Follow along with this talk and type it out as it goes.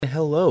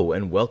hello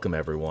and welcome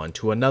everyone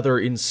to another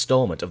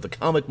installment of the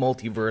comic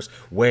multiverse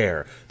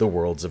where the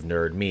worlds of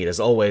nerd meet. As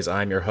always,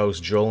 I'm your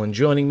host Joel, and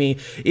joining me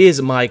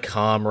is my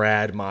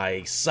comrade, my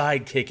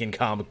sidekick in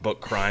comic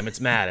book crime. It's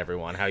Matt,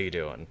 everyone. How you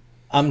doing?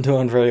 I'm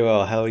doing very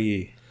well. How are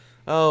you?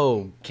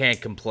 Oh, can't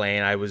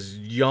complain. I was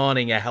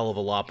yawning a hell of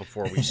a lot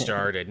before we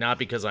started. Not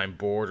because I'm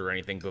bored or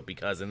anything, but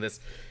because, and this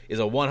is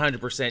a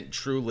 100%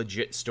 true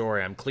legit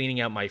story, I'm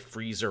cleaning out my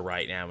freezer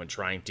right now and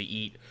trying to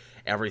eat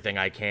everything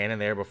I can in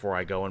there before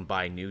I go and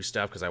buy new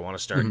stuff, because I want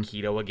to start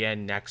keto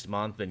again next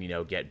month and, you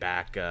know, get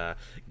back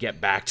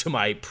to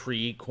my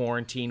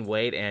pre-quarantine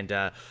weight. And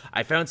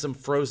I found some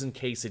frozen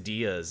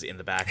quesadillas in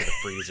the back of the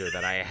freezer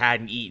that I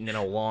hadn't eaten in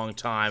a long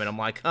time, and I'm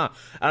like, I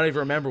don't even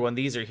remember when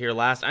these are here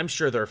last. I'm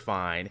sure they're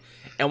fine.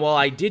 And while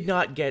I did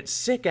not get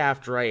sick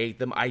after I ate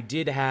them, I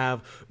did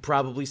have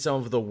probably some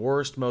of the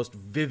worst, most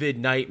vivid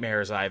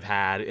nightmares I've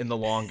had in the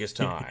longest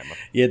time.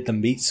 You had the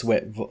meat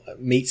sweat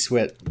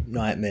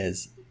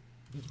nightmares.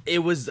 It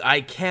was, I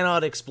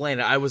cannot explain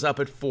it. I was up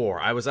at 4,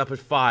 I was up at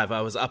 5,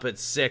 I was up at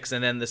 6,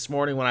 and then this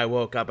morning when I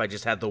woke up, I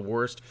just had the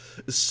worst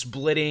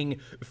splitting,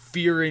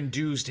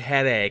 fear-induced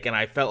headache, and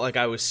I felt like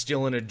I was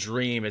still in a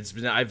dream. It's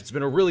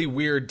been a really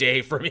weird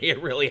day for me.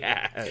 It really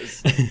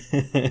has.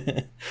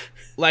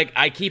 Like,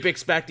 I keep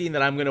expecting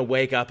that I'm going to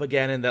wake up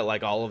again and that,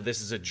 like, all of this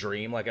is a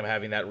dream. Like, I'm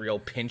having that real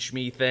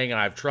pinch-me thing, and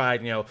I've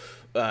tried,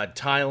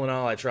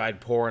 Tylenol. I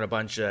tried pouring a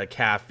bunch of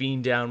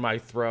caffeine down my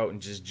throat,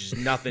 and just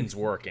nothing's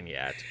working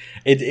yet.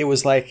 It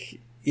was like,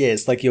 yeah,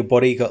 it's like your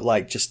body got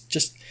like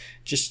just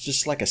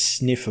like a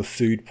sniff of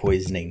food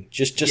poisoning.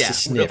 Just a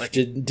sniff.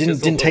 Really.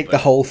 Didn't take the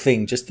whole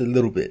thing, just a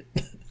little bit.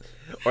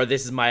 Or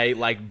this is my,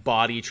 like,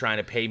 body trying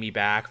to pay me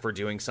back for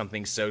doing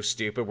something so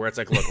stupid where it's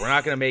like, look, we're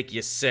not going to make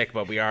you sick,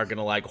 but we are going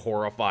to, like,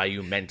 horrify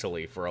you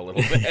mentally for a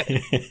little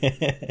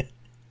bit.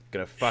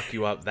 Gonna fuck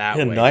you up that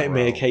way.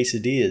 Nightmare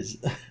quesadillas.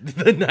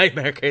 The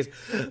nightmare case.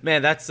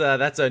 Man, that's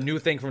a new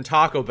thing from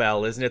Taco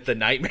Bell, isn't it? The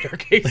nightmare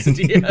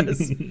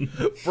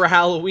quesadillas. For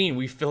Halloween,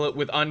 we fill it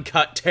with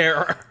uncut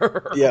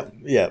terror.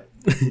 Yep.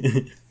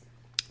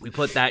 We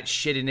put that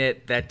shit in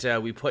it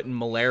that we put in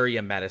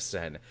malaria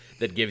medicine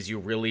that gives you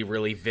really,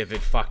 really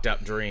vivid, fucked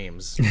up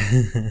dreams.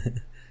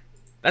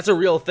 That's a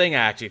real thing,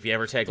 actually. If you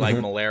ever take, like,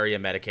 malaria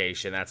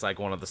medication, that's, like,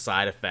 one of the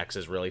side effects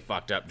is really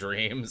fucked up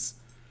dreams.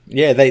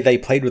 Yeah, they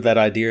played with that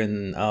idea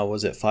in,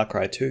 was it Far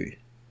Cry 2?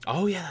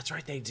 Oh, yeah, that's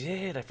right, they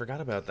did. I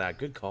forgot about that.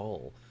 Good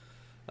call.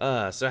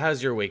 So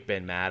how's your week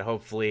been, Matt?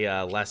 Hopefully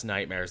less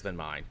nightmares than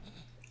mine.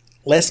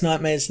 Less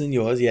nightmares than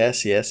yours,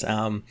 yes.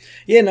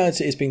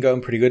 It's been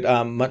going pretty good.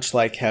 Much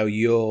like how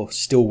you're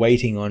still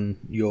waiting on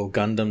your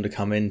Gundam to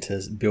come in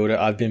to build it,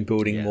 I've been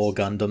building more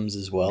Gundams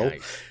as well.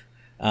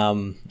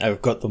 Nice.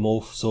 I've got them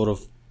all sort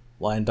of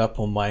lined up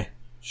on my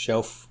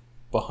shelf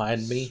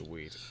behind me.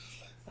 Sweet.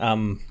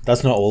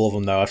 That's not all of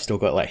them though. I've still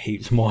got like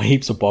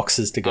heaps of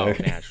boxes to go. Oh,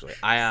 naturally.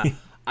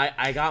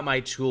 I got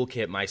my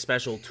toolkit. My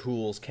special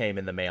tools came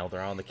in the mail.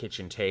 They're on the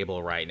kitchen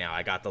table right now.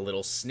 I got the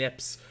little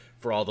snips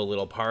for all the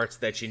little parts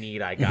that you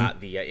need. I got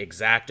the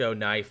X-Acto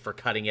knife for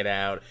cutting it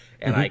out,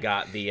 and I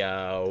got the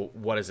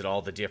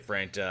all the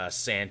different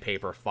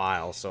sandpaper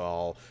files. So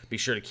I'll be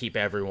sure to keep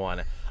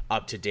everyone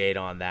up to date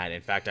on that.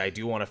 In fact, I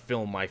do want to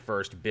film my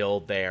first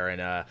build there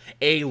and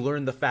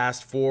learn the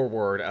fast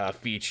forward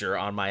feature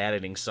on my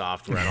editing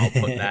software, and I'll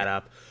put that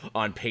up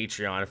on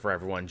Patreon for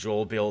everyone.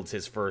 Joel builds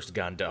his first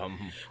Gundam.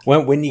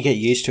 When you get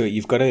used to it,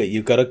 you've got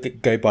to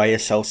go buy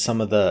yourself some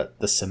of the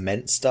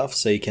cement stuff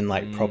so you can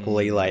like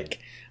properly like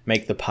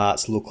make the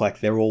parts look like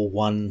they're all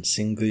one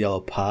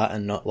singular part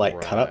and not like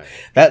cut up.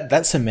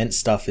 That cement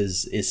stuff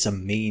is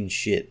some mean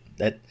shit.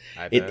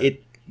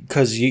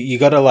 Because you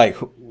gotta like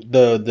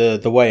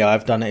the way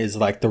I've done it is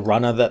like the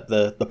runner that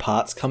the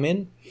parts come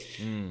in.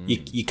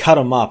 You cut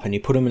them up and you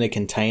put them in a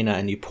container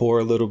and you pour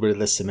a little bit of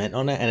the cement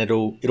on it, and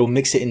it'll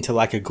mix it into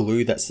like a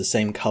glue that's the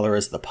same color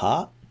as the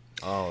part.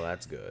 Oh,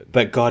 that's good.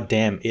 But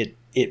goddamn, it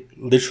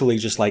literally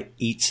just like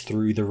eats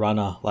through the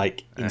runner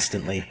like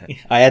instantly.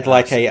 I had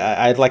like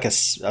a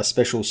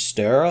special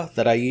stirrer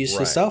that I use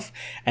for stuff,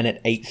 and it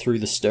ate through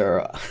the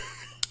stirrer.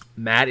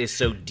 Matt is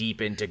so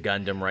deep into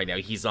Gundam right now.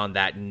 He's on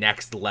that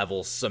next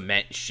level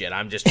cement shit.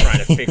 I'm just trying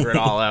to figure it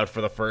all out for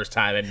the first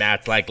time, and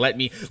Matt's like, "Let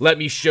me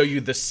show you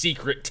the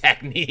secret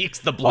techniques,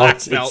 the black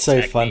belt it's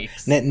so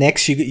techniques." Fun.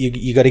 Next,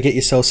 you got to get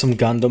yourself some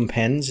Gundam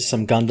pens,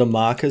 some Gundam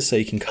markers, so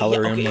you can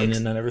color in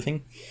and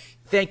everything.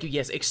 Thank you.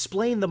 Yes,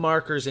 explain the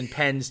markers and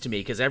pens to me,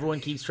 because everyone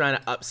keeps trying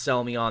to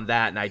upsell me on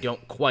that, and I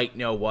don't quite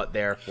know what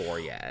they're for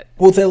yet.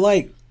 Well, they're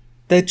like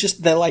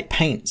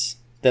paints.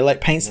 They're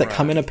like paints that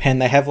come in a pen.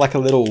 They have like a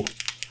little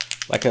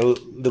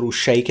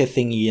shaker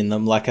thingy in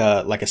them, like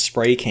a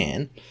spray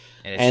can,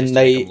 and just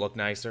they make them look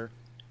nicer.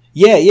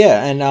 Yeah,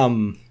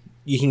 and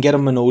you can get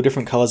them in all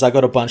different colors. I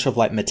got a bunch of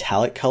like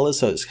metallic colors,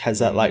 so it has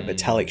that like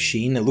metallic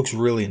sheen. It looks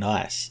really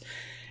nice.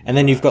 And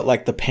then you've got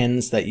like the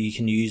pens that you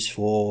can use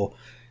for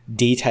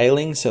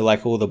detailing, so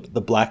like all the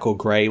black or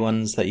grey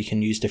ones that you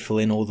can use to fill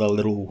in all the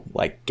little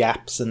like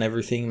gaps and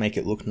everything, make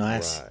it look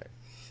nice.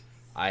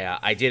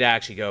 I did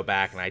actually go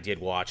back and I did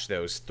watch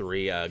those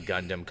 3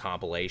 Gundam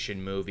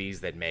compilation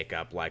movies that make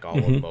up like all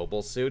of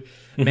Mobile Suit.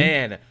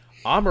 Man,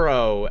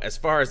 Amuro, as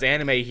far as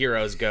anime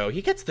heroes go,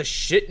 he gets the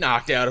shit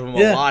knocked out of him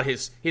a lot.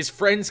 His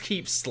friends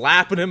keep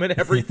slapping him and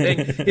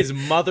everything. His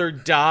mother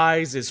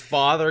dies. His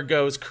father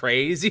goes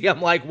crazy.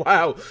 I'm like,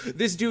 wow,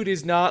 this dude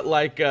is not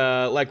like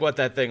what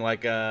that thing,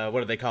 like what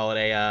do they call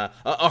it,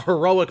 a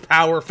heroic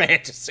power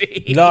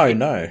fantasy. No,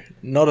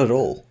 not at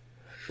all.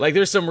 Like,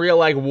 there's some real,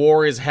 like,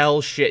 war is hell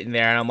shit in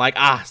there, and I'm like,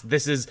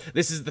 this is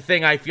the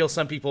thing I feel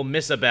some people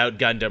miss about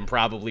Gundam,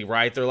 probably,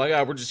 right? They're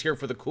like, we're just here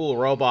for the cool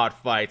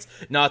robot fights,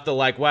 not the,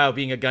 like, wow,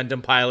 being a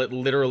Gundam pilot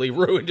literally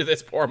ruined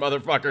this poor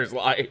motherfucker's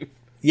life.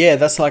 Yeah,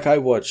 that's like I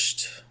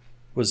watched,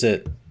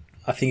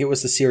 I think it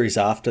was the series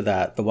after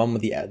that, the one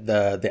with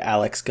the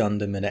Alex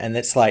Gundam in it, and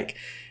it's like,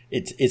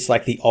 it's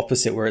like the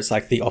opposite, where it's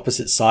like the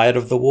opposite side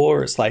of the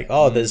war. It's like,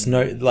 there's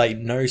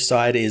no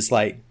side is,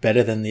 like,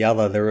 better than the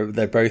other.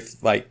 They're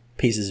both, like,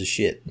 pieces of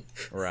shit.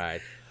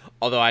 Right.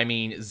 Although, I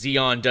mean,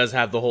 Zeon does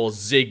have the whole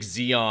Zig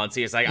Zeon.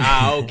 See, it's like,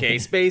 okay,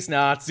 space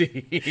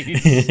Nazis.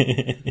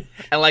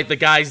 And, like, the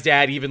guy's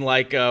dad even,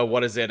 like,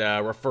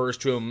 refers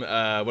to him,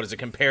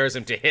 compares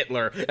him to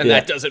Hitler, and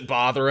that doesn't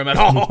bother him at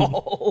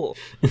all.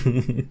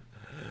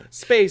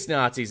 Space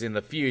Nazis in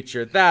the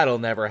future, that'll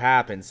never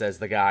happen, says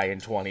the guy in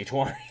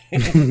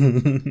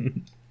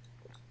 2020.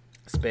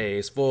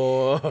 Space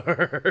Force.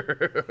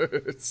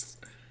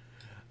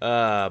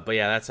 But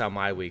yeah, that's how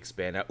my week's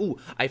been.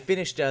 I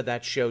finished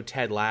that show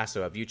Ted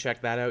Lasso. Have you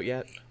checked that out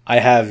yet? I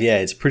have, yeah.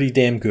 It's pretty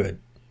damn good.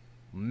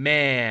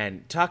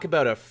 Man, talk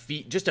about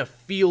just a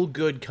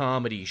feel-good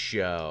comedy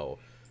show.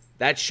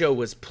 That show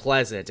was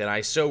pleasant, and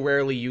I so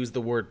rarely use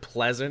the word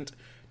pleasant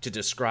to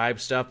describe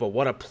stuff, but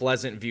what a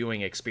pleasant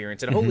viewing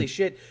experience. And holy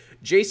shit,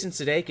 Jason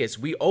Sudeikis,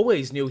 we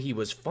always knew he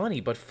was funny,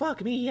 but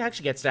fuck me, he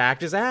actually gets to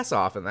act his ass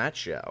off in that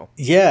show.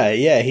 Yeah,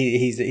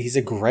 he's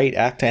a great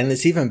actor, and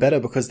it's even better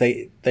because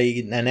they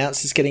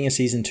announced it's getting a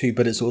season 2,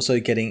 but it's also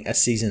getting a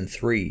season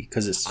 3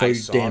 because it's so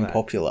damn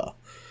popular.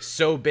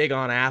 So big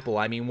on Apple.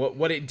 I mean,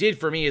 what it did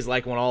for me is,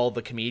 like, when all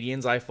the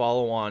comedians I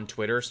follow on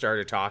Twitter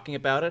started talking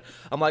about it,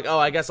 I'm like,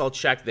 I guess I'll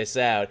check this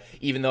out,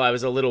 even though I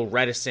was a little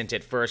reticent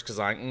at first because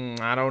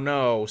I don't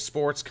know,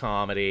 sports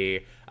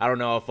comedy, I don't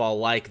know if I'll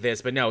like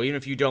this. But no, even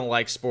if you don't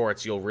like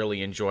sports, you'll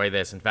really enjoy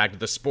this. In fact,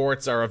 the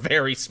sports are a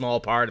very small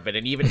part of it,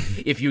 and even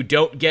if you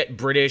don't get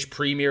British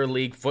Premier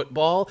League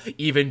football,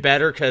 even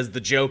better, because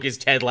the joke is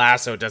Ted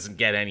Lasso doesn't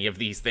get any of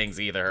these things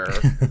either.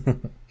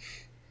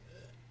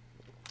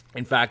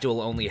 In fact, it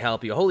will only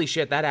help you. Holy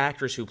shit, that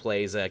actress who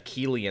plays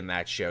Keely in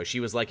that show, she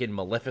was like in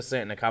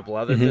Maleficent and a couple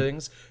other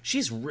things.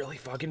 She's really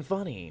fucking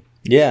funny.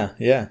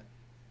 Yeah.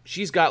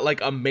 She's got like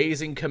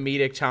amazing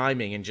comedic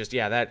timing and just,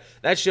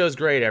 that show's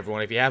great,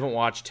 everyone. If you haven't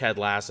watched Ted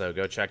Lasso,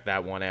 go check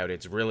that one out.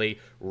 It's really,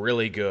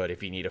 really good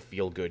if you need a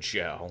feel-good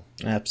show.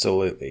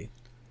 Absolutely.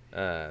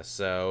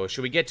 So,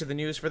 should we get to the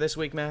news for this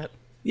week, Matt?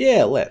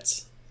 Yeah,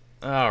 let's.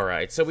 All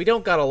right, so we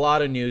don't got a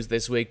lot of news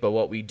this week, but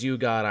what we do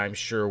got, I'm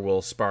sure,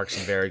 will spark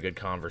some very good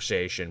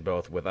conversation,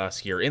 both with us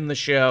here in the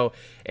show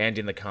and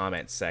in the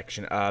comments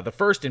section. The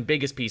first and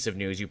biggest piece of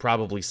news, you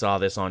probably saw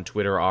this on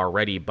Twitter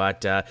already,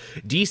 but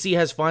DC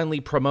has finally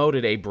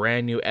promoted a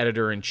brand new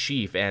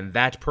editor-in-chief, and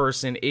that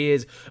person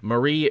is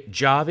Marie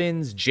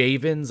Javins.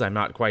 I'm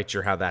not quite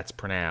sure how that's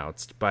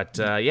pronounced, but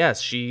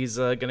yes, she's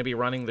going to be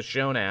running the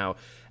show now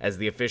as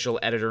the official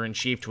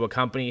editor-in-chief to a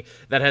company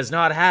that has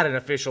not had an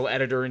official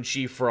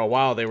editor-in-chief for a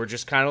while. They were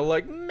just kind of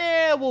like,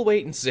 meh, we'll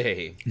wait and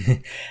see.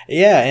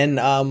 Yeah,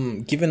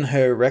 and given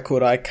her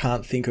record, I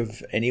can't think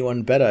of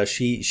anyone better.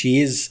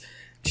 She's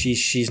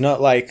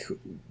not like,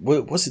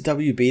 was it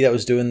WB that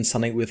was doing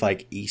something with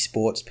like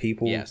esports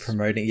people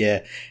promoting?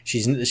 Yeah,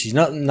 she's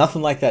not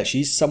nothing like that.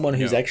 She's someone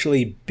who's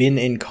actually been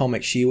in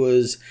comics. She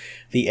was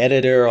the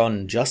editor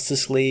on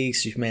Justice League,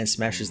 Superman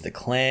Smashes the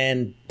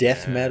Klan,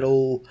 Death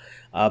Metal,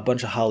 a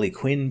bunch of Harley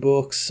Quinn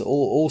books,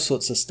 all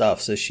sorts of stuff.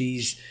 So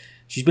she's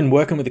been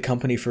working with the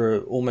company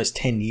for almost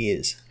 10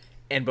 years.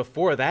 And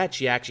before that,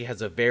 she actually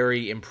has a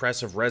very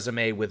impressive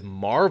resume with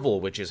Marvel,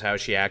 which is how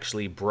she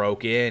actually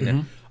broke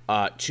in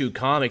to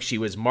comics. She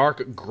was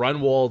Mark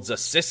Grunwald's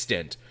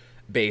assistant,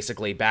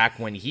 basically, back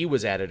when he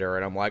was editor.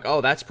 And I'm like,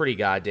 that's pretty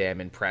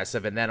goddamn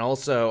impressive. And then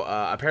also,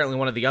 apparently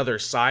one of the other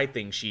side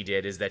things she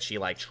did is that she,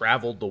 like,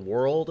 traveled the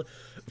world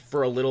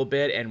for a little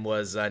bit and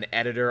was an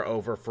editor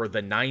over for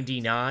the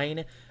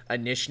 99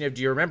 Initiative.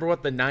 Do you remember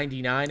what the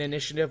 99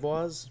 Initiative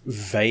was?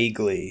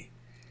 Vaguely.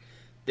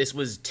 This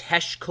was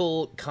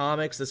Teshkul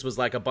Comics. This was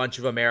like a bunch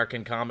of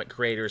American comic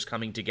creators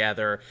coming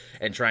together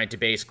and trying to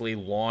basically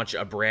launch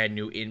a brand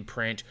new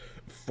imprint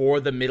for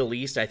the Middle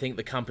East. I think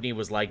the company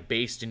was like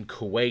based in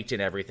Kuwait and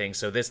everything.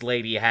 So this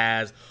lady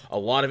has a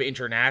lot of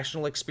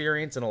international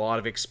experience and a lot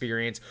of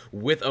experience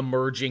with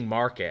emerging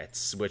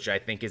markets, which I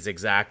think is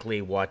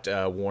exactly what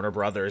Warner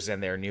Brothers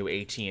and their new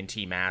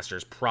AT&T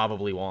masters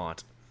probably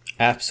want.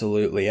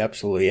 Absolutely.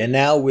 And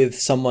now with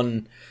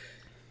someone,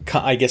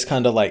 I guess,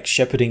 kind of like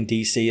shepherding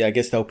DC, I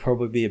guess they'll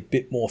probably be a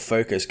bit more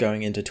focused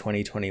going into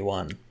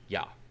 2021.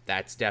 Yeah.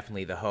 That's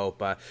definitely the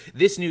hope.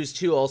 This news,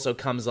 too, also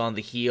comes on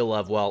the heel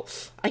of, well,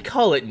 I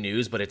call it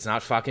news, but it's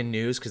not fucking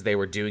news because they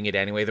were doing it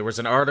anyway. There was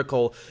an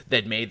article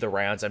that made the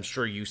rounds. I'm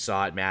sure you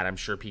saw it, Matt. I'm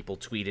sure people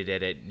tweeted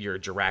it at your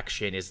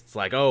direction. It's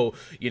like, oh,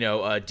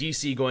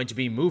 DC going to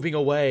be moving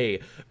away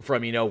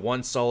from,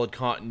 one solid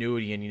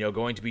continuity and,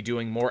 going to be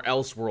doing more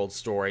Elseworld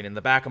story. And in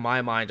the back of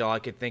my mind, all I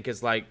could think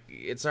is, like,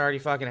 it's already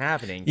fucking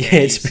happening. Yeah,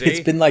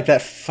 it's been like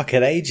that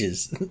fucking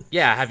ages.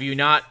 Yeah, have you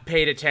not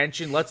paid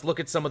attention? Let's look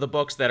at some of the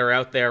books that are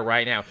out there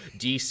right now.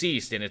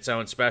 Deceased in its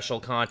own special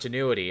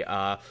continuity.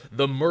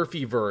 The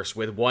Murphyverse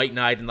with White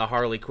Knight and the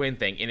Harley Quinn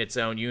thing in its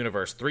own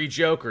universe. Three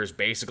Jokers,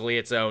 basically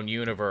its own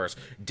universe.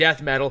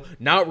 Death Metal,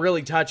 not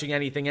really touching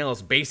anything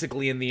else,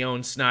 basically in the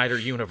own Snyder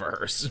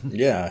universe.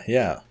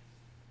 Yeah.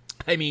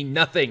 I mean,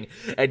 nothing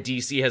at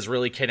DC has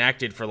really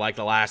connected for like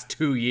the last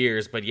 2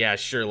 years, but yeah,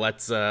 sure,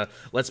 let's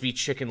be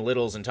Chicken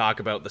Littles and talk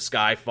about the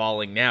sky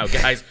falling now.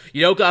 Guys,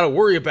 you don't gotta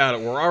worry about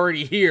it. We're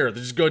already here.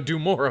 They're just gonna do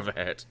more of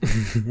it.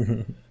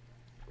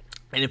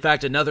 And in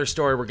fact, another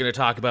story we're going to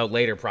talk about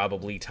later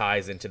probably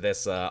ties into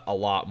this a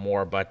lot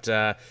more. But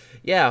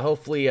yeah,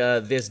 hopefully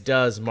this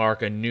does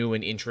mark a new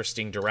and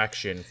interesting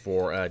direction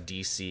for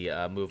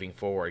DC moving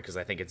forward, because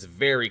I think it's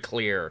very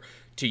clear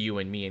to you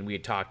and me, and we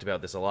had talked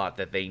about this a lot,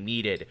 that they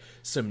needed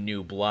some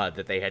new blood,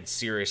 that they had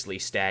seriously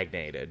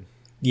stagnated.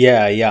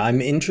 Yeah.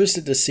 I'm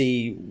interested to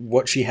see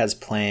what she has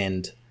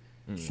planned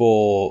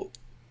for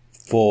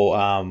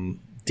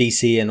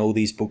DC and all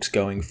these books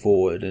going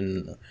forward,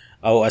 and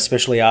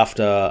especially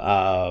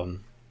after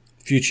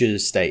Future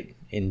State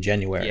in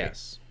January.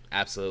 Yes,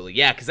 absolutely.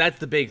 Yeah, because that's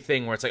the big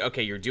thing where it's like,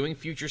 okay, you're doing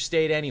Future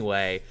State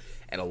anyway,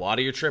 and a lot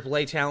of your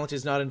AAA talent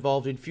is not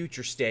involved in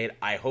Future State.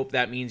 I hope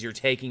that means you're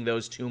taking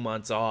those 2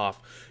 months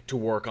off to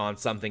work on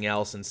something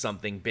else and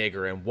something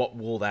bigger, and what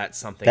will that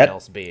something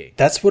else be?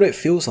 That's what it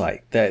feels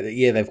like.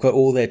 They've got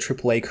all their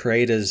AAA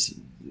creators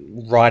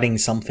writing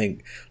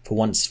something for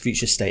once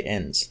Future State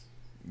ends.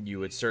 You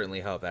would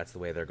certainly hope that's the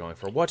way they're going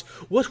for. What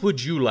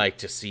would you like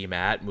to see,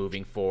 Matt,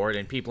 moving forward?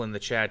 And people in the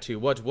chat too.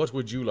 What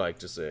would you like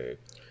to see?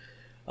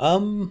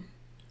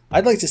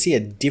 I'd like to see a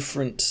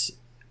different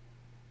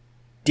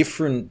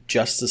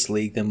Justice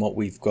League than what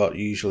we've got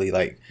usually.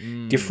 Like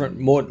different,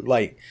 more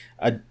like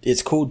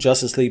it's called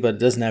Justice League, but it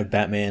doesn't have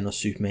Batman or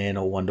Superman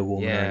or Wonder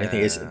Woman or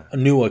anything. It's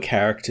newer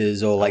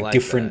characters or like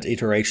different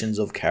iterations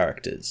of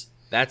characters.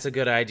 That's a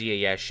good idea,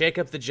 yeah. Shake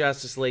up the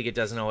Justice League. It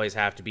doesn't always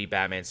have to be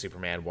Batman,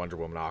 Superman, Wonder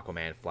Woman,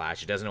 Aquaman,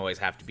 Flash. It doesn't always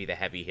have to be the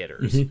heavy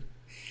hitters. Mm-hmm.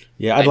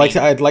 Yeah, I'd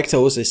like to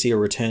also see a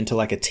return to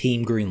like a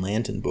Team Green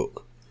Lantern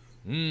book.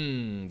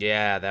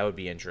 Yeah, that would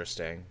be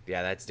interesting.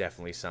 Yeah, that's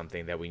definitely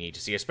something that we need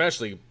to see,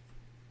 especially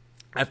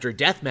after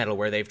Death Metal,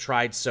 where they've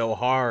tried so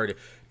hard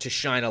to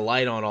shine a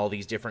light on all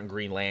these different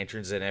Green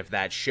Lanterns, and if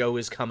that show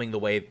is coming the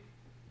way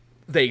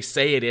they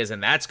say it is,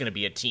 and that's going to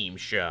be a team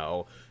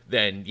show,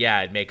 then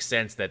yeah, it makes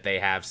sense that they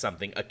have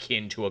something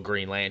akin to a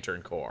Green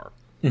Lantern Corps.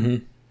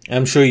 Mm-hmm.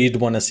 I'm sure you'd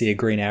want to see a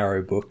Green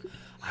Arrow book.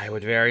 I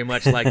would very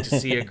much like to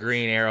see a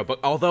Green Arrow book,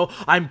 although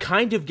I'm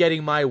kind of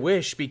getting my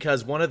wish,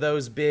 because one of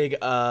those big,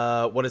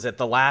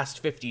 The Last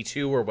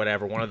 52 or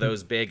whatever, one of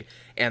those big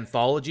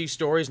anthology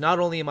stories, not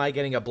only am I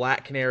getting a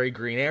Black Canary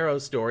Green Arrow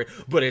story,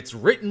 but it's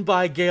written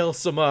by Gail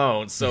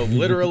Simone, so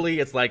literally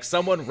it's like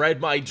someone read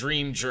my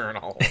dream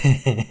journal.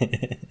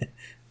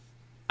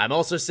 I'm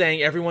also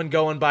saying everyone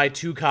go and buy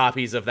 2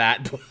 copies of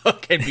that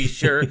book and be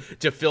sure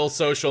to fill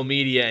social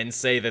media and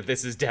say that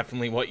this is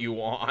definitely what you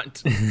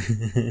want.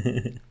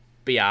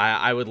 But yeah,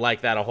 I would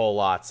like that a whole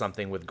lot,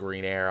 something with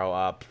Green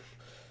Arrow.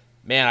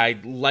 Man,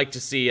 I'd like to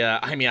see,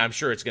 I'm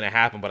sure it's going to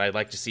happen, but I'd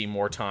like to see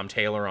more Tom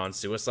Taylor on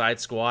Suicide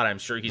Squad. I'm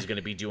sure he's going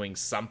to be doing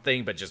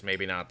something, but just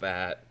maybe not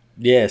that.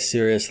 Yeah,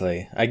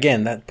 seriously.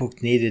 Again, that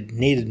book needed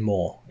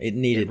more. It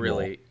needed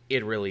more.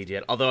 It really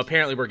did. Although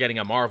apparently we're getting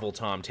a Marvel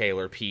Tom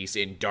Taylor piece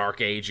in Dark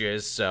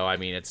Ages, so I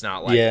mean, it's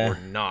not like we're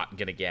not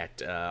going to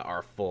get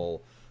our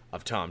full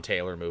of Tom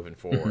Taylor moving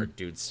forward. Mm-hmm.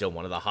 Dude's still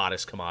one of the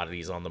hottest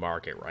commodities on the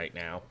market right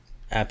now.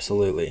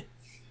 Absolutely.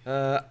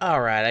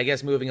 All right, I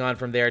guess moving on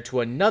from there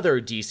to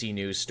another DC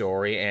news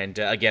story, and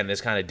again,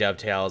 this kind of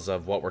dovetails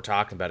of what we're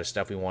talking about, is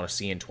stuff we want to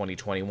see in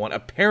 2021.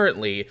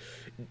 Apparently,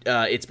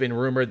 it's been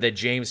rumored that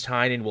James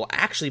Tynion will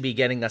actually be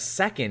getting a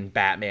second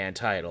Batman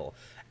title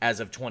as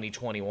of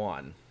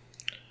 2021.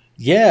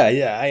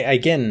 Yeah.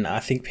 I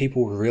think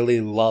people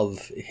really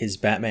love his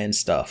Batman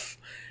stuff,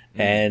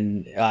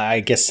 and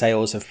I guess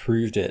sales have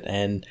proved it.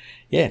 And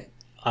yeah,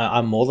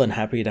 I'm more than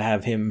happy to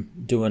have him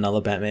do another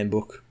Batman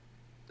book.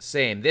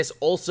 Same. This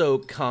also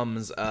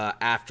comes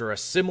after a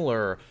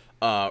similar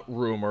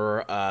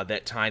rumor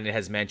that Tynion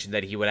has mentioned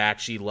that he would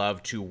actually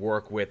love to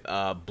work with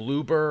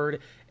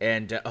Bluebird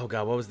and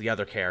what was the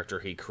other character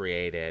he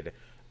created?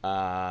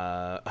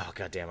 I've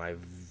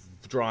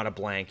drawing a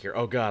blank here.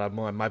 Oh god,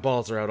 my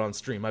balls are out on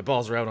stream. My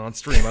balls are out on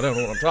stream. I don't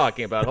know what I'm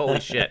talking about. Holy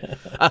shit.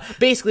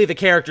 Basically, the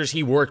characters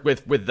he worked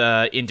with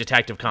in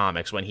Detective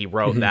Comics when he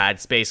wrote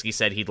that basically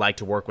said he'd like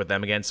to work with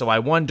them again. So I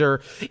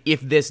wonder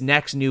if this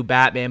next new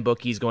Batman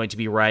book he's going to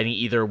be writing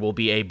either will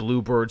be a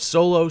Bluebird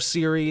solo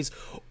series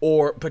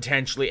or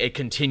potentially a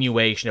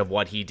continuation of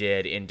what he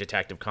did in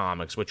Detective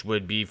Comics, which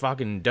would be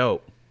fucking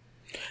dope.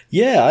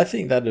 Yeah, I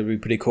think that would be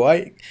pretty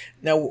cool.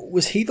 Now,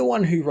 was he the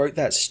one who wrote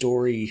that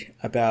story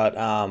about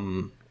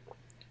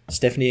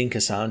Stephanie and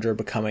Cassandra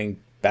becoming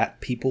bat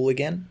people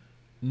again?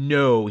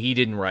 No, he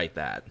didn't write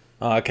that.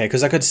 Oh, okay,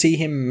 because I could see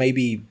him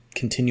maybe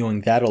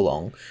continuing that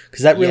along,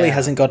 because that really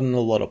hasn't gotten a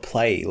lot of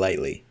play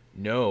lately.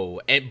 No,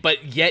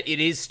 but yet it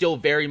is still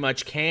very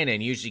much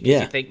canon. Usually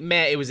you think,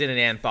 meh, it was in an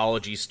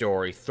anthology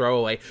story,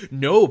 throwaway.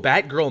 No,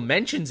 Batgirl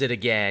mentions it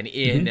again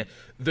in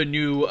the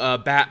new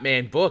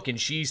Batman book, and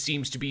she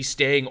seems to be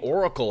staying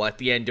Oracle at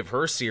the end of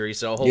her series.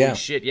 So holy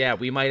shit,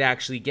 we might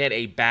actually get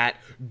a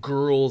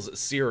Batgirls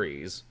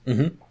series.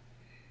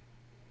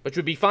 Which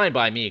would be fine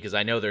by me, because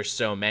I know there's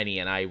so many,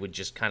 and I would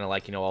just kind of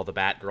like, all the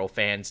Batgirl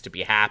fans to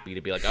be happy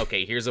to be like,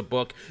 okay, here's a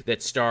book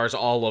that stars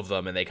all of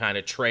them, and they kind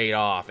of trade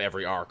off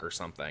every arc or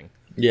something.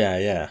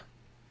 Yeah.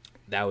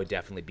 That would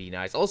definitely be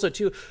nice. Also,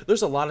 too,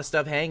 there's a lot of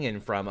stuff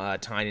hanging from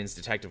Tynion's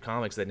Detective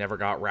Comics that never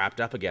got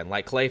wrapped up again,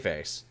 like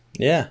Clayface.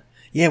 Yeah,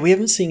 we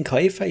haven't seen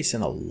Clayface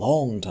in a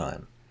long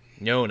time.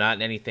 No, not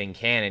in anything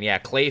canon. Yeah,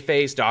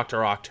 Clayface,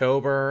 Dr.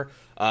 October,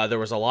 there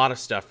was a lot of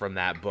stuff from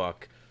that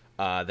book.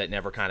 That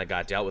never kind of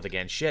got dealt with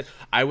again. Shit,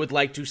 I would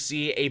like to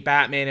see a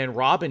Batman and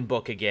Robin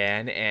book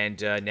again,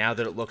 and now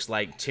that it looks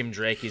like Tim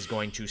Drake is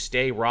going to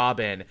stay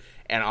Robin,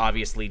 and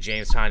obviously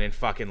James Tynion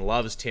fucking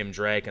loves Tim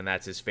Drake, and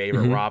that's his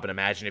favorite Robin,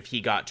 imagine if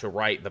he got to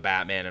write the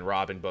Batman and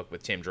Robin book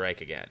with Tim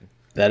Drake again.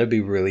 That'd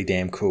be really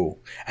damn cool.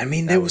 I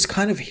mean, there was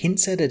kind of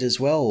hints at it as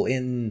well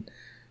in...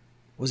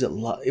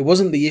 it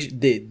wasn't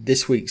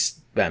this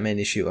week's Batman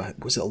issue,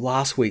 was it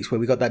last week's, where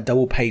we got that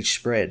double-page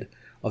spread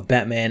of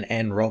Batman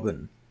and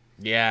Robin?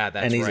 Yeah,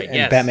 that's right.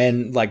 And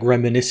Batman, like,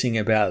 reminiscing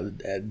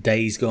about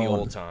days gone. The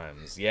old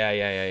times.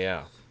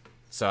 Yeah.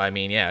 So, I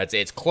mean,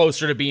 it's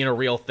closer to being a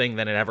real thing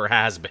than it ever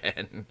has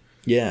been.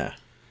 Yeah.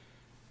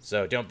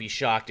 So don't be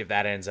shocked if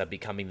that ends up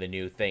becoming the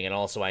new thing. And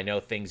also, I know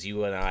things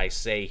you and I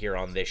say here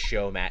on this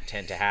show, Matt,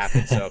 tend to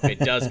happen. So if it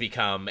does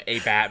become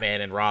a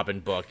Batman and Robin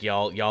book,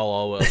 y'all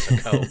owe us a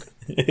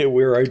Coke.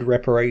 We're owed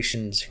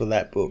reparations for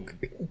that book.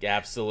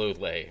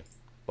 Absolutely.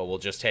 But we'll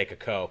just take a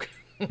Coke.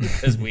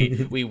 Because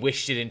we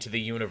wished it into the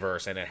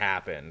universe and it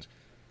happened.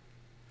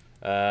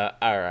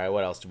 Alright,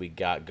 what else do we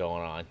got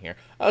going on here?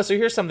 Oh, so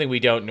here's something we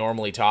don't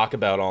normally talk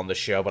about on the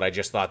show, but I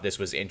just thought this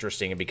was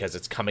interesting, and because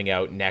it's coming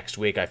out next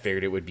week, I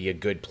figured it would be a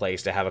good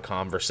place to have a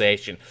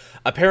conversation.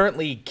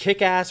 Apparently,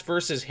 Kick-Ass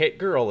versus Hit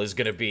Girl is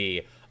going to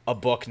be a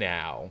book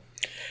now.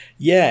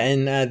 Yeah,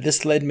 and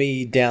this led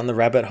me down the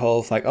rabbit hole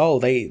of like, oh,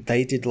 they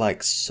did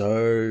like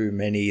so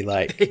many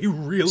like they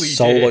really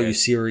solo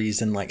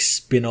series and like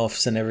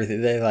spin-offs and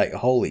everything. They're like,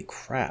 holy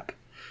crap.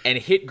 And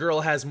Hit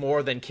Girl has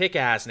more than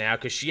Kick-Ass now,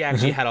 because she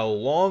actually had a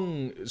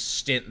long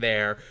stint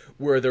there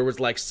where there was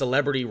like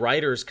celebrity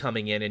writers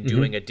coming in and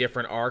doing a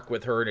different arc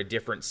with her in a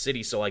different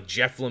city. So like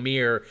Jeff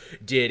Lemire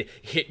did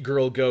Hit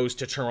Girl Goes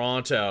to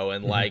Toronto,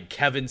 and like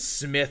Kevin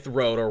Smith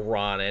wrote a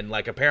run, and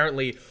like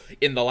apparently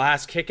in the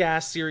last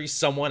Kick-Ass series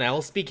someone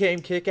else became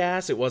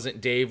Kick-Ass. It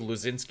wasn't Dave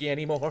Luzinski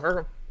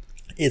anymore.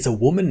 It's a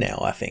woman now,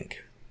 I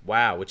think.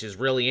 Wow, which is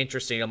really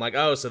interesting. I'm like,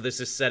 oh, so this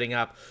is setting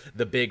up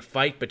the big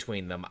fight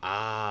between them.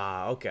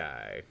 Ah,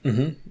 okay.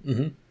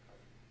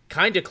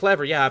 Kind of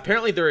clever. Yeah,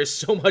 apparently there is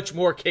so much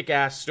more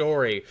Kick-Ass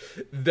story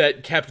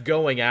that kept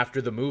going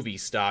after the movie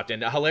stopped.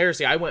 And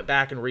hilariously, I went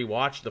back and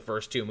rewatched the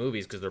first two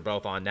movies because they're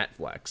both on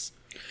Netflix.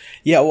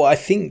 Yeah, well, I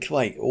think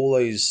like all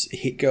those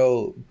Hit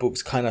Girl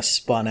books kind of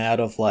spun out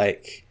of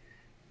like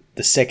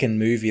the second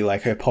movie,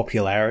 like her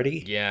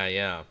popularity.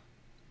 Yeah.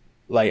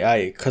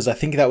 Because I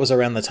think that was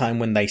around the time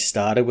when they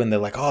started, when they're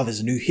like, oh,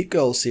 there's a new Hit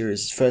Girl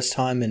series, first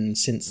time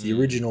since the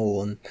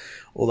original and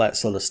all that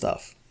sort of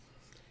stuff.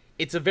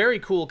 It's a very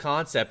cool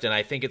concept, and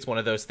I think it's one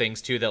of those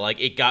things, too, that, like,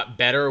 it got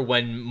better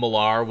when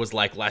Millar was,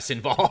 like, less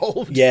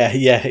involved. Yeah,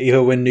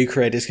 when new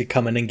creators could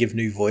come in and give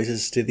new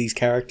voices to these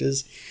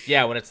characters.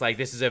 Yeah, when it's like,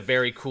 this is a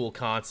very cool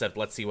concept,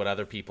 let's see what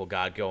other people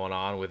got going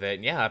on with it.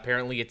 And yeah,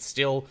 apparently it's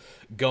still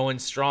going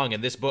strong,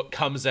 and this book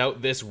comes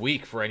out this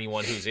week for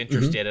anyone who's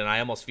interested, and I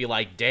almost feel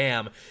like,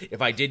 damn,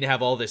 if I didn't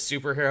have all this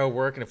superhero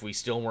work, and if we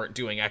still weren't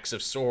doing X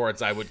of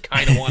Swords, I would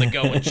kind of want to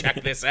go and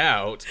check this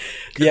out.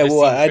 Yeah,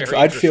 well,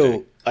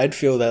 I'd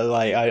feel that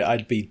like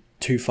I'd be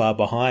too far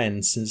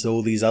behind since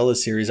all these other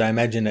series. I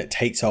imagine it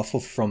takes off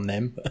from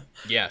them.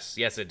 Yes,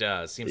 it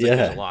does. Seems like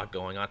there's a lot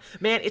going on.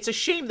 Man, it's a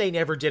shame they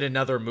never did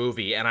another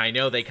movie, and I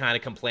know they kind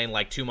of complained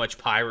like too much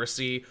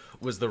piracy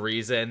was the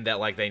reason that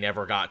like they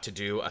never got to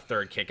do a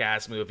third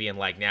Kick-Ass movie, and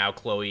like now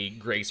Chloe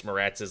Grace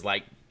Moretz is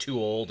like too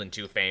old and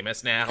too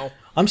famous now.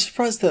 I'm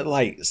surprised that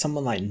like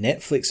someone like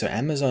Netflix or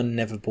Amazon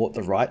never bought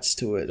the rights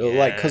to it, or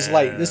like because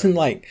like doesn't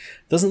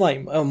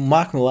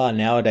Mark Millar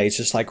nowadays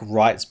just like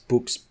writes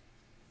books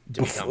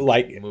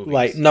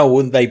movies. No,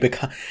 when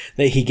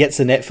he gets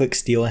a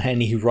Netflix deal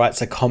and he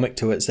writes a comic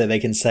to it so they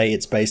can say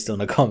it's based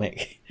on a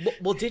comic.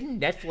 Well, didn't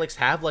Netflix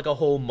have like a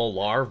whole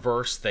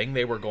Multiverse thing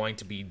they were going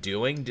to be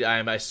doing?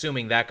 I'm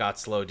assuming that got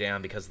slowed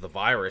down because of the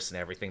virus and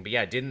everything. But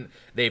yeah, didn't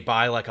they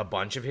buy like a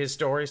bunch of his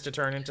stories to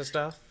turn into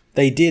stuff?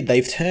 They did.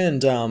 They've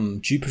turned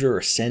Jupiter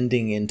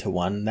Ascending into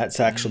one. That's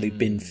actually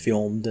been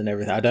filmed and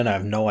everything. I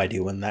have no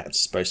idea when that's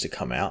supposed to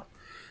come out.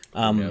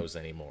 Who knows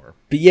anymore?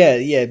 But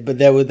yeah. But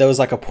there was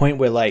like a point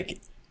where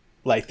like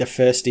the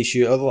first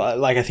issue,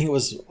 like I think it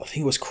was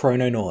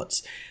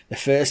Chrononauts. The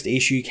first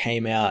issue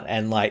came out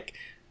and like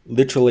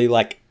literally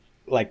like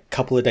a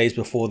couple of days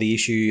before the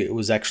issue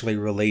was actually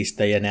released,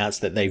 they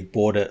announced that they've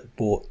bought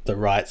the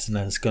rights and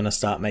is going to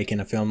start making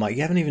a film. Like,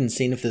 you haven't even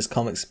seen if this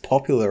comic's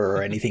popular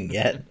or anything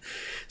yet.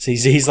 So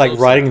he's like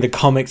writing the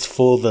comics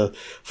for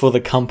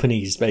the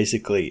companies,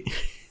 basically.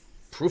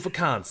 Proof of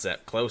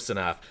concept, close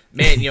enough.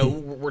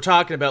 Man, we're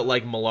talking about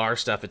like Millar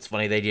stuff. It's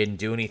funny they didn't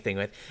do anything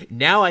with.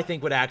 Now I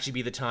think would actually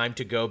be the time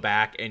to go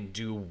back and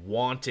do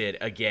Wanted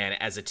again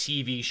as a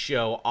TV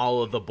show,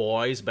 all of the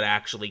boys, but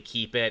actually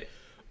keep it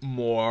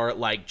more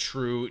like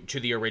true to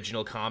the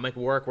original comic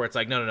work, where it's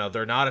like, no,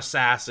 they're not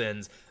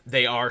assassins,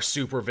 they are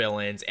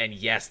supervillains, and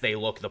yes, they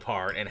look the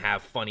part and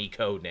have funny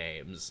code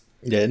names.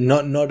 Yeah,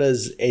 not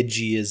as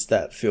edgy as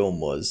that film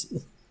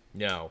was.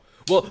 No.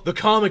 Well, the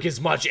comic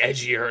is much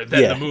edgier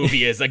than the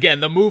movie is.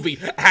 Again, the movie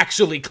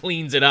actually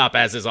cleans it up,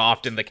 as is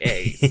often the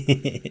case.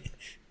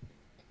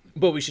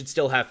 But we should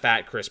still have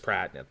fat Chris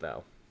Pratt in it,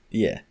 though.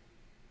 Yeah.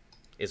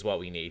 Is what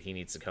we need. He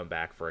needs to come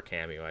back for a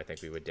cameo. I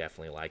think we would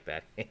definitely like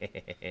that.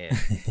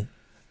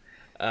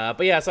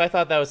 But yeah, so I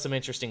thought that was some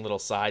interesting little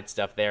side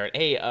stuff there. And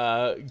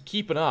hey,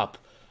 keeping up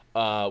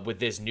with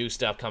this new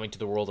stuff coming to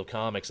the world of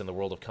comics and the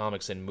world of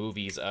comics and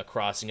movies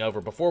crossing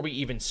over. Before we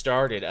even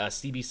started,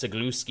 CB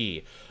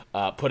Cegluski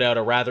put out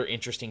a rather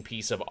interesting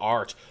piece of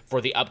art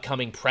for the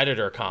upcoming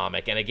Predator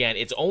comic. And again,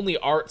 it's only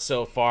art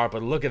so far,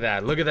 but look at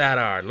that. Look at that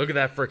art. Look at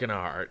that freaking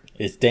art.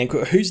 It's damn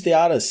cool. Who's the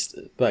artist?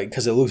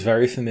 Because it looks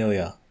very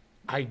familiar.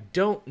 I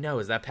don't know.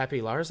 Is that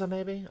Pepe Larza,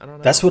 maybe? I don't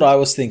know. That's what I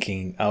was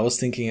thinking. I was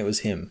thinking it was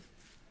him.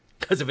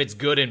 Because if it's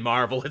good in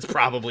Marvel, it's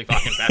probably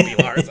fucking Pepe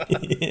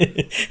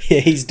Larza. Yeah,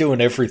 he's doing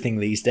everything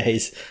these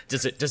days.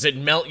 Does it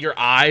melt your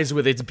eyes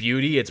with its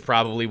beauty? It's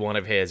probably one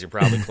of his. You're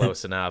probably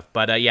close enough.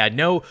 But yeah,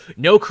 no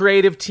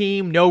creative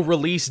team, no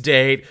release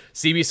date.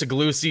 CB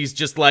Cegluski's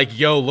just like,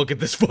 yo, look at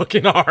this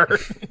fucking art.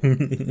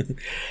 And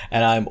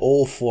I'm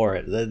all for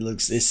it.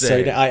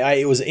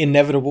 It was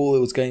inevitable it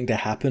was going to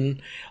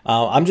happen.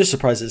 I'm just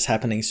surprised it's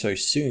happening so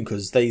soon,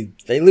 because they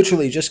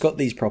literally just got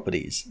these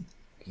properties.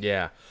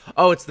 Yeah.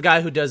 Oh, it's the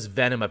guy who does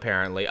Venom,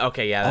 apparently.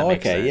 Okay, yeah, that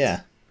makes sense.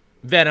 Yeah.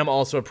 Venom,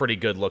 also a pretty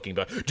good looking,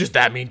 but does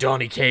that mean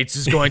Donny Cates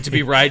is going to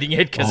be writing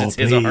it because it's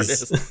his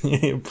artist?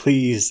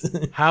 Please.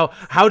 How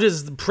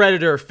does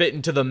Predator fit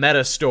into the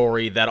meta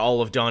story that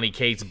all of Donny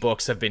Cates'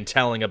 books have been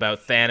telling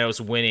about Thanos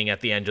winning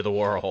at the end of the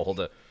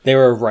world?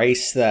 They're a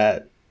race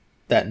that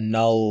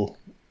Null's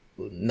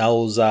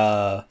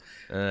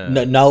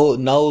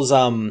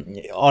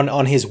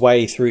on his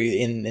way through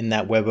in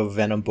that Web of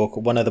Venom book.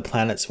 One of the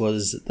planets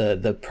was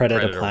the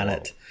Predator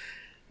planet,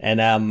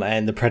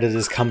 and the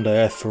Predators come to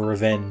Earth for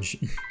revenge.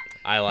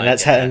 I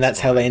like and that's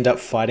how they end up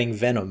fighting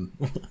Venom.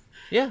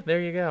 Yeah, there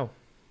you go.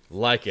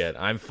 Like it.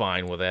 I'm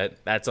fine with it.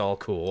 That's all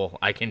cool.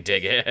 I can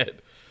dig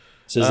it.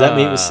 So does that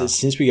mean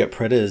since we get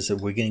Predators,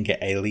 we're gonna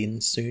get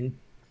aliens soon?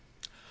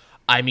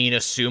 I mean,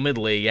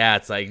 assumedly, yeah.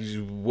 It's like,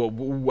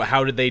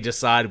 how did they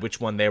decide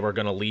which one they were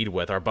going to lead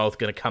with? Are both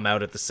going to come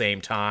out at the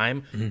same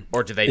time,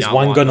 or do they? Is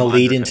one going to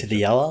lead into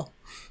the other?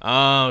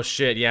 Oh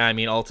shit! Yeah, I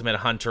mean, Ultimate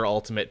Hunter,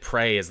 Ultimate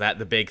Prey. Is that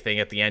the big thing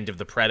at the end of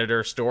the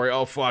Predator story?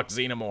 Oh fuck,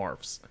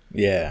 xenomorphs.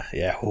 Yeah.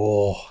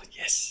 Oh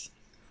yes.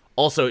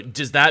 Also,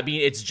 does that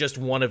mean it's just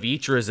one of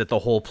each, or is it the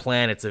whole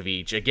planets of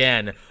each?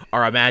 Again,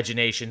 our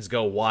imaginations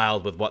go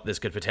wild with what this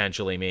could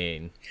potentially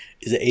mean.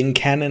 Is it in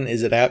canon?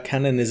 Is it out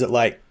canon? Is it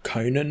like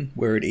Conan,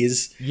 where it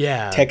is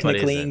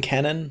technically in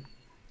canon?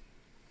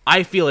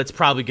 I feel it's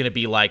probably going to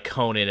be like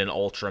Conan and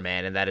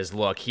Ultraman, and that is,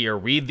 look, here,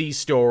 read these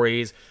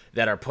stories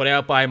that are put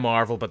out by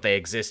Marvel, but they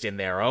exist in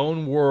their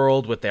own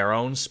world with their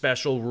own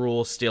special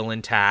rules still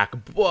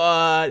intact,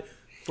 but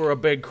for a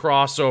big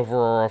crossover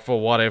or for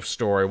what if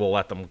story, we'll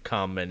let them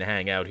come and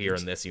hang out here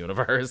in this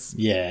universe.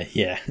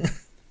 Yeah.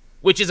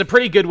 Which is a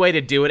pretty good way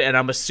to do it, and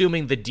I'm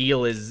assuming the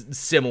deal is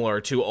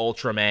similar to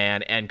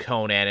Ultraman and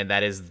Conan, and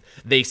that is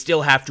they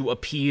still have to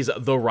appease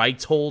the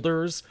rights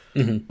holders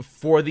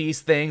for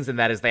these things, and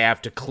that is they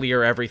have to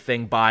clear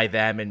everything by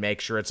them and make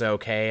sure it's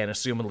okay, and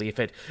assumedly if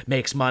it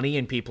makes money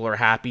and people are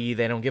happy,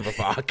 they don't give a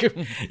fuck.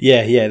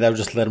 Yeah, they'll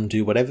just let them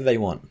do whatever they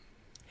want.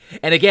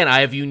 And again,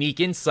 I have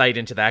unique insight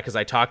into that because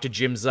I talked to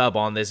Jim Zub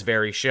on this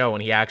very show,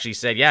 and he actually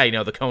said,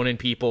 yeah, the Conan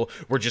people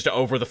were just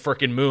over the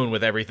frickin' moon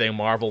with everything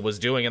Marvel was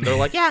doing, and they're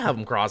like, yeah, have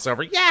them cross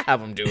over. Yeah, have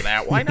them do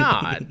that. Why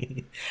not?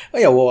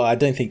 Well, I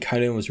don't think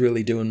Conan was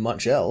really doing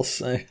much else.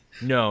 So.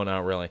 No,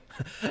 not really.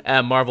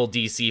 Marvel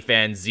DC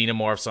fans,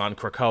 Xenomorphs on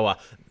Krakoa.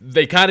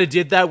 They kind of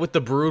did that with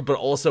the Brood, but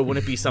also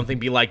wouldn't it be something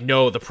be like,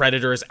 no, the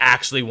Predator is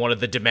actually one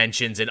of the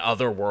dimensions in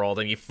Otherworld,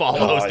 and he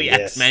follows the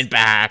X-Men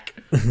back.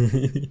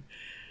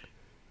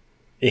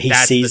 He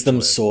sees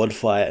them sword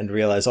fight and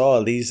realize,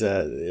 oh, these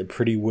are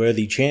pretty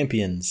worthy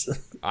champions.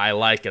 I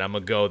like it. I'm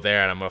going to go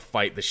there and I'm going to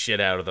fight the shit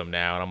out of them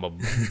now, and I'm going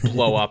to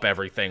blow up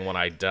everything when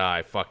I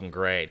die. Fucking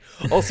great.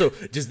 Also,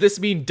 does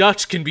this mean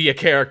Dutch can be a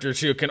character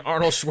too? Can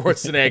Arnold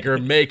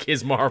Schwarzenegger make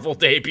his Marvel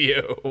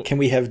debut? Can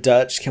we have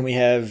Dutch? Can we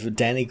have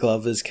Danny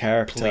Glover's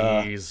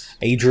character? Please.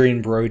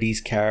 Adrian Brody's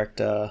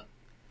character?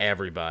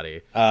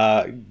 Everybody.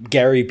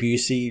 Gary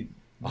Busey.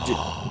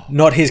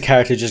 Not his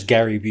character, just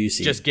Gary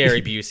Busey. Just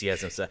Gary Busey as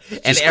himself.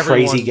 And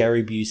crazy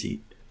Gary Busey.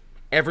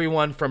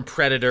 Everyone from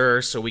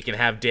Predator, so we can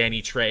have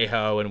Danny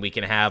Trejo and we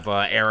can have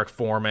Eric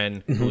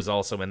Foreman, who's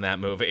also in that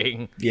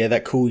movie. Yeah,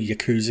 that cool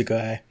Yakuza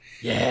guy.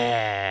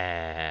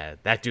 Yeah,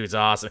 that dude's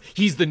awesome.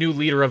 He's the new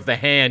leader of the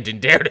Hand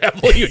in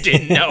Daredevil. You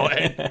didn't know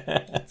it.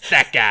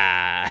 That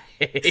guy.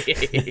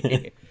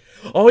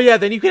 Oh, yeah,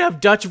 then you can have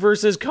Dutch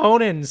versus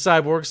Conan.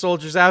 Cyborg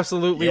Soldier's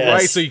absolutely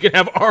right. So you can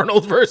have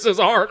Arnold versus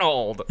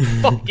Arnold.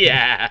 Fuck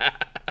yeah.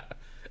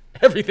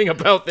 Everything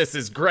about this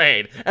is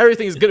great.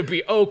 Everything's going to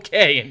be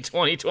okay in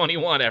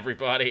 2021,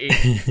 everybody.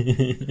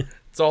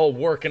 It's all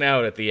working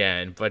out at the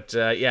end. But,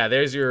 yeah,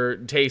 there's your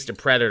taste of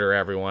Predator,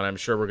 everyone. I'm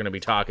sure we're going to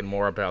be talking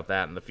more about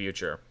that in the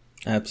future.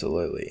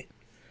 Absolutely.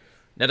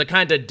 Now, to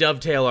kind of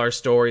dovetail our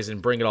stories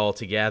and bring it all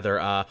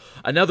together,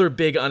 another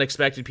big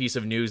unexpected piece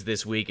of news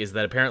this week is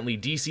that apparently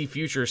DC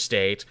Future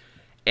State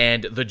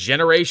and the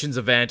Generations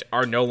event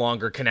are no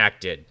longer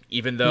connected,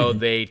 even though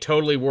they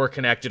totally were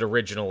connected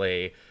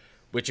originally,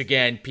 which,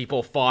 again,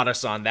 people fought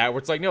us on that, where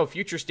it's like, no,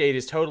 Future State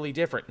is totally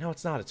different. No,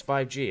 it's not. It's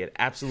 5G. It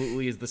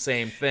absolutely is the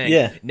same thing.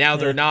 Yeah. Now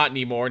they're not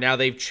anymore. Now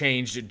they've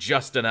changed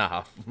just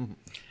enough.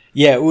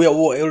 Yeah,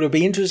 well, it'll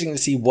be interesting to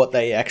see what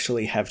they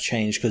actually have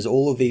changed, because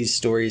all of these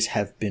stories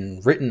have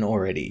been written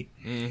already.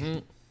 Mm-hmm.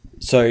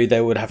 So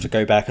they would have to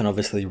go back and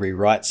obviously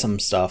rewrite some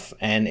stuff,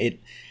 and it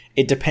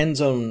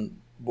depends on...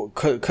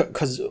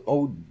 Because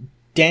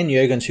Dan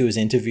Jurgens, who was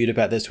interviewed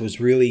about this, was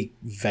really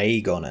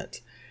vague on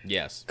it.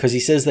 Yes. Because he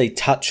says they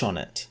touch on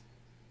it,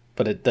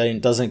 but it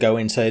doesn't go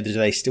in, so do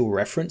they still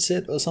reference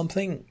it or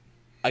something?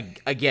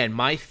 Again,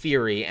 my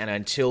theory, and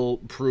until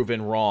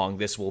proven wrong,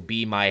 this will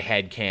be my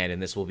headcanon,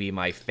 this will be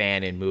my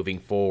fanon moving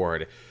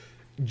forward.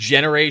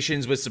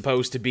 Generations was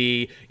supposed to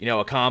be,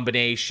 a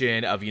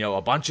combination of,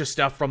 a bunch of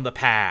stuff from the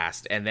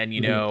past, and then,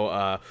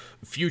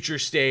 Future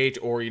State,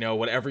 or,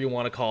 whatever you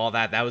want to call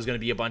that. That was going to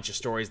be a bunch of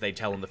stories they'd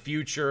tell in the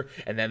future,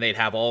 and then they'd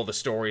have all the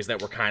stories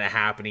that were kind of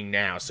happening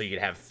now. So you'd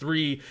have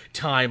 3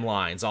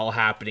 timelines all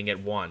happening at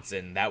once,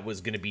 and that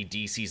was going to be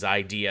DC's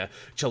idea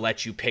to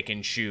let you pick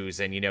and choose.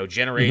 And,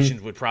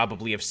 Generations would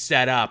probably have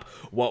set up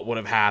what would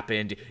have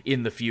happened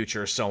in the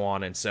future, so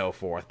on and so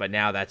forth. But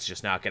now that's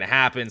just not going to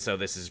happen, so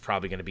this is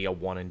probably going to be a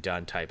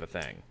one-and-done type of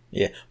thing.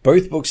 Yeah,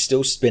 both books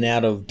still spin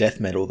out of death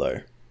metal,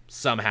 though.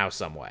 Somehow,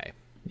 some way.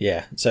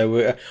 Yeah,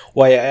 so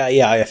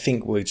I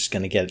think we're just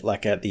going to get,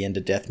 like, at the end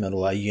of death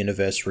metal, our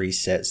universe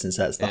reset, since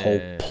that's the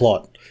whole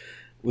plot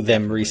with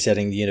them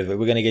resetting the universe.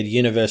 We're going to get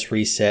universe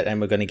reset,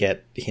 and we're going to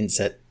get hints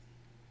at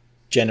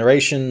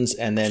Generations,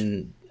 and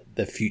then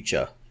the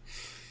future.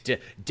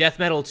 Death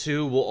Metal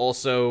 2 will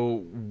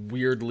also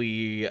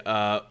weirdly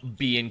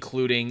be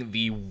including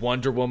the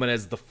Wonder Woman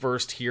as the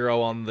first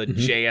hero on the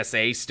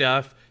JSA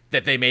stuff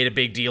that they made a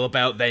big deal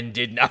about, then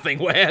did nothing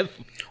with.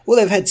 Well,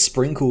 they've had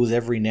sprinkles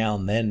every now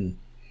and then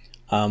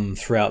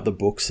throughout the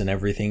books and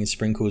everything.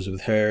 Sprinkles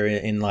with her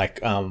in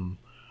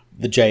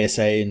the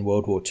JSA in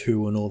World War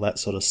II and all that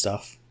sort of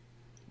stuff.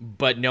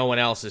 But no one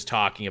else is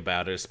talking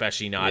about it,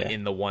 especially not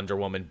in the Wonder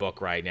Woman book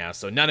right now.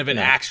 So none of it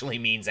actually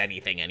means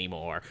anything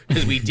anymore.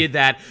 Because we did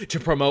that to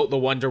promote the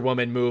Wonder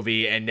Woman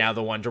movie, and now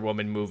the Wonder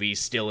Woman movie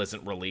still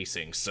isn't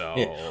releasing.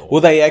 So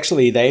well, they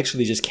actually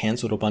just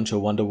cancelled a bunch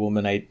of Wonder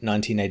Woman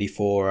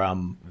 1984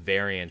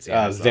 variants,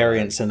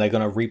 and they're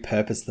going to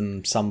repurpose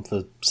them some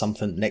for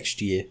something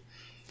next year.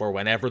 For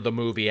whenever the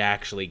movie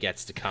actually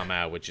gets to come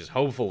out, which is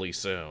hopefully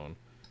soon.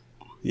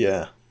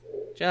 Yeah.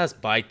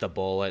 Just bite the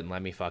bullet and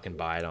let me fucking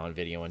buy it on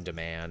video on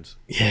demand.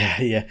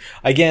 Yeah.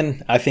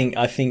 Again, I think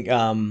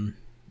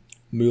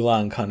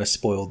Mulan kind of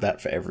spoiled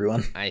that for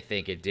everyone. I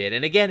think it did.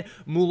 And again,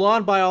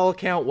 Mulan, by all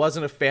account,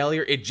 wasn't a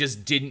failure. It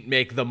just didn't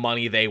make the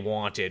money they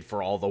wanted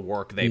for all the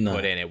work they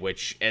put in it,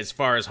 which, as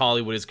far as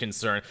Hollywood is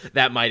concerned,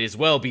 that might as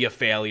well be a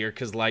failure,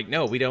 because,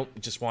 no, we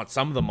don't just want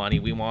some of the money.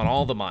 We want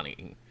all the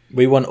money.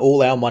 We want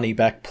all our money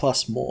back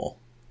plus more.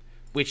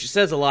 Which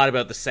says a lot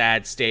about the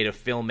sad state of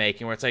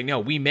filmmaking, where it's like, no,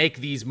 we make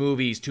these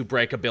movies to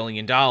break $1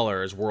 billion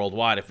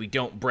worldwide. If we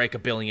don't break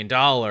 $1 billion,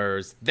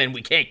 then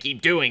we can't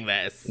keep doing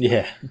this.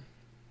 Yeah.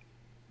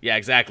 Yeah,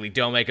 exactly.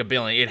 Don't make $1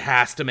 billion. It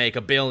has to make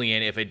 $1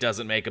 billion. If it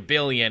doesn't make $1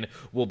 billion,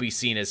 we'll be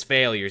seen as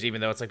failures, even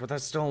though it's like, but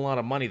that's still a lot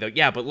of money, though.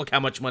 Yeah, but look how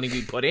much money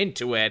we put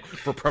into it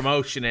for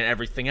promotion and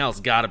everything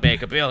else. Gotta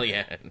make $1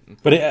 billion.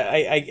 But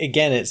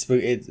again,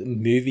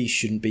 movies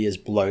shouldn't be as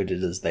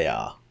bloated as they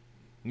are.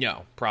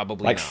 No,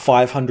 probably not.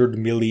 $500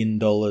 million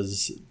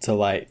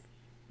to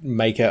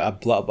make a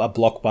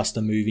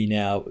blockbuster movie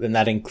now, and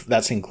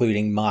that's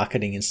including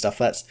marketing and stuff.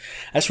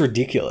 That's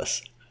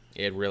ridiculous.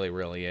 It really,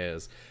 really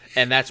is.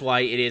 And that's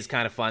why it is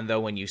kind of fun, though,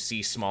 when you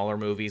see smaller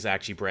movies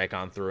actually break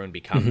on through and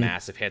become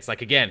massive hits.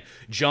 Like, again,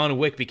 John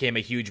Wick became a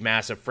huge,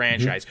 massive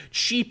franchise.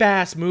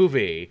 Cheap-ass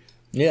movie.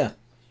 Yeah.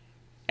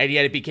 And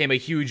yet it became a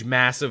huge,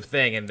 massive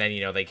thing. And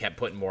then, they kept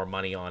putting more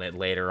money on it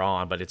later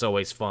on. But it's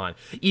always fun.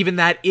 Even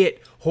that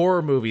It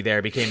horror movie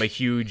there became a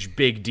huge,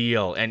 big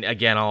deal. And,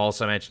 again, I'll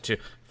also mention, too,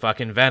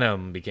 fucking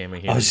Venom became a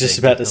huge, I was just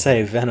about to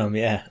say Venom,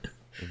 yeah.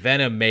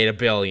 Venom made $1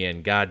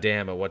 billion. God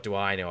damn it, what do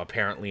I know?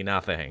 Apparently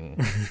nothing.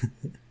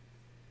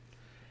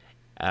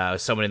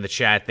 Someone in the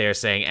chat there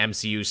saying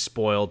MCU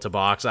spoiled to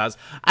box office.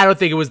 I don't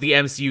think it was the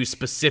MCU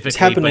specifically. It's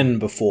happening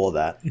before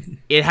that.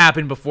 It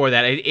happened before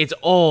that. It's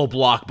all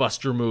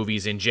blockbuster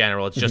movies in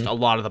general. It's just a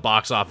lot of the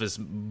box office,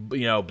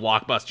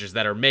 blockbusters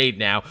that are made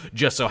now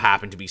just so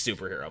happen to be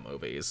superhero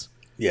movies.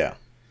 Yeah.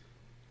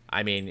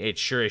 I mean, it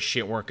sure as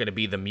shit weren't going to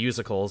be the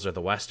musicals or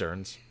the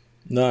westerns.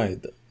 No,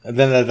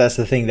 then that's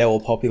the thing. They were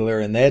popular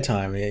in their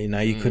time.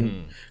 You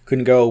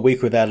couldn't go a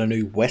week without a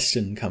new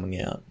western coming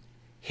out.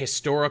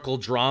 Historical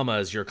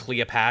dramas, your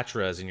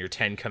Cleopatras and your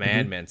Ten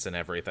Commandments and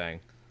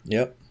everything.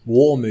 Yep.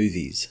 War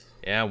movies.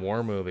 Yeah,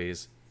 war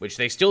movies. Which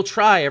they still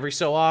try every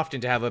so often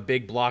to have a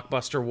big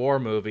blockbuster war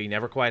movie.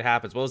 Never quite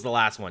happens. What was the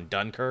last one?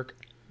 Dunkirk?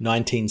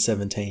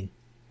 1917.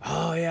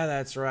 Oh, yeah,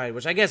 that's right.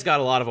 Which I guess got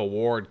a lot of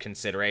award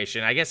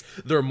consideration. I guess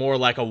they're more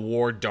like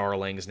award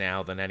darlings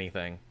now than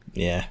anything.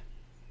 Yeah.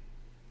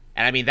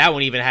 And I mean, that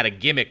one even had a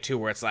gimmick, too,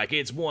 where it's like,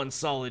 it's one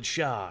solid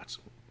shot.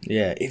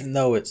 Yeah, even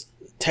though it's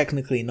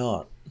technically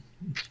not.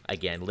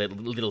 Again,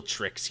 little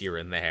tricks here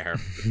and there.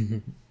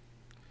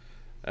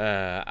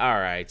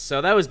 Alright,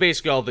 so that was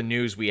basically all the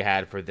news we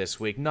had for this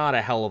week. Not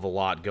a hell of a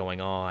lot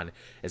going on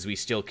as we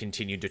still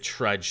continue to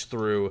trudge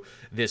through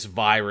this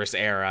virus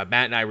era.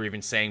 Matt and I were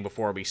even saying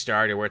before we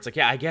started, where it's like,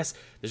 yeah, I guess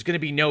there's going to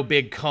be no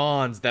big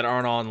cons that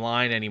aren't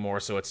online anymore,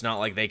 so it's not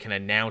like they can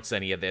announce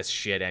any of this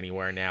shit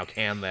anywhere now,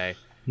 can they?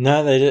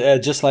 No, they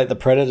just like the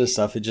Predator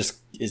stuff. It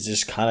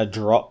just kind of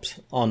dropped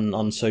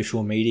on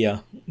social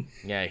media.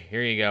 Yeah,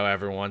 here you go,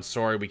 everyone.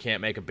 Sorry we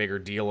can't make a bigger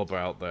deal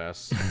about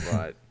this,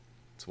 but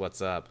it's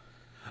what's up.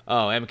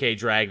 Oh, MK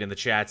Dragged in the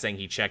chat saying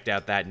he checked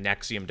out that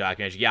Nexium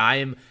documentary. Yeah, I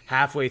am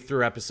halfway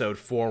through episode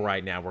 4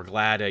 right now. We're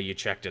glad you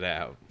checked it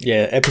out.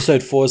 Yeah,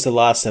 episode 4 is the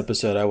last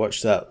episode. I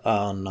watched that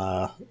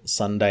on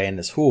Sunday, and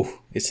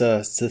it's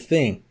a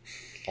thing.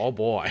 Oh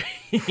boy,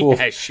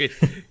 yeah,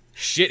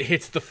 shit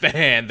hits the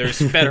fan. There's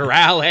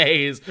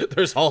federales.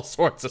 There's all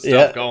sorts of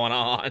stuff going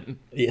on.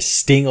 Yeah,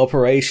 sting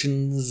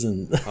operations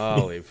and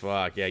holy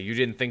fuck. Yeah, you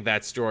didn't think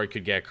that story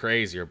could get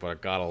crazier, but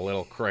it got a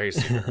little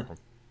crazier.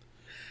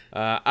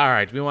 All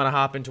right, do we want to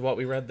hop into what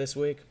we read this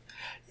week?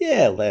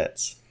 Yeah,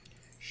 let's.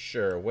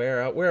 Sure.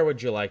 Where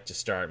would you like to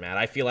start, Matt?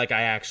 I feel like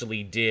I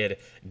actually did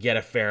get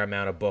a fair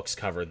amount of books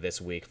covered this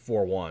week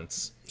for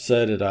once.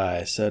 So did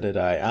I.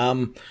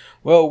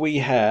 Well, we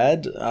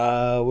had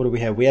what do we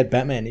have? We had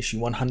Batman issue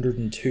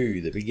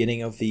 102, the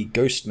beginning of the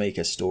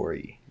Ghostmaker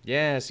story.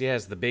 Yes,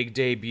 the big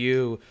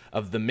debut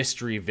of the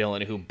mystery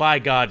villain who, by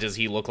God, does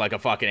he look like a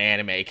fucking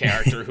anime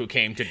character who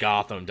came to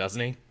Gotham,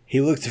 doesn't he?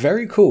 He looked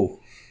very cool.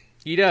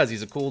 He does.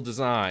 He's a cool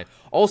design.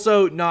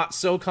 Also, not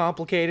so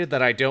complicated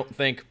that I don't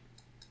think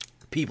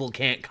people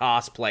can't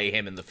cosplay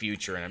him in the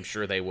future, and I'm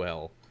sure they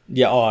will.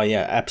 Yeah,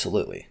 yeah,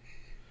 absolutely.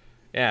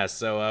 Yeah,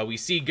 so we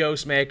see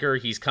Ghostmaker.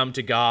 He's come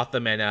to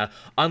Gotham, and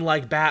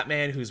unlike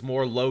Batman, who's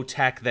more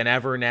low-tech than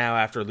ever now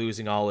after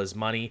losing all his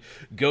money,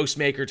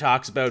 Ghostmaker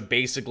talks about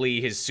basically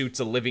his suit's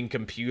a living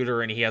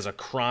computer, and he has a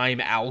crime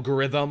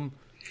algorithm.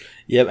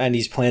 Yep, and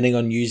he's planning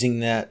on using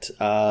that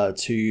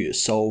to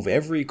solve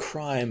every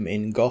crime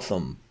in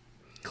Gotham.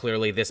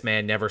 Clearly, this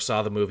man never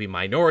saw the movie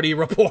Minority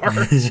Report.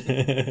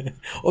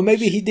 Or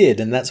maybe he did,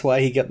 and that's why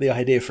he got the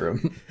idea for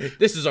him.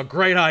 This is a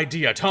great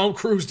idea. Tom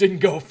Cruise didn't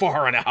go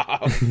far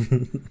enough.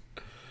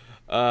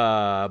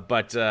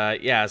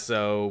 Yeah,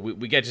 so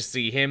we get to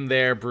see him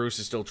there. Bruce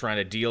is still trying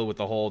to deal with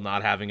the whole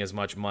not having as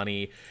much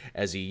money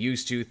as he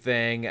used to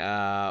thing.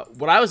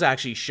 What I was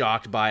actually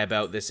shocked by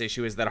about this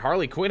issue is that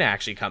Harley Quinn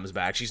actually comes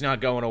back. She's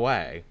not going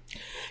away.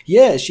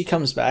 Yeah, she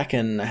comes back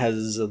and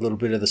has a little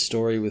bit of the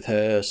story with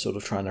her sort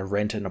of trying to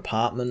rent an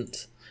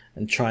apartment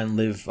and try and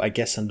live, I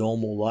guess, a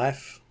normal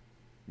life.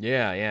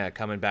 Yeah,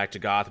 coming back to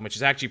Gotham, which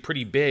is actually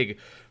pretty big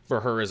for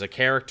her as a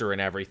character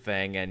and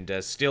everything, and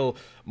still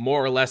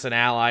more or less an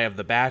ally of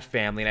the Bat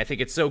family. And I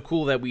think it's so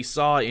cool that we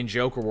saw in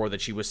Joker War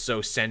that she was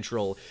so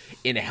central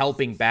in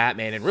helping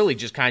Batman and really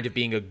just kind of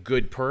being a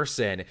good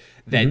person,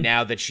 that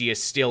now that she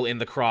is still in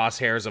the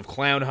crosshairs of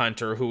Clown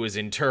Hunter, who is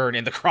in turn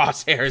in the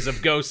crosshairs of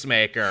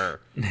Ghostmaker.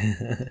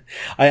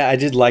 I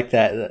did like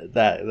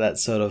that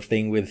sort of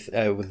thing with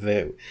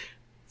the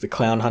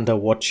Clown Hunter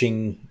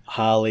watching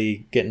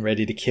Harley getting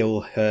ready to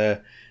kill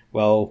her.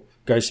 Well,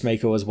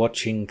 Ghostmaker was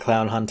watching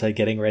Clown Hunter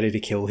getting ready to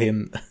kill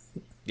him.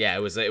 Yeah,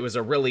 it was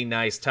a really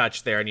nice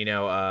touch there.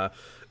 And,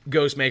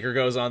 Ghostmaker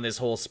goes on this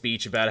whole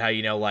speech about how,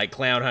 like,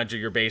 Clown Hunter,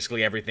 you're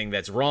basically everything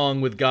that's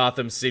wrong with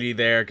Gotham City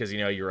there, because,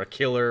 you're a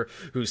killer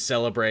who's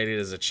celebrated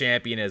as a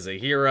champion, as a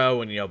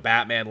hero, and,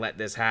 Batman let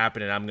this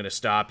happen, and I'm going to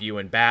stop you.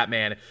 And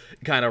Batman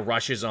kind of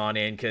rushes on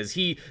in, because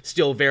he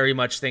still very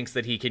much thinks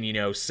that he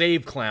can,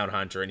 save Clown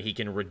Hunter, and he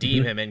can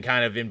redeem him, and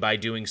kind of, by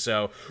doing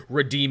so,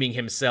 redeeming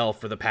himself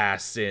for the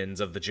past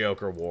sins of the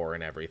Joker War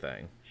and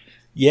everything.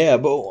 Yeah,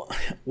 but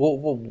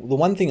the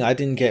one thing I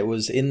didn't get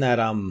was in that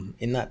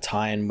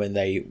tie-in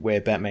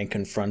where Batman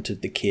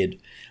confronted the kid,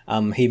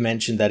 he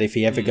mentioned that if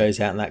he ever goes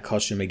out in that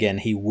costume again,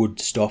 he would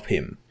stop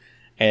him.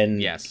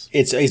 And yes,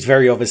 it's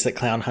very obvious that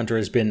Clown Hunter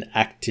has been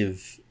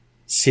active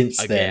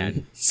since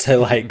then. So,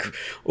 like,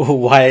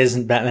 why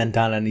hasn't Batman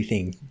done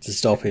anything to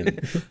stop him?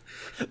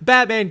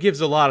 Batman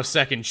gives a lot of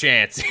second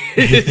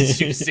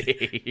chances, you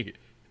see.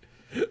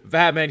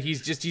 Batman, he's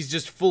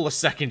just full of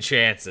second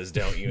chances,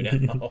 don't you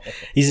know?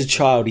 He's a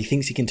child. He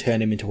thinks he can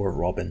turn him into a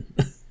Robin.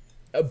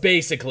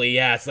 Basically,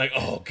 yeah. It's like,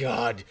 oh,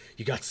 God,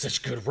 you got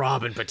such good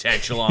Robin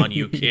potential on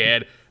you,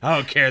 kid. I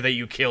don't care that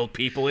you killed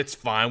people. It's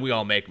fine. We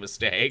all make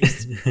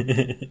mistakes.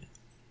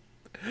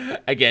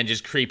 Again,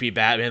 just creepy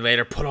Batman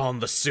later. Put on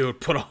the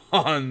suit. Put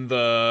on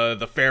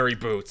the fairy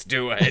boots.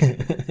 Do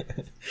it.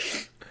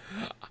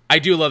 I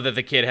do love that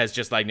the kid has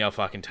just, like, no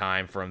fucking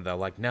time for him, though.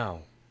 Like,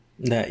 no.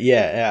 No,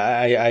 yeah,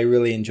 I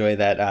really enjoy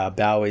that.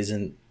 Bao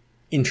isn't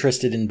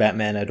interested in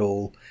Batman at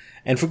all,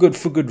 and for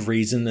good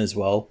reason as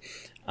well.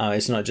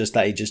 It's not just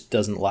that he just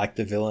doesn't like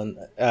the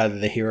villain,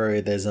 the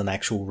hero. There's an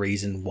actual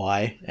reason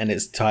why, and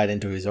it's tied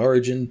into his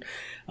origin.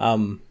 I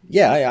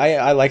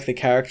like the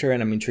character,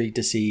 and I'm intrigued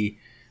to see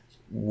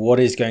what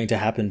is going to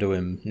happen to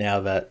him now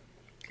that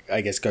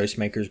I guess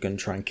Ghostmaker is going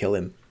to try and kill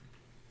him.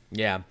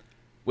 Yeah,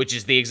 which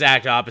is the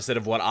exact opposite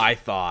of what I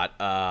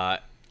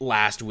thought.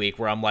 Last week,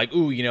 where I'm like,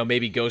 ooh,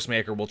 maybe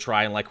Ghostmaker will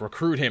try and, like,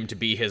 recruit him to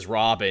be his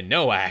Robin.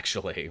 No,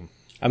 actually.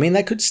 I mean,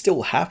 that could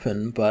still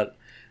happen, but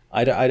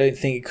I don't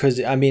think,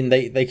 because, I mean,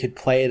 they could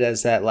play it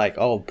as that, like,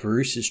 oh,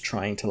 Bruce is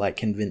trying to, like,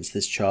 convince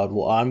this child.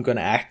 Well, I'm going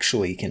to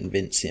actually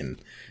convince him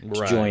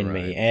to join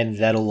me, and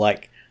that'll,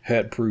 like,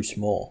 hurt Bruce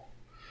more.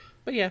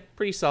 But yeah,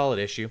 pretty solid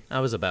issue. I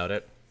was about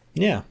it.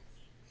 Yeah.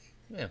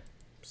 Yeah,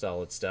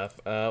 solid stuff.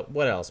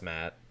 What else,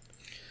 Matt?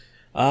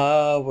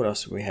 What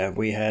else did we have?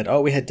 We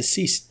had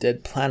Deceased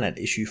Dead Planet,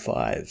 issue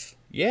 5.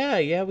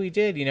 Yeah, we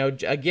did.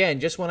 Again,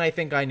 just when I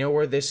think I know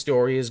where this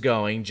story is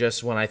going,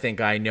 just when I think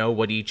I know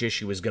what each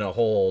issue is going to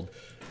hold,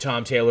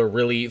 Tom Taylor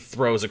really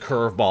throws a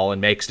curveball and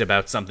makes it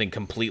about something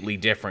completely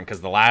different,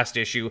 because the last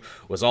issue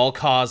was all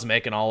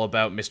cosmic and all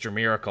about Mr.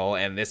 Miracle,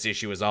 and this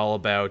issue is all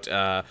about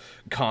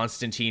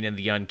Constantine and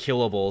the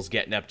Unkillables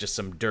getting up to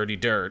some dirty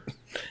dirt.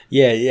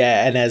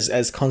 Yeah, and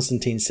as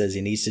Constantine says,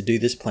 he needs to do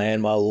this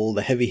plan while all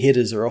the heavy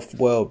hitters are off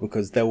world,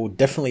 because they will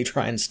definitely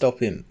try and stop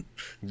him.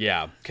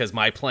 Yeah, because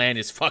my plan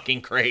is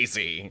fucking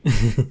crazy.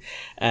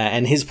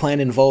 And his plan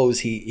involves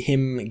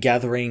him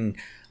gathering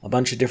a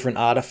bunch of different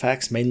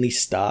artifacts, mainly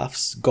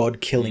staffs,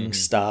 god-killing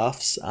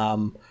staffs,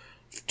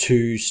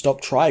 to stop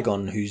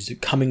Trigon, who's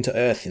coming to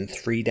Earth in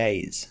 3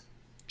 days.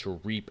 To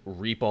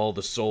reap all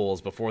the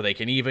souls before they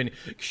can even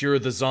cure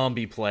the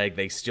zombie plague.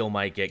 They still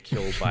might get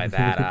killed by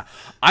that.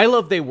 I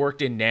love they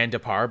worked in Nanda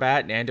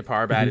Parbat. Nanda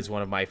Parbat is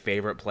one of my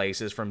favorite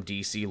places from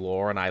DC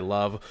lore, and I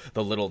love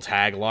the little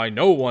tagline,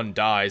 "No one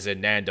dies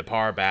in Nanda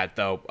Parbat,"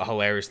 though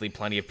hilariously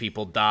plenty of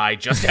people die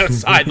just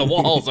outside the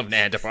walls of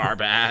Nanda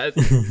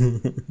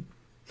Parbat.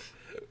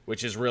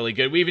 Which is really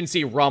good. We even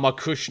see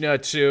Ramakrishna,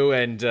 too,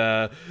 and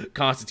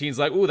Constantine's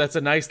like, ooh, that's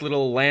a nice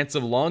little lance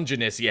of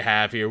Longinus you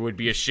have here. Would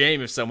be a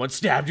shame if someone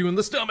stabbed you in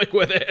the stomach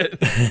with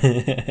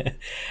it.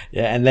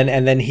 Yeah, and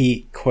then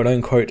he,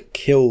 quote-unquote,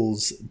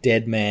 kills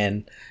Dead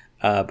Man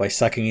by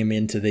sucking him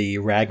into the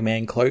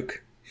Ragman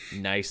cloak.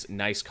 Nice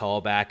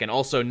callback, and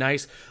also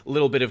nice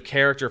little bit of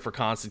character for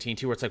Constantine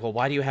too, where it's like, well,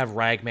 why do you have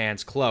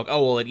Ragman's cloak?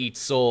 Oh, well, it eats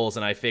souls,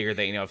 and I figured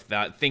that, if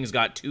that things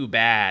got too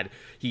bad,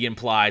 he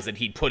implies that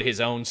he'd put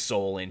his own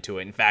soul into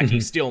it. In fact,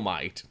 he still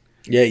might.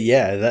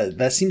 Yeah,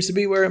 that seems to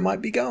be where it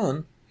might be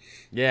going.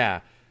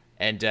 Yeah.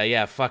 And,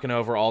 fucking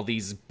over all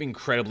these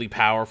incredibly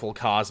powerful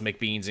cosmic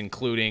beings,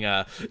 including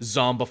a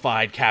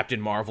zombified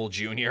Captain Marvel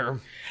Jr.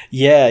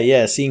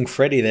 Yeah, seeing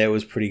Freddy there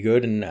was pretty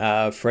good,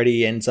 and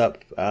Freddy ends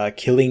up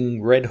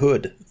killing Red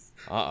Hood.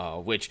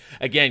 Which,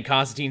 again,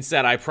 Constantine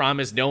said, I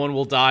promise no one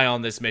will die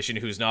on this mission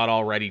who's not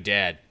already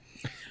dead.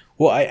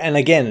 Well, and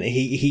again,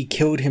 he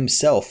killed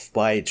himself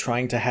by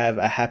trying to have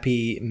a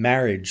happy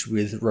marriage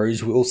with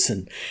Rose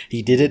Wilson.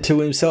 He did it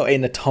to himself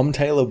in a Tom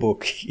Taylor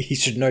book. He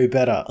should know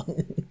better.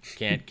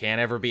 Can't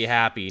ever be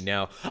happy,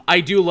 no. I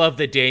do love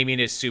that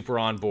Damien is super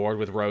on board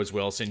with Rose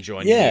Wilson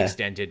joining the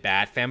extended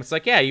Bat fam. It's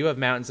like, yeah, you have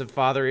Mountains of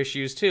Father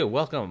issues too.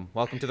 Welcome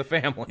to the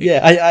family. Yeah,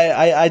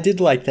 I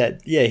did like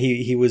that. Yeah,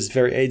 he was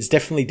it's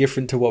definitely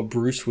different to what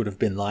Bruce would have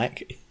been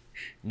like.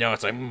 No,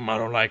 it's like, I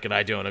don't like it,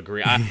 I don't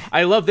agree.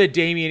 I love that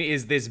Damien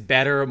is this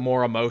better,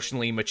 more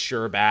emotionally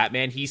mature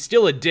Batman. He's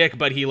still a dick,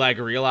 but he,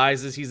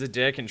 realizes he's a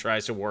dick and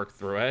tries to work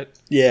through it.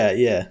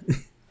 Yeah.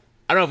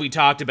 I don't know if we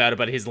talked about it,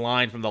 but his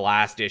line from the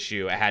last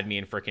issue had me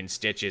in frickin'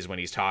 stitches when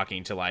he's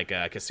talking to, like,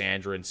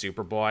 Cassandra and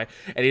Superboy.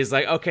 And he's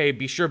like, okay,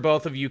 be sure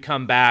both of you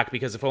come back,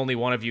 because if only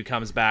one of you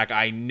comes back,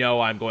 I know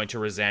I'm going to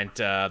resent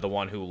the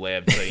one who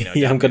lived. So,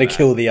 yeah, I'm going to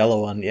kill the other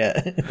one,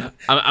 yeah.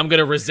 I'm going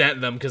to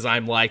resent them because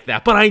I'm like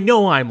that. But I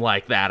know I'm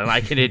like that, and I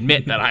can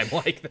admit that I'm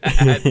like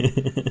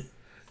that.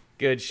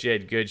 Good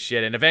shit.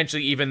 And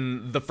eventually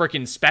even the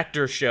frickin'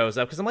 Spectre shows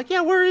up, because I'm like,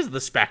 yeah, where is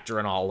the Spectre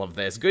in all of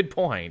this? Good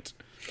point.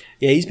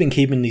 Yeah, he's been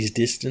keeping his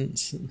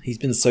distance. He's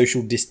been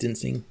social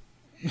distancing.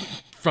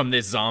 From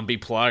this zombie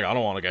plague. I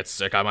don't want to get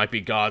sick. I might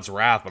be God's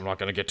wrath, but I'm not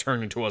going to get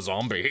turned into a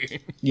zombie.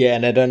 Yeah,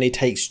 and it only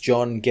takes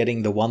John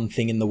getting the one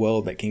thing in the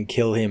world that can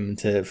kill him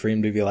for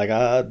him to be like,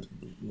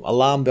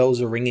 alarm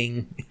bells are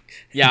ringing.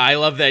 Yeah, I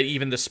love that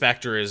even the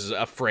Spectre is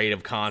afraid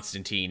of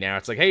Constantine now.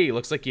 It's like, hey,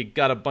 looks like you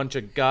got a bunch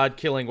of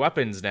God-killing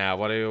weapons now.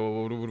 What do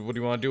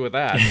you want to do with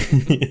that?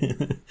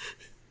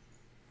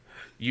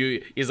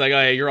 He's like,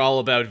 oh, yeah, you're all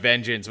about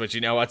vengeance, but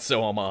you know what?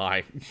 So am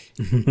I.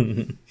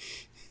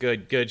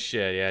 Good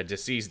shit. Yeah,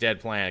 Deceased Dead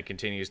Planet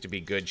continues to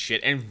be good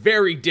shit and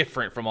very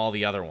different from all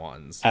the other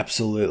ones.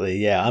 Absolutely,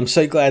 yeah. I'm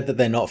so glad that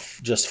they're not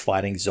just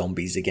fighting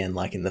zombies again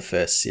like in the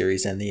first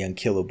series and the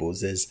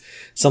Unkillables. There's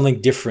something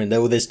different.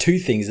 There's two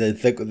things.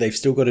 They've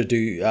still got to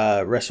do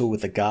wrestle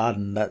with the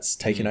garden that's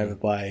taken over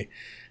by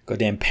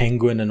goddamn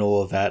Penguin and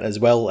all of that, as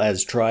well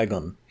as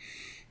Trigon.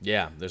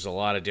 Yeah, there's a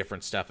lot of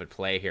different stuff at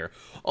play here.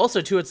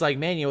 Also, too, it's like,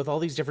 man, with all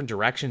these different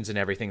directions and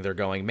everything they're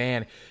going,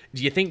 man,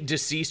 do you think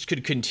Deceased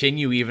could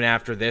continue even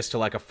after this to,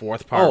 like, a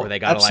fourth part where they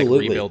gotta, like,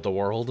 rebuild the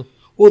world?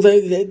 Well,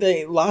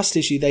 they last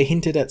issue, they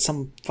hinted at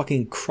some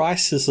fucking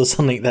crisis or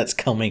something that's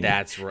coming.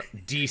 That's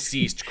right.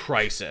 Deceased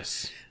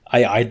Crisis.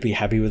 I'd be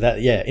happy with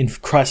that, yeah.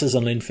 Crisis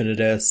on Infinite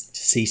Earth's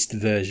Deceased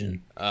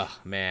version. Ugh,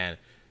 man.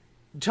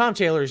 Tom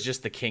Taylor is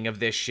just the king of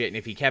this shit, and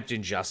if he kept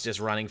Injustice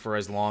running for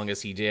as long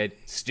as he did,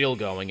 still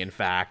going, in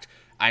fact,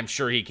 I'm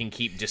sure he can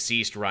keep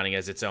Deceased running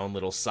as its own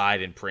little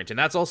side imprint. And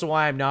that's also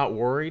why I'm not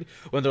worried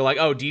when they're like,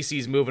 oh,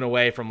 DC's moving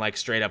away from, like,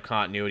 straight-up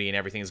continuity and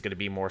everything's going to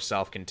be more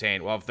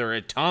self-contained. Well, if they're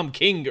a Tom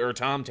King or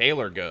Tom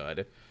Taylor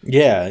good.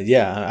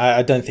 Yeah.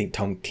 I don't think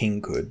Tom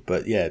King could,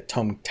 but yeah,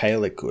 Tom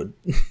Taylor could.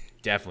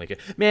 Definitely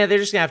could. Man, they're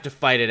just going to have to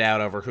fight it out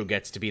over who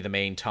gets to be the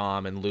main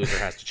Tom, and loser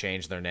has to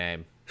change their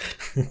name.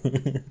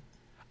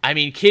 I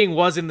mean, King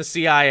was in the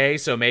CIA,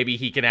 so maybe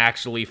he can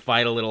actually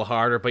fight a little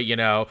harder, but,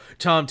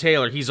 Tom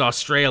Taylor, he's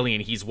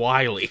Australian, he's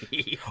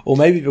wily. Or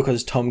maybe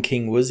because Tom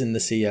King was in the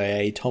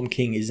CIA, Tom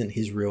King isn't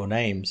his real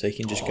name, so he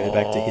can just go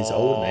back to his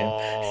old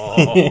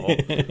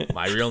name.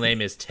 My real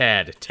name is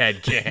Ted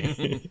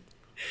King.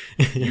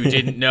 You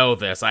didn't know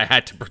this. I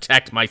had to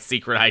protect my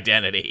secret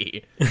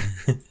identity.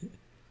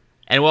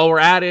 And while we're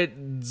at it,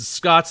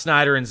 Scott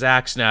Snyder and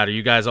Zack Snyder,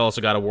 you guys also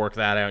got to work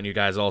that out, and you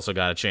guys also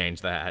got to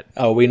change that.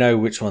 Oh, we know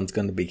which one's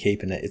going to be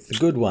keeping it. It's the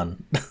good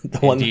one, the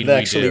one that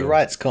actually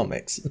writes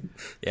comics.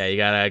 Yeah, you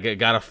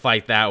gotta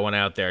fight that one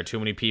out there. Too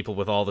many people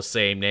with all the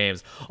same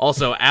names.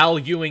 Also, Al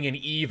Ewing and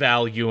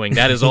Eval Ewing.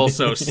 That is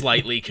also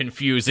slightly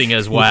confusing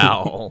as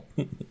well.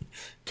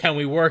 Can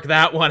we work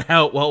that one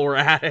out while we're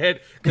at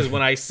it? Because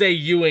when I say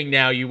Ewing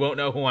now, you won't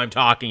know who I'm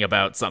talking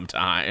about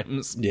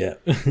sometimes. Yeah.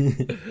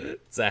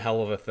 It's a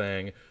hell of a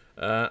thing.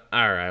 All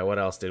right, what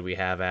else did we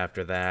have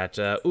after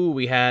that?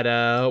 We had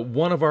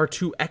one of our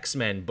 2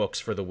 X-Men books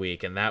for the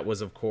week, and that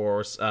was, of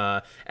course,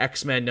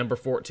 X-Men number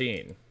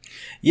 14.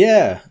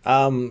 Yeah.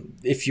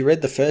 If you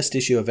read the first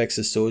issue of X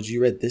of Swords,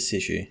 you read this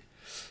issue.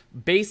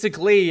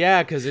 Basically,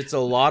 yeah, because it's a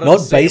lot of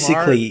Not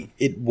basically, art.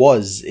 It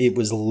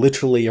was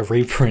literally a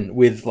reprint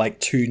with like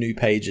 2 new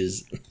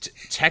pages.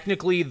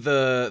 Technically,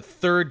 the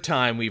third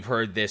time we've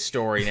heard this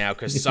story now,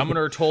 because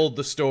Summoner told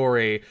the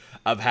story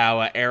of how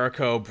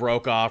Eriko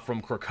broke off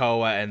from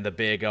Krakoa and the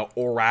big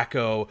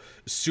Oraco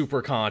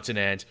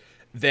supercontinent.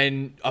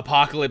 Then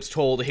Apocalypse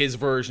told his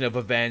version of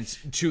events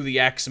to the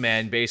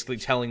X-Men, basically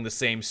telling the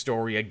same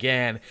story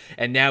again.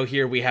 And now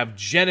here we have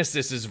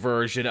Genesis's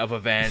version of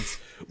events,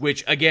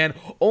 which, again,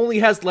 only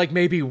has, like,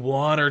 maybe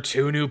 1 or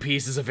 2 new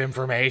pieces of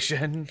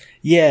information.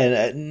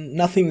 Yeah,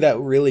 nothing that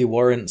really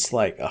warrants,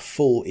 like, a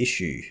full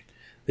issue.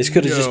 This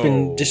could have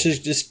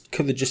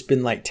could have just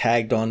been like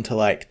tagged on to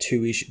like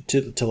 2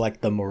 issue to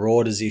like the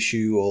Marauders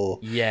issue, or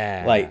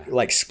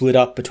like split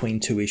up between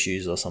 2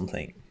 issues or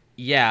something.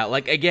 Yeah,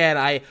 like, again,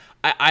 I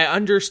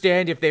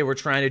understand if they were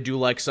trying to do,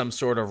 like, some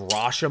sort of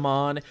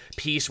Rashomon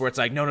piece where it's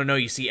like, no,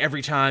 you see,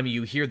 every time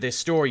you hear this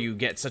story, you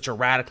get such a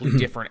radically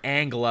different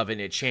angle of it,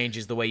 and it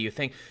changes the way you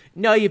think.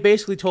 No, you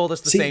basically told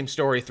us the same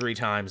story 3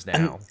 times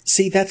now.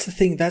 See, that's the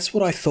thing. That's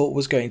what I thought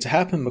was going to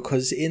happen,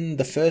 because in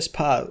the first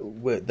part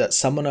that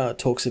Summoner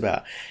talks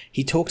about,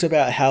 he talked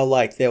about how,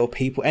 like, there were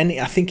people, and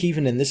I think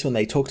even in this one,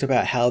 they talked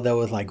about how there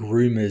were, like,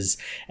 rumors,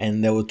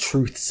 and there were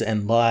truths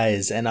and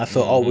lies, and I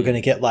thought, we're going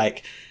to get,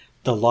 like,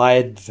 the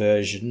lied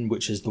version,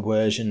 which is the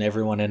version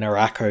everyone in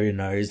Araco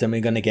knows. Then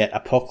we're going to get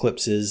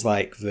Apocalypse's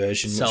like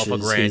version,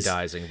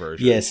 self-aggrandizing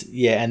version. Yes,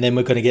 yeah, and then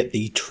we're going to get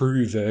the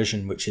true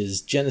version, which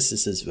is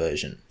Genesis's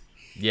version.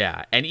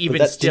 Yeah, and even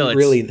but that still, didn't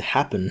really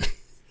happen.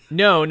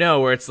 No,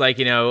 where it's like,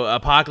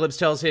 Apocalypse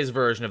tells his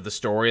version of the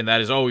story, and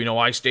that is,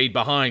 I stayed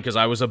behind because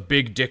I was a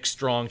big dick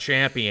strong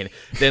champion.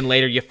 Then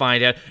later you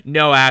find out,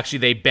 no, actually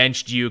they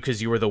benched you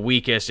because you were the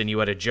weakest and you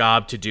had a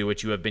job to do,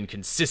 which you have been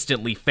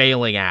consistently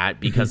failing at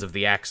because of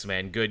the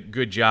X-Men.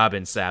 Good job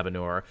in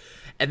Sabanur.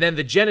 And then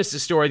the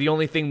Genesis story, the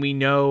only thing we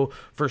know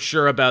for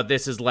sure about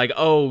this is like,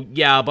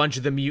 a bunch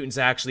of the mutants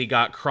actually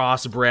got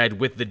crossbred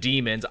with the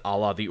demons, a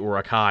la the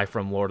Uruk-hai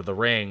from Lord of the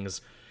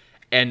Rings.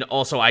 And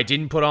also, I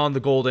didn't put on the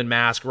golden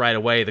mask right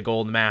away. The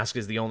golden mask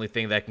is the only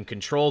thing that can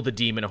control the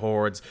demon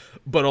hordes.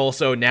 But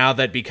also, now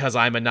that because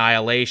I'm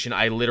Annihilation,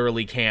 I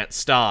literally can't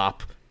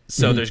stop.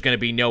 So there's going to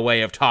be no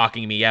way of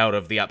talking me out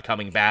of the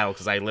upcoming battle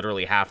because I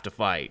literally have to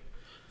fight.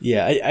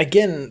 Yeah,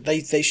 again,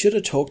 they should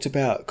have talked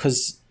about...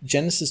 Because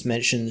Genesis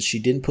mentions she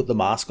didn't put the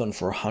mask on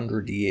for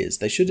 100 years.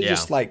 They should have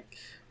just,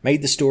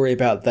 made the story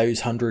about those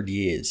 100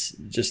 years.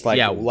 Just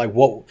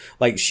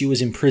what she was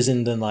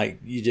imprisoned and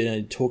you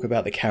didn't talk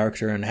about the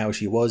character and how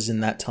she was in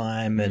that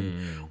time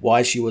and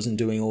why she wasn't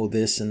doing all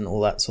this and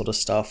all that sort of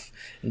stuff.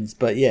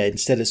 But yeah,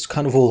 instead it's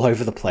kind of all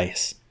over the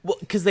place. Well,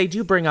 because they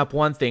do bring up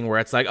one thing where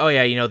it's like,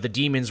 the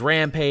demons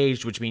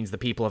rampaged, which means the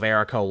people of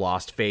Erico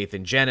lost faith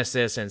in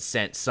Genesis and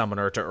sent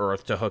Summoner to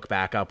Earth to hook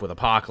back up with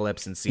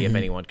Apocalypse and see if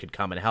anyone could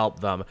come and help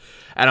them.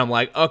 And I'm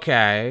like,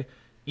 okay...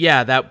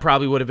 Yeah, that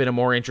probably would have been a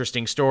more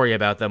interesting story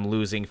about them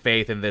losing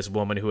faith in this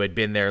woman who had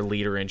been their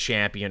leader and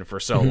champion for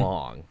so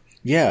long.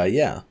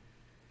 Yeah.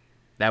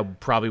 That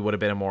probably would have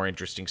been a more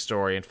interesting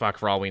story, and fuck,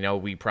 for all we know,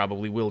 we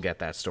probably will get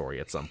that story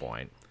at some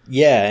point.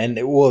 Yeah, and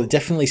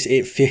definitely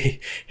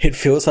it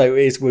feels like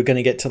we're going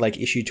to get to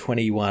issue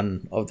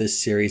 21 of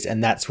this series,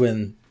 and that's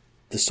when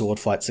the sword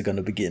fights are going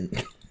to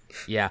begin.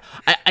 Yeah,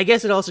 I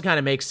guess it also kind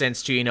of makes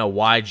sense to,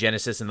 why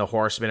Genesis and the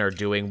Horsemen are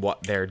doing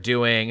what they're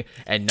doing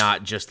and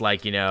not just trying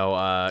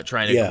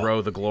to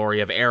grow the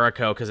glory of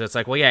Erico, because it's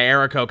like,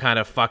 Erico kind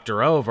of fucked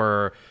her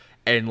over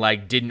and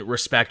didn't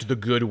respect the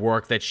good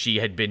work that she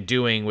had been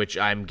doing, which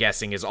I'm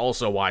guessing is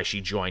also why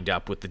she joined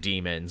up with the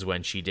demons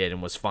when she did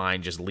and was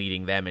fine just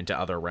leading them into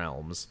other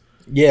realms.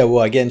 Yeah,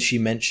 well, again, she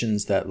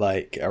mentions that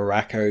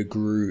Araco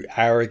grew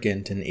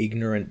arrogant and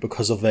ignorant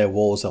because of their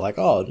walls. They're like,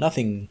 oh,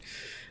 nothing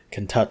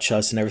can touch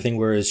us and everything,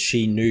 whereas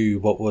she knew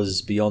what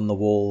was beyond the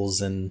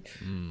walls and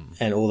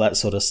all that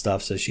sort of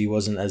stuff, so she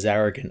wasn't as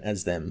arrogant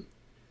as them.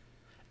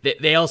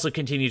 They also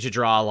continue to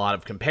draw a lot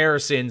of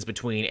comparisons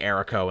between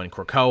Erico and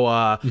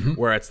Krakoa,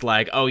 where it's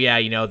like,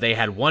 they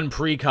had one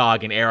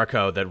precog in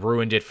Erico that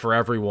ruined it for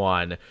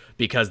everyone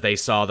because they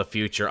saw the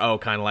future.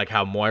 Kind of like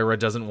how Moira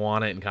doesn't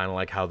want it and kind of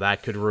like how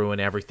that could ruin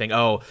everything.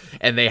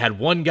 And they had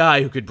one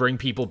guy who could bring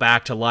people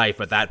back to life,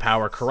 but that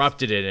power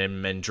corrupted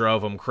him and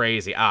drove him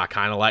crazy.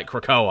 Kind of like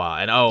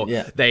Krakoa.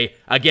 And they,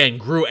 again,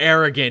 grew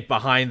arrogant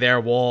behind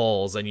their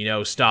walls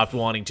and, stopped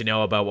wanting to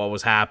know about what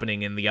was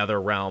happening in the other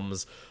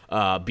realms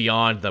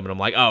beyond them, and I'm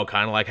like,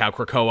 kind of like how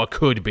Krakoa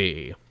could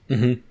be.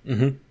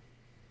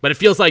 But it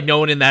feels like no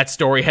one in that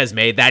story has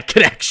made that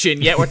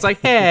connection yet, where it's like,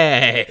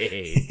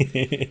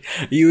 hey.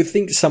 You would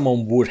think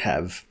someone would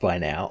have by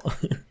now.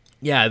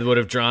 Yeah, they would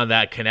have drawn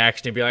that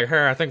connection and be like,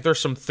 hey, I think there's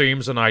some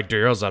themes and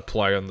ideas at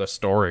play in this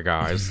story,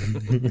 guys.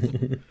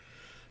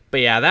 But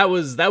yeah, that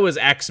was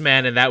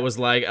X-Men, and that was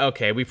like,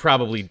 okay,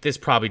 this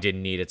probably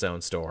didn't need its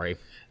own story.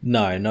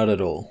 No, not at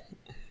all.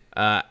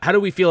 How do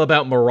we feel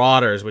about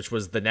Marauders, which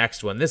was the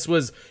next one? This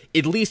was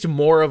at least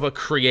more of a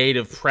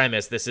creative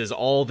premise. This is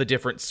all the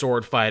different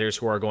sword fighters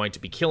who are going to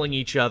be killing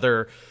each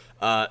other,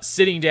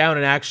 sitting down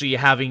and actually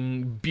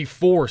be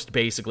forced,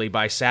 basically,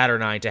 by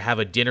Saturnine to have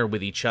a dinner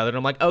with each other. And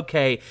I'm like,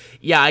 okay,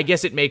 yeah, I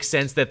guess it makes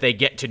sense that they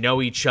get to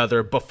know each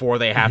other before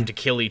they have to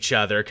kill each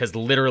other, because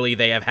literally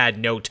they have had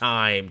no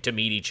time to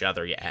meet each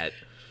other yet.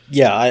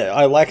 Yeah,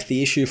 I like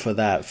the issue for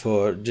that,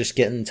 for just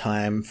getting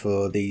time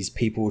for these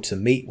people to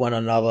meet one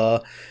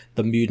another,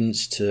 the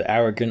mutants to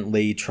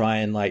arrogantly try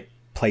and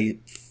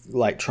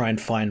try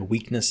and find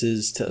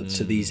weaknesses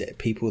to these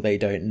people they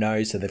don't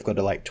know, so they've got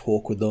to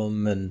talk with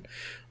them and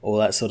all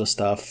that sort of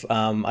stuff.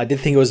 I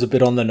did think it was a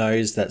bit on the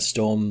nose that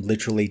Storm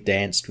literally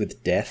danced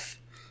with death.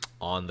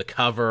 On the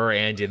cover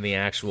and in the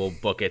actual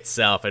book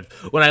itself. And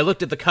when I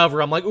looked at the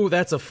cover, I'm like, ooh,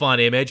 that's a fun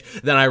image.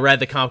 Then I read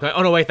the comic,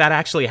 oh no, wait, that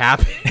actually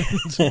happened.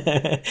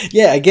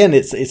 Yeah, again,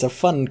 it's a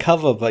fun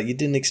cover, but you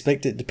didn't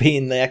expect it to be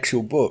in the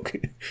actual book.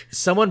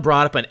 Someone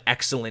brought up an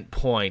excellent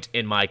point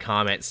in my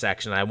comment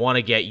section. I want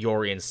to get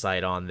your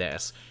insight on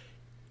this.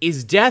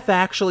 Is Death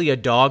actually a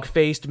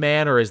dog-faced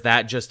man, or is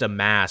that just a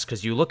mask?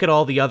 Because you look at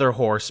all the other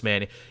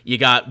horsemen, you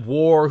got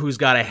War, who's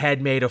got a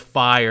head made of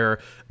fire,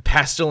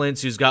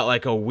 Pestilence, who's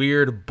got a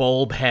weird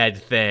bulb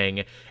head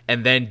thing,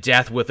 and then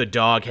Death with a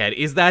dog head.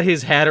 Is that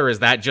his head, or is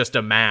that just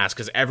a mask?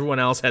 Because everyone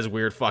else has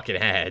weird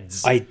fucking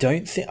heads. I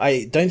don't think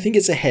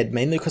it's a head,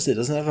 mainly because it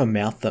doesn't have a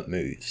mouth that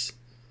moves.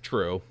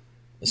 True.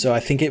 So I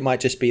think it might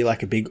just be a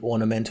big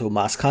ornamental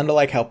mask, kind of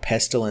like how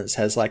Pestilence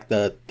has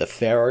the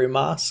Pharaoh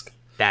mask.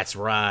 That's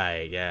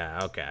right. Yeah.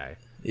 Okay.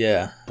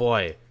 Yeah.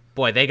 Boy,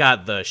 Boy, they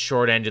got the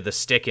short end of the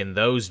stick in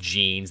those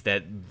genes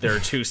that their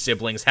two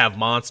siblings have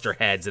monster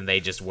heads and they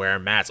just wear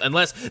masks.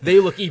 Unless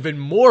they look even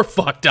more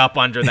fucked up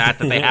under that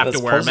they have to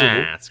wear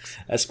masks.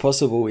 That's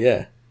possible,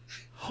 yeah.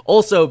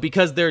 Also,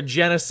 because they're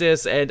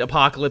Genesis and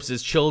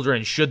Apocalypse's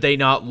children, should they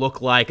not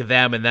look like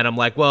them? And then I'm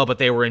like, well, but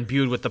they were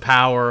imbued with the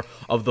power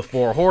of the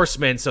Four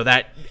Horsemen, so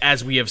that,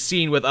 as we have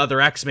seen with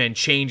other X-Men,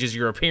 changes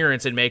your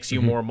appearance and makes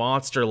you more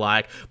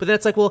monster-like. But then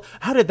it's like, well,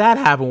 how did that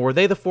happen? Were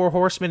they the Four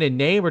Horsemen in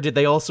name, or did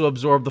they also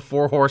absorb the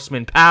Four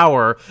Horsemen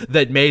power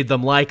that made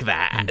them like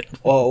that?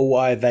 Or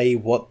why they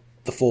what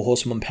the Four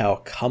Horsemen power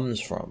comes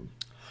from?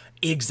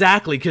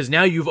 Exactly, because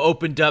now you've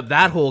opened up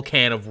that whole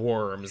can of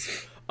worms.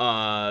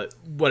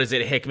 What is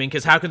it, Hickman?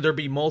 Because how can there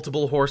be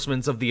multiple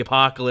horsemen of the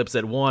apocalypse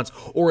at once?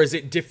 Or is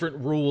it different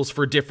rules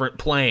for different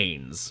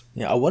planes?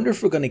 Yeah, I wonder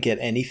if we're going to get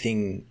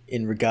anything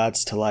in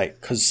regards to,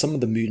 like, because some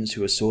of the mutants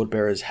who are sword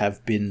bearers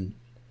have been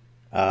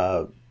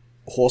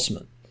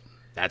horsemen.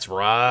 That's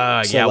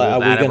right. So, yeah, like,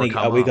 will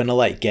are we gonna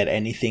like get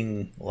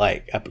anything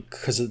like,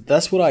 because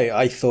that's what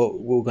I thought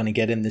we were gonna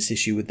get in this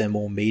issue with them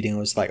all meeting. It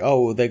was like,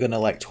 oh, well, they're gonna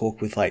like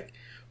talk with like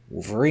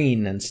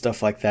Wolverine and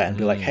stuff like that and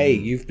be like, hey,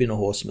 you've been a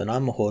horseman,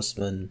 I'm a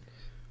horseman,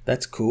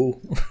 that's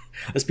cool.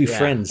 Let's be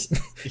friends.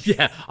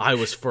 Yeah, I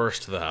was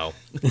first though.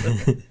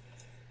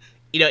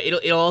 You know,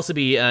 it'll also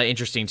be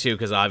interesting too,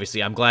 because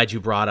obviously I'm glad you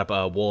brought up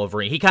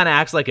Wolverine. He kind of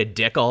acts like a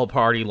dick all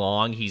party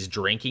long. He's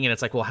drinking, and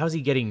it's like, well, how's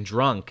he getting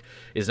drunk?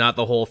 Is not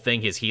the whole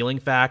thing his healing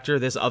factor?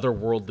 This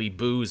otherworldly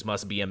booze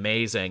must be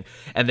amazing.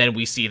 And then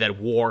we see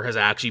that War has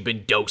actually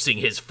been dosing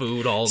his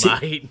food all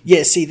night.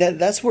 Yeah, see,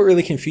 that's what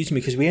really confused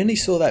me, because we only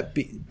saw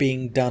that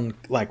being done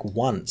like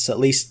once, at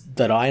least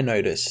that I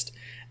noticed.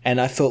 And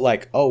I thought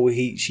like, oh,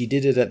 she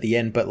did it at the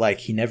end, but like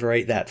he never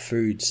ate that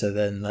food, so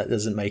then that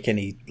doesn't make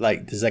any,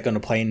 like, is that going to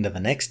play into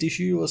the next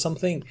issue or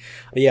something?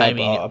 But yeah, I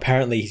mean,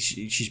 apparently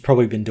she's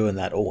probably been doing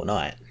that all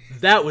night.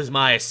 That was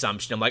my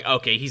assumption. I'm like,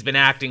 okay, he's been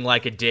acting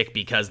like a dick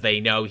because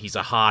they know he's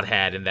a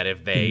hothead and that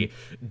if they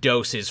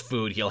dose his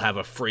food, he'll have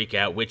a freak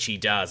out, which he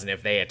does. And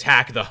if they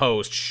attack the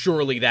host,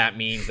 surely that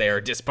means they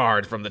are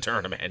disbarred from the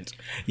tournament.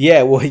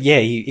 Yeah, well, yeah,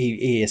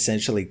 he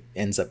essentially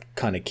ends up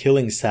kind of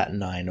killing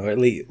Saturnine, or at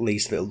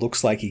least it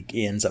looks like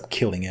he ends up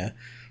killing her.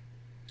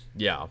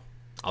 Yeah.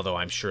 Although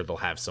I'm sure they'll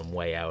have some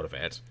way out of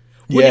it.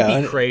 Wouldn't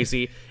it be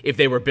crazy if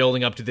they were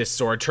building up to this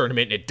sword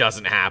tournament and it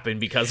doesn't happen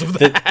because of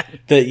that?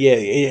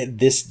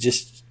 This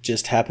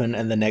just happened,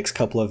 and the next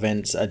couple of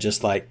events are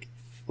just like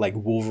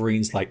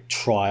Wolverine's like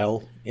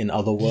trial in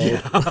Otherworld.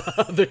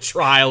 Yeah, the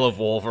trial of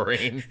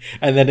Wolverine.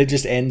 And then it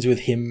just ends with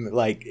him,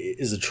 like,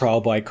 is a trial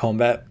by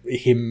combat,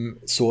 him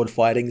sword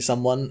fighting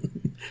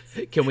someone.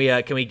 Can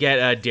we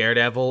get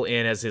Daredevil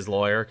in as his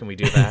lawyer? Can we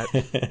do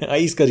that?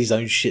 He's got his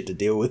own shit to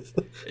deal with.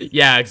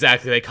 Yeah,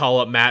 exactly. They call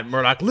up Matt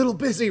Murdock, little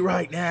busy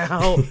right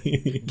now.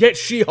 Get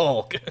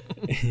She-Hulk.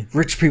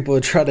 Rich people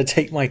are trying to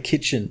take my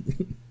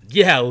kitchen.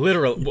 Yeah,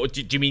 literal.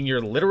 Do you mean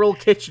your literal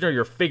kitchen or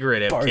your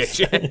figurative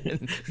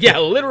kitchen? Yeah,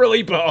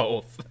 literally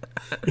both.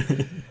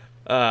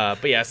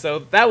 But yeah, so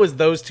that was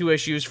those two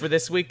issues for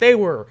this week. They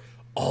were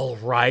all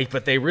right,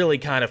 but they really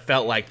kind of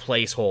felt like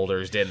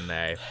placeholders, didn't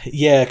they?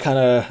 Yeah, kind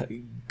of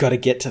got to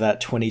get to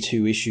that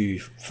 22 issue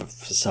for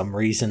some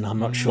reason. I'm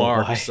not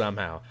sure why.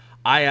 Somehow.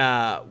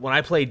 When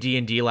I played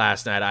D&D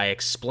last night, I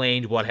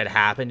explained what had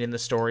happened in the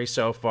story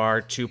so far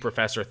to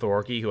Professor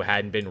Thorkey, who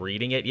hadn't been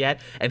reading it yet,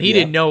 and he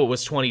didn't know it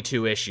was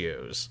 22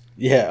 issues.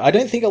 Yeah, I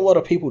don't think a lot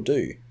of people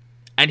do.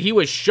 And he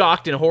was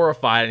shocked and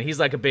horrified, and he's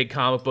like a big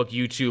comic book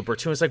YouTuber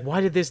too. It's like,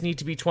 why did this need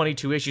to be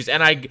 22 issues?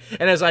 And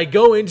as I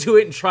go into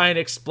it and try and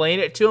explain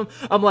it to him,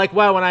 I'm like,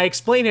 wow, when I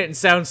explain it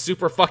sounds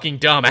super fucking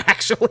dumb,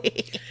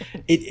 actually.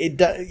 It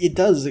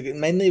does,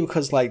 mainly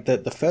because like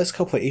the first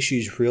couple of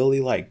issues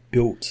really like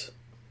built,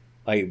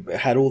 like,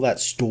 had all that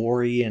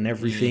story and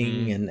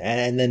everything,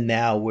 and then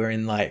now we're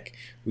in, like,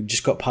 we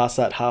just got past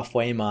that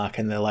halfway mark,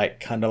 and they're like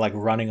kind of like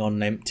running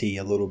on empty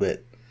a little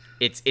bit.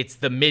 It's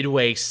the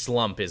midway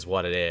slump is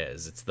what it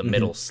is. It's the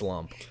middle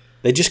slump.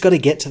 They just got to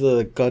get to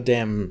the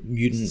goddamn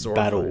mutant sword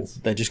battle. Fights.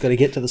 They just got to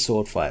get to the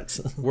sword fights.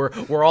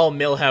 We're all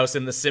Milhouse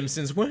in The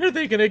Simpsons. When are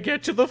they going to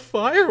get to the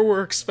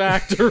fireworks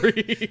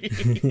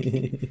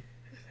factory?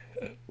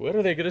 When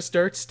are they going to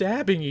start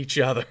stabbing each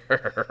other?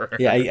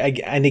 Yeah,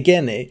 and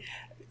again,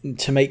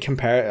 to make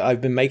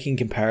I've been making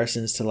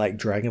comparisons to like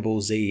Dragon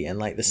Ball Z and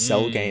like the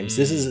Cell games.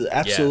 This is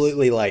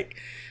absolutely like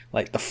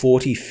the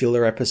 40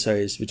 filler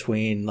episodes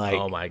between like,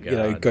 oh my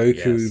God,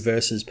 Goku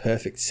versus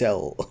Perfect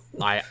Cell.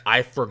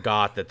 I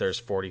forgot that there's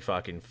 40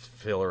 fucking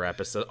filler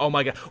episodes. Oh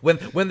my God.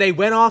 When they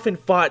went off and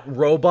fought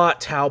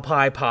Robot Tao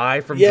Pai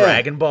Pai from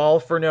Dragon Ball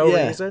for no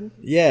reason.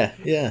 Yeah.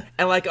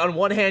 And like on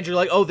one hand you're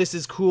like, oh, this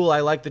is cool. I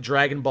like the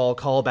Dragon Ball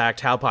callback.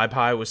 Tao Pai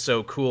Pai was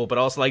so cool. But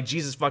also like,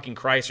 Jesus fucking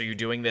Christ, are you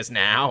doing this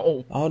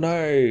now? Oh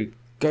no.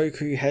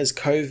 Goku has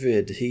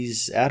COVID.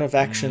 He's out of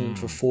action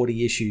for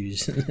 40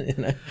 issues. You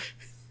know?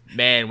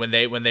 Man, when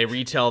they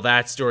retell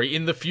that story,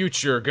 in the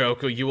future,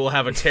 Goku, you will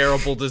have a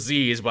terrible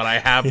disease, but I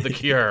have the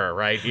cure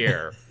right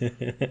here.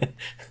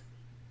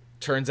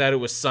 Turns out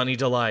it was Sunny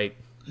Delight.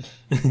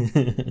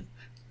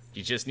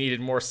 You just needed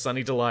more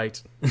Sunny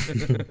Delight.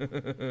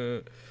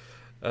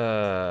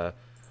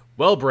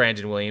 Well,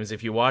 Brandon Williams,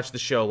 if you watched the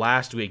show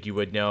last week, you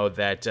would know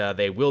that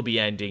they will be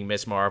ending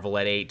Miss Marvel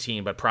at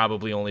 18, but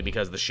probably only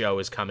because the show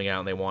is coming out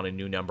and they want a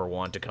new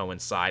 #1 to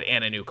coincide,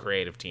 and a new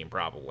creative team,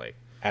 probably.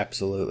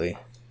 Absolutely.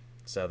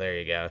 So there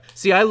you go.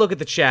 See, I look at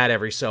the chat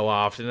every so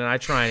often, and I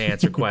try and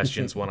answer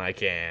questions when I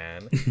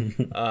can.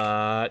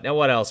 Now,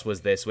 what else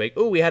was this week?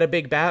 Ooh, we had a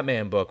big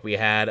Batman book. We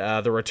had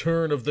The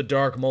Return of the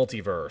Dark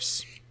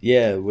Multiverse.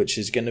 Yeah, which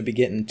is going to be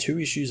getting 2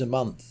 issues a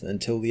month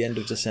until the end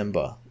of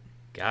December.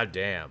 God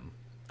damn.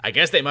 I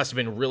guess they must have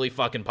been really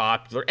fucking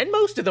popular, and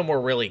most of them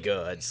were really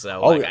good,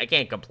 so I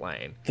can't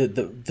complain.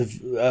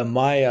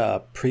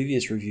 My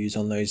previous reviews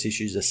on those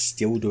issues are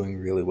still doing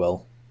really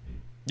well.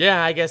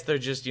 Yeah, I guess they're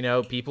just,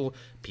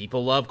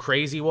 people love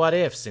crazy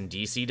what-ifs, and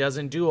DC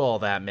doesn't do all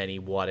that many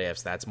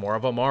what-ifs. That's more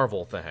of a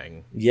Marvel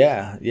thing.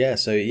 Yeah,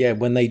 so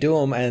when they do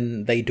them,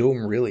 and they do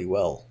them really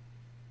well.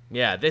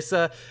 Yeah,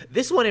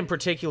 this one in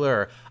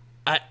particular,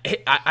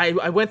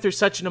 I went through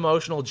such an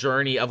emotional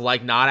journey of,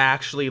 like, not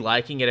actually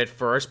liking it at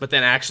first, but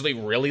then actually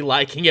really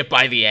liking it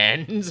by the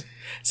end.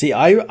 See,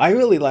 I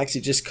really liked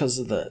it just because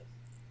of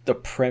the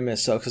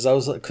premise. So,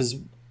 because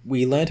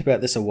we learned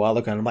about this a while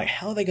ago, and I'm like,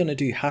 how are they going to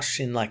do Hush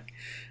in, like,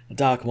 a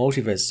dark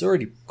multiverse? It's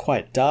already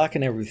quite dark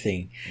and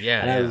everything.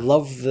 Yeah. And I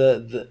love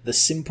the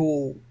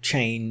simple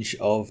change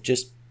of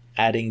just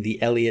adding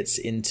the Elliots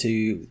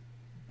into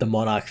the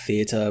Monarch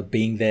Theatre,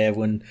 being there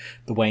when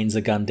the Waynes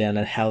are gunned down,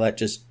 and how that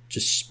just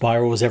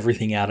spirals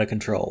everything out of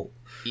control.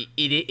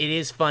 It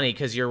is funny,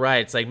 because you're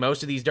right. It's like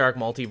most of these dark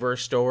multiverse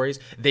stories,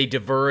 they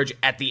diverge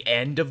at the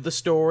end of the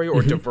story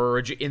or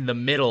diverge in the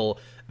middle.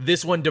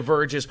 This one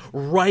diverges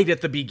right at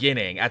the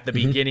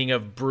beginning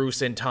of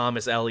Bruce and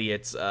Thomas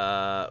Elliott's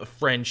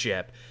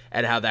friendship,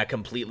 and how that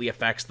completely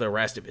affects the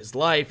rest of his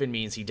life and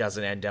means he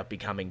doesn't end up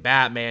becoming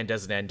Batman,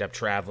 doesn't end up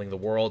traveling the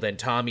world, and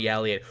Tommy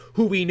Elliott,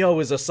 who we know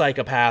is a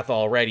psychopath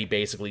already,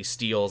 basically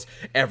steals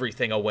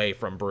everything away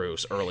from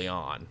Bruce early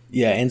on.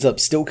 Yeah, ends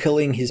up still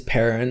killing his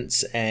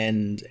parents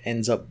and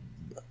ends up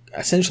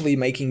essentially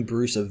making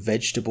Bruce a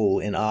vegetable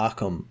in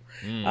Arkham.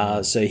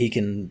 So he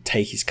can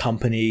take his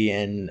company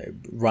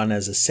and run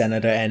as a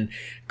senator, and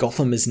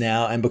Gotham is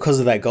now, and because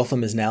of that,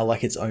 Gotham is now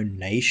like its own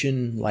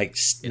nation, like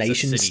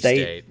nation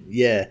state.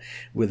 Yeah,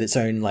 with its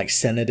own like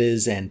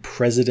senators and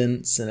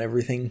presidents and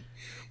everything.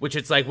 Which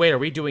it's like, wait, are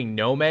we doing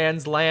No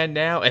Man's Land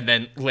now? And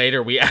then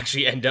later we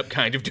actually end up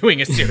kind of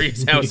doing a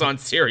serious house on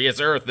Sirius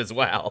Earth as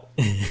well.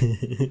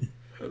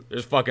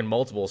 There's fucking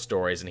multiple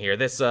stories in here.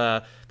 This,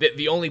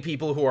 the only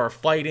people who are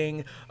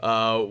fighting,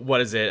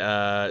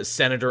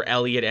 Senator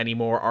Elliott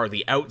anymore are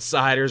the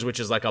Outsiders, which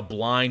is like a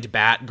blind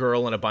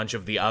Batgirl and a bunch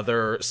of the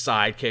other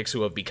sidekicks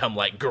who have become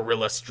like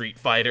guerrilla street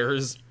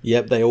fighters.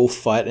 Yep, they all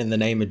fight in the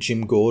name of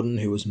Jim Gordon,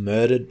 who was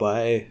murdered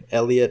by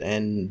Elliott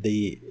and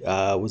the,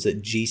 was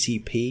it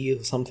GCP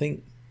or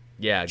something?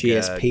 Yeah.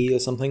 GSP or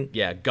something?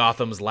 Yeah,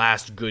 Gotham's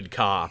last good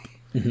cop.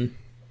 Mm-hmm.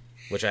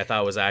 Which I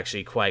thought was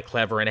actually quite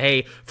clever. And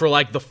hey, for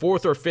like the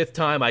 4th or 5th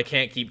time, I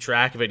can't keep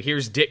track of it,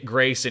 here's Dick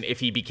Grayson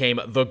if he became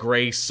the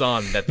Gray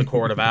Sun that the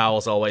Court of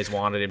Owls always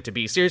wanted him to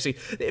be. Seriously,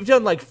 they've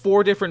done like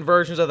 4 different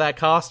versions of that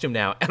costume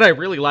now, and I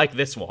really like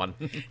this one.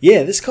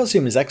 Yeah, this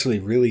costume is actually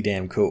really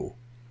damn cool.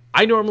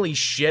 I normally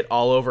shit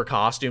all over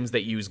costumes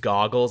that use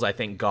goggles. I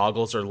think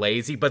goggles are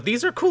lazy, but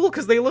these are cool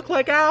because they look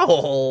like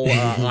owl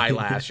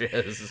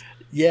eyelashes.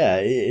 Yeah,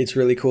 it's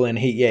really cool. And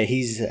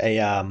he's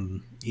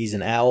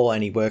an owl,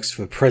 and he works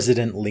for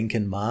President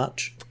Lincoln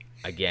March.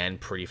 Again,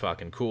 pretty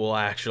fucking cool,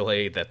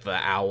 actually, that the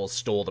owls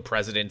stole the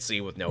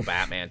presidency with no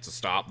Batman to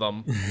stop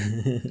them.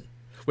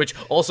 Which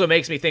also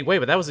makes me think, wait,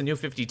 but that was a New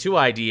 52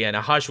 idea, and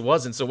a Hush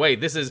wasn't. So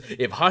wait, this is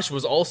if Hush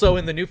was also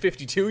in the New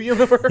 52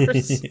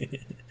 universe?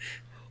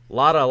 A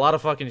lot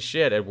of fucking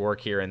shit at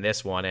work here in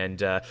this one, and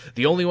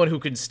the only one who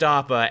can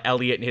stop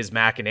Elliot and his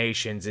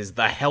machinations is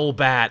the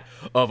Hellbat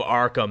of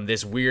Arkham,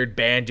 this weird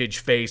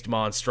bandage-faced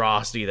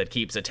monstrosity that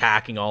keeps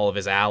attacking all of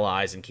his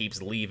allies and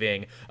keeps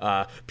leaving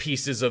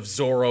pieces of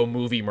Zorro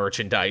movie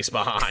merchandise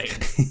behind.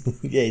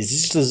 Yeah, he's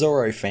just a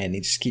Zorro fan.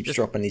 He just keeps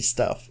dropping his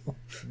stuff.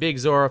 Big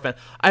Zorro fan.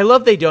 I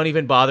love they don't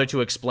even bother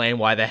to explain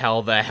why the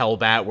hell the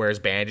Hellbat wears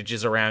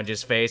bandages around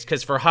his face,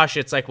 because for Hush,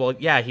 it's like, well,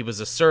 yeah, he was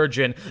a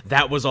surgeon.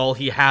 That was all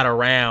he had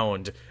around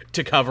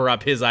to cover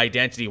up his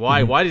identity.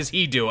 Why does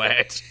he do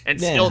it and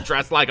still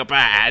dress like a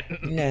bat?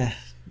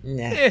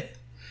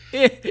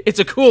 It's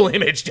a cool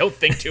image. Don't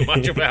think too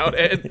much about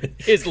it.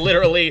 Is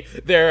literally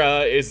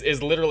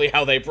is literally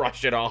how they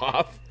brushed it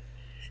off.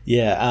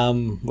 Yeah.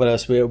 What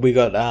else? We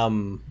got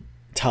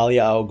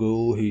Talia al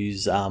Ghul,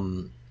 who's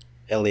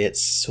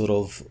Elliot's sort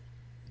of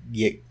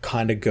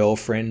kind of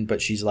girlfriend,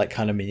 but she's like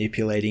kind of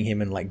manipulating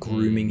him and like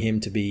grooming him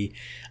to be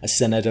a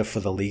senator for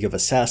the League of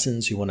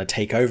Assassins, who want to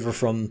take over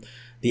from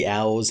the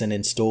Owls and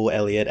install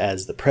Elliot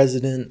as the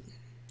president.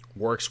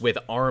 Works with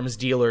arms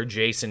dealer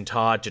Jason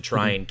Todd to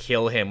try and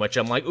kill him, which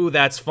I'm like, ooh,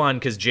 that's fun,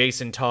 because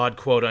Jason Todd,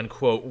 quote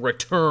unquote,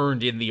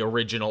 returned in the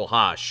original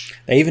Hush.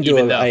 They even do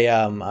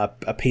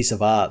a piece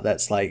of art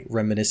that's like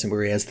reminiscent,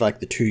 where he has like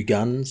the 2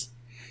 guns.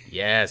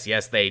 Yes,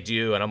 yes, they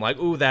do. And I'm like,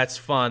 ooh, that's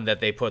fun that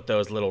they put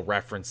those little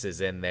references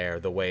in there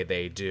the way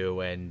they do.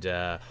 And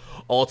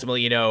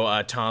ultimately,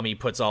 Tommy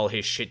puts all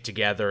his shit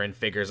together and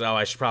figures,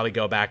 I should probably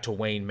go back to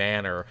Wayne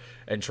Manor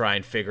and try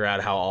and figure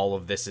out how all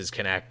of this is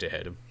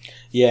connected.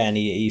 Yeah, and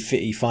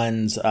he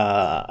finds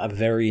a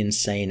very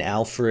insane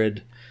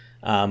Alfred,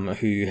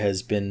 who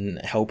has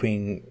been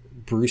helping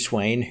Bruce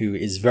Wayne, who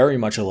is very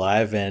much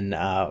alive and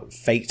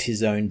faked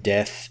his own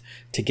death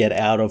to get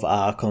out of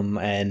Arkham.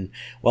 And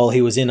while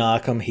he was in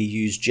Arkham, he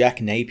used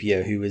Jack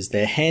Napier, who is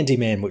their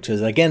handyman, which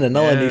was, again,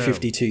 another New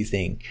 52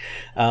 thing.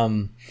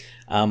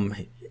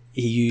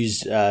 He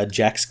used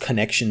Jack's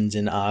connections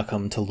in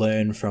Arkham to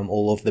learn from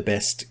all of the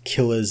best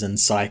killers and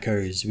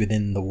psychos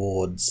within the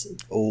wards,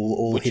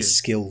 all his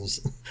skills.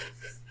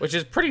 Which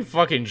is pretty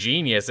fucking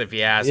genius, if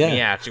you ask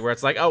me, actually, where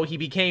it's like, he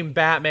became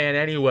Batman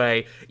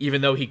anyway,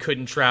 even though he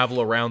couldn't travel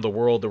around the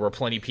world. There were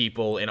plenty of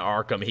people in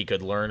Arkham he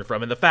could learn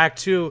from. And the fact,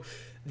 too,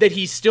 that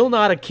he's still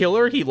not a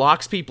killer. He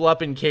locks people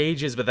up in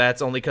cages, but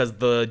that's only because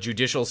the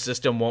judicial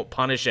system won't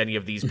punish any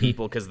of these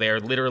people because they're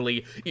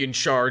literally in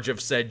charge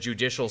of said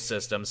judicial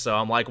system. So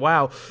I'm like,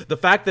 wow, the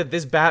fact that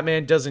this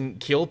Batman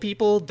doesn't kill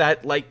people,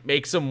 that,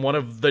 makes him one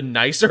of the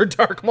nicer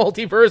Dark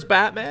Multiverse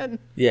Batman.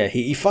 Yeah,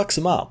 he fucks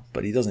them up,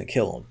 but he doesn't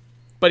kill them.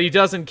 But he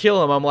doesn't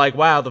kill him. I'm like,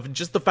 wow,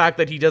 just the fact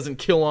that he doesn't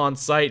kill on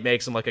sight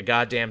makes him like a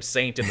goddamn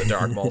saint in the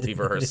Dark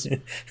Multiverse.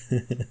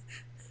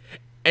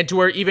 And to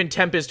where even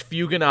Tempest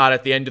Fugonaut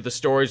at the end of the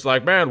story is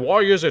like, man,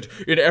 why is it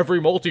in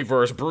every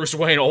multiverse Bruce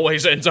Wayne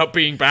always ends up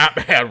being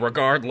Batman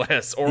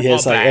regardless? Or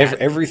it's like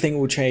everything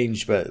will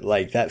change, but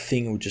that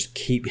thing will just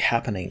keep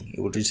happening.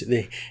 It will just.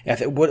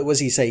 What was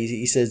he say?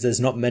 He says there's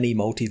not many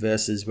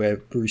multiverses where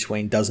Bruce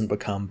Wayne doesn't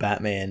become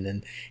Batman,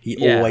 and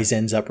he always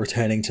ends up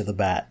returning to the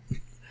Bat.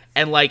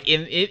 And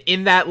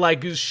in that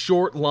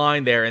short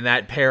line there in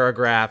that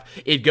paragraph,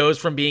 it goes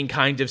from being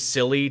kind of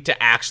silly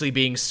to actually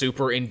being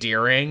super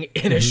endearing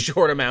in a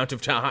short amount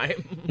of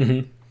time.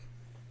 Mm-hmm.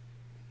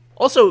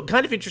 Also,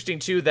 kind of interesting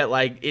too that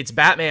it's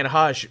Batman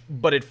Hush,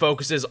 but it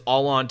focuses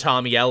all on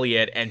Tommy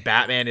Elliott, and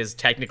Batman is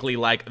technically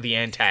the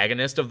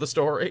antagonist of the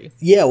story.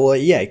 Yeah, well,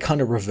 it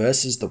kind of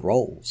reverses the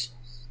roles.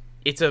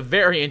 It's a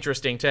very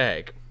interesting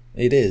take.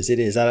 It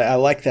is. I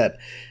like that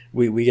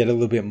we get a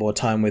little bit more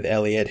time with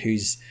Elliott,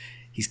 he's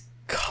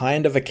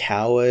kind of a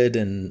coward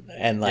and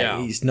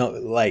he's not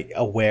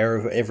aware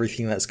of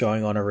everything that's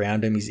going on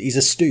around him. He's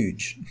a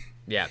stooge.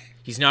 Yeah.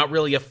 He's not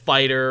really a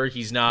fighter.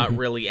 He's not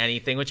really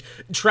anything, which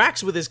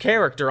tracks with his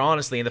character,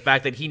 honestly, and the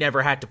fact that he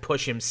never had to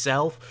push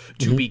himself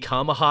to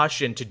become a Hush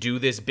and to do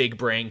this big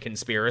brain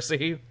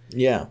conspiracy.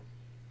 Yeah.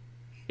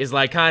 Is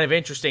kind of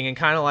interesting and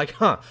kind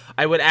of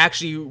I would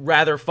actually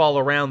rather fall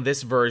around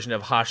this version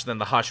of Hush than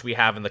the Hush we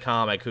have in the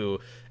comic, who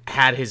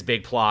had his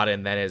big plot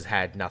and then has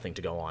had nothing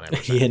to go on ever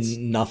since. Yeah,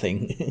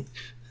 nothing.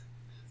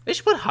 They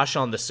should put Hush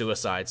on the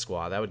Suicide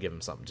Squad. That would give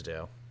him something to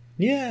do.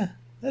 Yeah,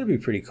 that'd be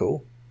pretty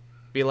cool.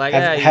 Be like,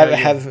 there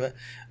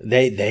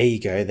you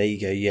go.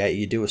 Yeah,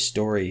 you do a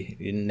story.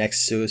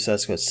 Next Suicide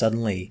Squad,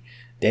 suddenly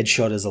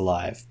Deadshot is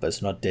alive, but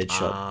it's not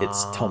Deadshot.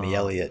 It's Tommy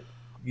Elliott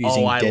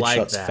using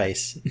Deadshot's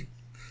face.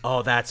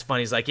 Oh, that's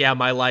funny. He's like, yeah,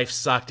 my life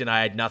sucked and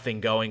I had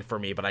nothing going for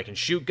me, but I can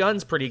shoot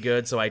guns pretty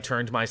good, so I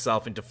turned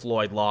myself into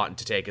Floyd Lawton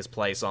to take his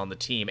place on the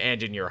team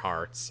and in your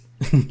hearts.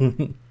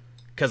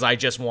 Because I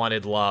just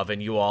wanted love,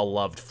 and you all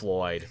loved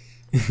Floyd.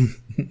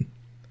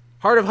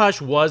 Heart of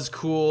Hush was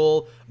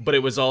cool, but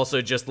it was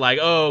also just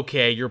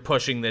okay, you're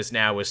pushing this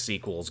now as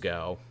sequels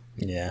go.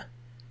 Yeah.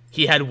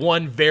 He had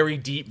one very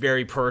deep,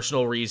 very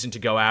personal reason to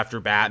go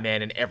after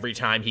Batman, and every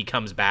time he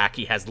comes back,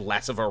 he has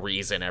less of a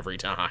reason every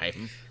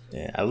time.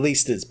 Yeah, at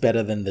least it's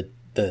better than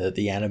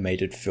the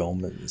animated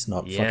film. It's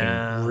not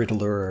fucking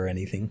Riddler or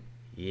anything.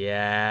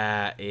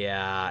 Yeah.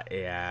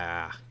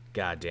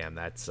 God damn,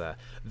 that's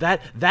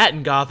that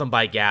and Gotham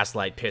by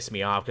Gaslight pissed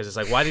me off, because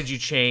it's why did you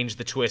change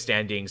the twist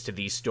endings to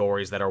these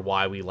stories that are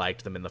why we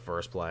liked them in the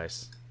first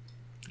place?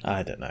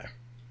 I don't know.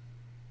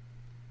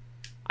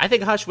 I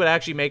think Hush would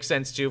actually make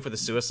sense, too, for the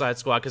Suicide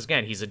Squad, because,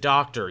 again, he's a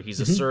doctor, he's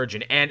a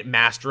surgeon, and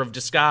master of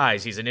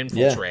disguise. He's an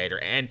infiltrator,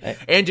 and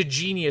a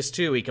genius,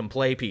 too. He can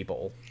play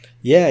people.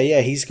 Yeah,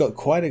 he's got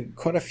quite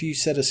a few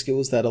set of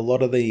skills that a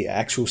lot of the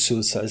actual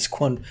Suicide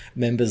Squad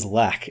members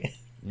lack.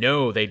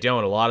 No, they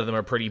don't. A lot of them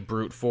are pretty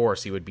brute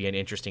force. He would be an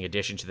interesting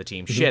addition to the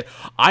team. Shit,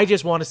 I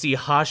just want to see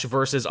Hush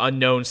versus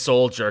Unknown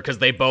Soldier, because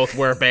they both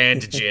wear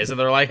bandages, and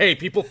they're like, hey,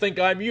 people think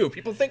I'm you.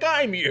 People think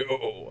I'm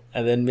you.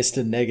 And then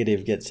Mr.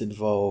 Negative gets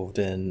involved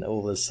and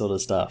all this sort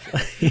of stuff.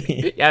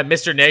 Yeah,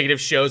 Mr.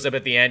 Negative shows up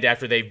at the end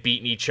after they've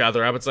beaten each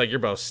other up. It's like, you're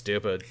both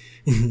stupid.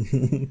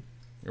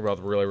 You're both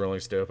really,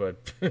 really stupid.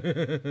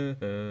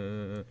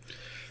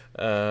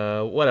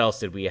 What else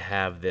did we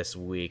have this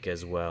week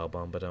as well?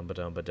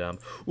 Bum-ba-dum-ba-dum-ba-dum.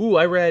 Ooh,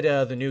 I read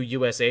the new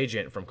U.S.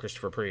 Agent from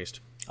Christopher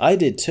Priest. I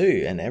did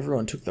too, and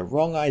everyone took the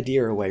wrong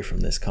idea away from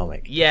this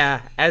comic.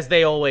 Yeah, as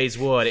they always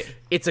would.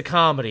 It's a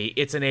comedy.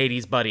 It's an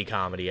 80s buddy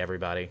comedy,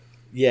 everybody.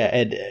 Yeah,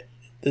 and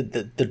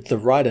the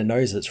writer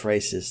knows it's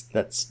racist.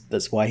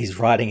 That's why he's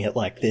writing it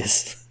like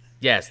this.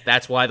 Yes,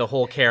 that's why the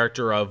whole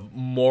character of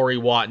Mori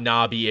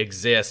Watanabe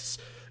exists,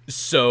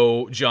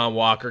 so John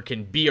Walker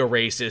can be a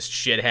racist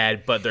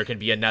shithead, but there can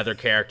be another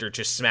character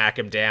to smack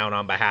him down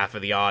on behalf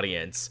of the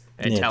audience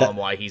and tell him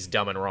why he's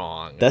dumb and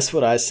wrong. That's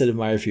what I said in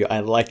my review.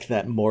 I like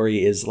that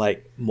Mori is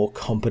like more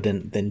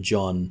competent than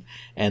John,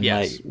 and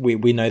like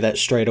we know that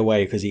straight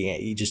away because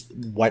he just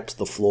wipes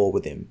the floor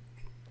with him.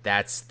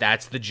 That's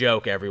the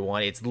joke,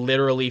 everyone. It's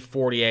literally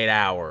 48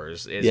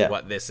 hours is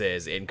what this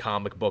is in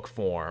comic book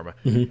form.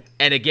 Mm-hmm.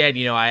 And again,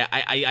 you know,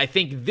 I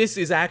think this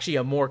is actually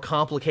a more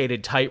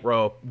complicated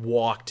tightrope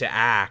walk to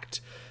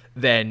act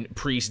than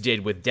Priest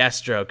did with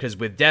Deathstroke, because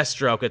with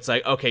Deathstroke, it's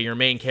like, okay, your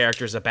main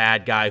character's a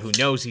bad guy who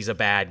knows he's a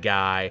bad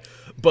guy,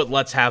 but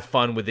let's have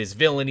fun with his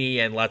villainy,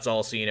 and let's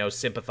also, you know,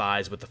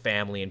 sympathize with the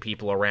family and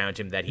people around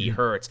him that he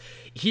hurts.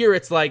 Here,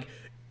 it's like,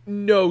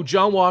 no,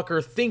 John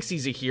Walker thinks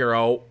he's a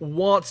hero,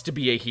 wants to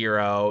be a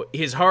hero,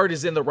 his heart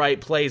is in the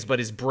right place, but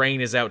his brain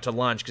is out to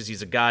lunch because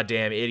he's a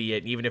goddamn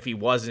idiot, and even if he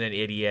wasn't an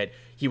idiot,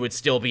 he would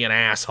still be an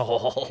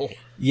asshole.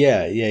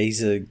 Yeah,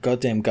 he's a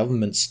goddamn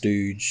government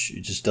stooge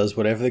who just does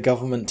whatever the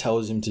government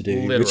tells him to do.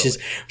 Literally.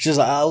 Which is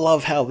like, I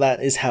love how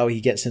that is how he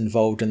gets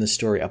involved in the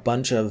story. A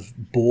bunch of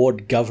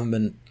bored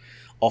government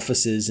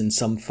officers in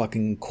some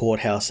fucking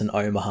courthouse in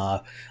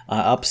Omaha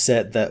are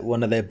upset that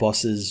one of their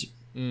bosses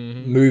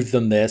moved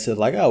them there, so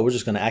like, oh, we're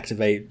just going to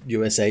activate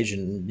US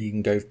agent. You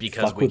can go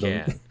because fuck with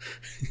them.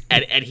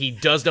 and he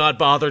does not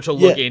bother to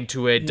look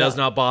into it. Does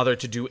not bother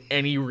to do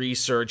any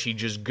research. He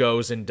just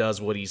goes and does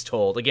what he's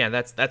told. Again,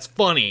 that's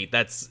funny.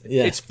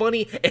 It's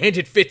funny and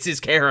it fits his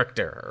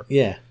character.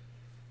 Yeah.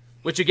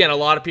 Which again, a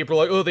lot of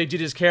people are like, oh, they did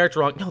his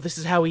character wrong. No, this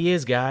is how he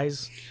is,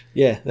 guys.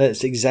 Yeah,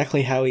 that's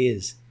exactly how he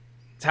is.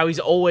 It's how he's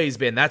always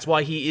been. That's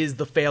why he is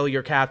the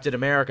failure Captain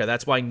America.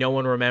 That's why no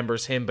one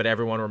remembers him, but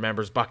everyone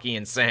remembers Bucky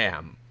and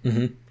Sam.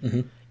 Mm-hmm,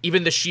 mm-hmm.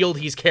 Even the shield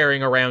he's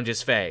carrying around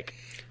is fake.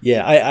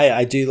 Yeah,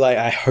 I do like.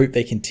 I hope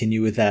they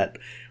continue with that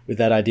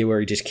idea where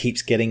he just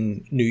keeps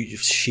getting new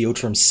shield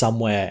from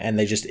somewhere, and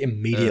they just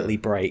immediately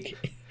break.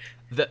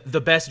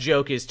 The best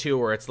joke is, too,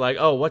 where it's like,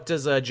 oh, what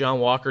does John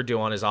Walker do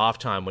on his off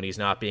time when he's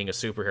not being a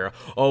superhero?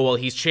 Oh, well,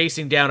 he's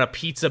chasing down a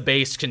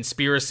pizza-based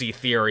conspiracy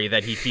theory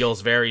that he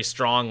feels very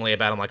strongly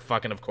about. I'm like,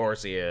 fucking of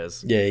course he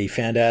is. Yeah, he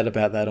found out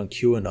about that on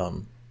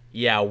QAnon.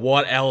 Yeah,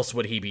 what else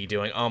would he be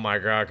doing? Oh my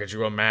god, could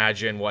you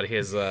imagine what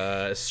his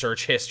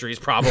search history is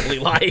probably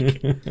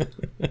like?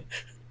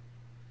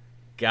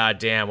 God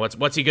damn,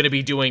 what's he going to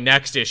be doing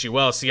next issue?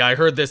 Well, see, I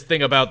heard this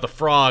thing about the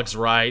frogs,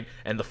 right?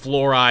 And the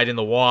fluoride in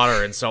the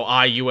water, and so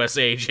I, U.S.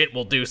 agent,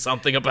 will do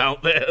something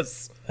about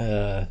this.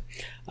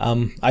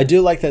 I do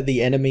like that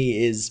the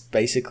enemy is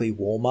basically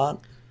Walmart.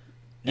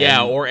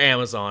 Yeah, or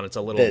Amazon. It's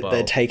a little both.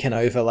 They're taking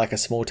over like a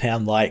small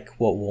town like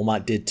what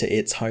Walmart did to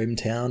its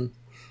hometown.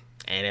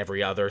 And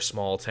every other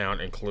small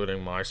town,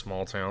 including my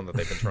small town, that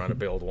they've been trying to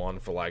build one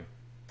for like,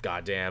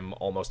 goddamn,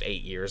 almost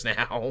 8 years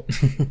now.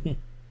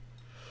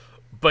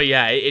 But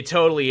yeah, it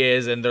totally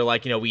is, and they're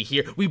like, you know,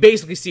 we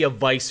basically see a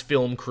Vice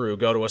film crew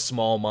go to a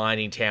small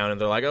mining town, and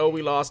they're like, oh,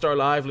 we lost our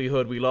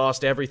livelihood, we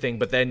lost everything,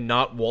 but then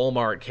not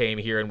Walmart came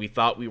here, and we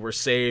thought we were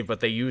saved, but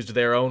they used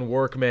their own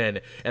workmen,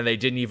 and they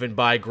didn't even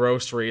buy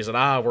groceries,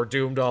 and we're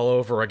doomed all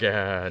over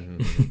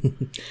again.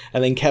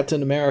 And then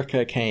Captain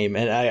America came,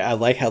 and I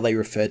like how they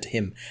referred to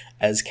him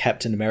as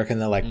Captain America,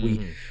 and they're like,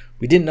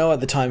 we didn't know at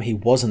the time he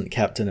wasn't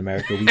Captain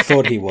America. We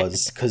thought he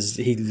was, because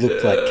he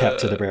looked like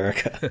Captain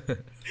America.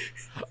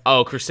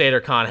 Oh, Crusader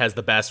Khan has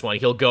the best one.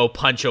 He'll go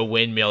punch a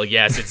windmill.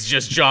 Yes, it's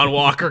just John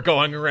Walker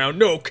going around,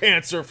 no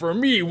cancer for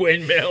me,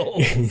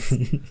 windmill.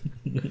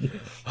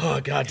 Oh,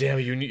 goddamn,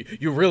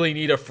 you really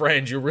need a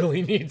friend. You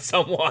really need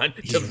someone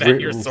to vet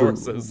your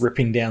sources.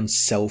 Ripping down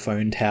cell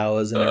phone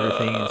towers and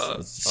everything.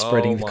 It's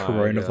spreading the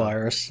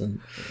coronavirus.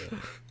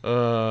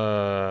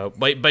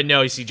 But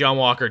no, you see, John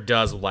Walker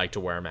does like to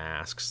wear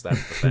masks.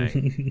 That's the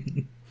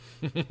thing.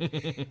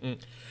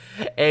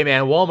 Hey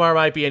man, Walmart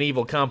might be an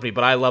evil company,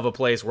 but I love a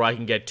place where I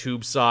can get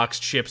tube socks,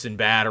 chips, and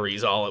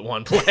batteries all at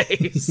one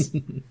place.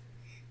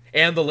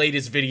 And the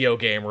latest video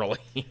game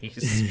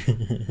release.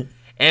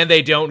 And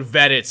they don't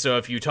vet it, so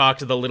if you talk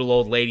to the little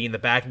old lady in the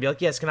back and be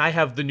like, yes, can I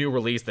have the new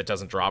release that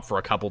doesn't drop for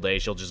a couple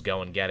days, she'll just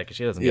go and get it because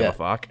she doesn't give a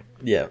fuck.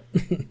 Yeah.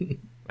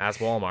 That's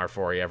Walmart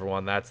for you,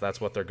 everyone. That's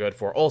what they're good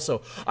for.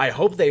 Also, I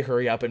hope they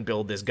hurry up and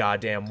build this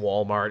goddamn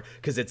Walmart,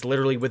 because it's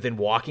literally within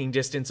walking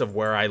distance of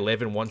where I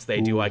live, and once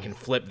they do, I can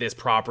flip this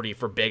property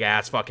for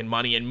big-ass fucking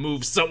money and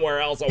move somewhere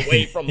else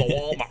away from the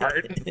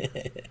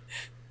Walmart.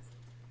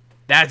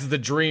 That's the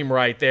dream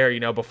right there, you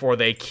know, before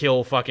they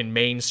kill fucking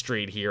Main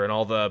Street here, and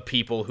all the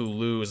people who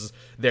lose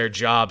their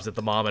jobs at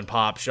the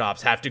mom-and-pop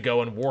shops have to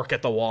go and work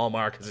at the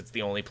Walmart because it's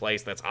the only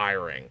place that's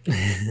hiring.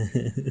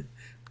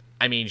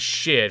 I mean,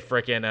 shit,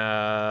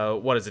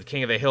 frickin', what is it,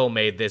 King of the Hill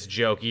made this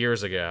joke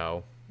years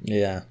ago.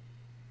 Yeah.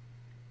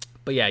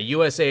 But yeah,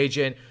 U.S.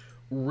 Agent,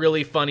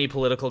 really funny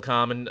political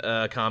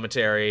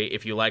commentary.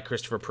 If you like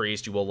Christopher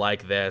Priest, you will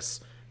like this.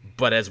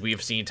 But as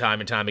we've seen time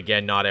and time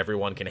again, not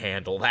everyone can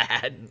handle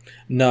that.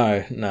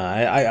 No,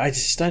 I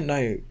just don't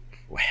know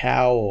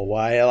how or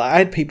why. I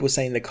had people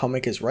saying the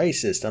comic is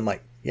racist. I'm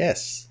like,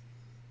 Yes.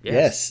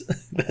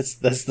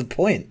 That's the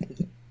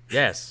point.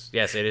 Yes,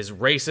 it is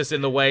racist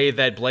in the way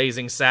that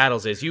Blazing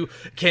Saddles is. You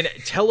can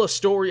tell a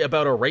story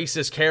about a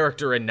racist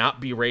character and not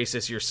be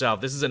racist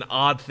yourself. This is an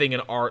odd thing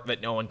in art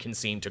that no one can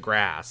seem to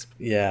grasp.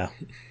 Yeah.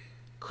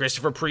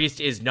 Christopher Priest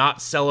is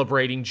not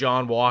celebrating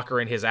John Walker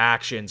and his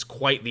actions.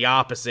 Quite the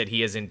opposite.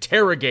 He is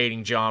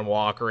interrogating John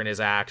Walker and his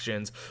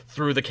actions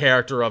through the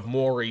character of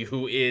Maury,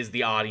 who is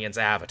the audience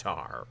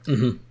avatar.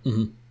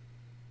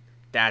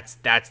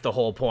 That's the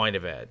whole point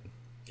of it.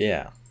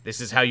 Yeah. This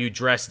is how you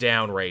dress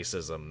down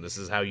racism. This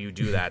is how you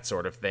do that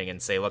sort of thing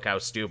and say, look how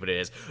stupid it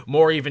is.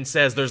 Moore even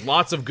says, there's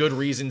lots of good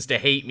reasons to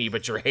hate me,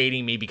 but you're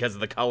hating me because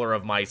of the color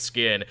of my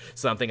skin,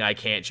 something I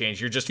can't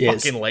change. You're just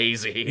fucking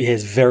lazy. Yeah,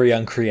 it's very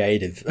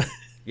uncreative.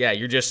 Yeah,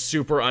 you're just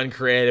super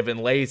uncreative and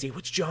lazy,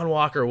 which John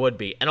Walker would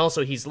be. And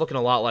also, he's looking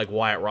a lot like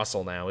Wyatt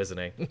Russell now, isn't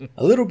he?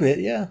 A little bit,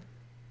 yeah.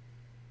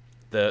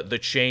 The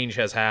change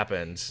has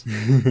happened.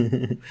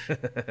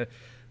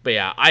 But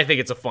yeah, I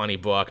think it's a funny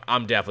book.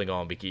 I'm definitely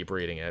going to keep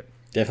reading it.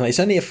 Definitely. It's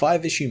only a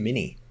 5-issue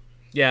mini.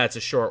 Yeah, it's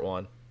a short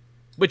one.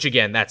 Which,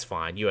 again, that's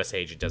fine. U.S.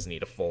 Agent doesn't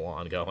need a full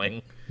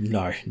ongoing.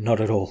 No, not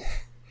at all.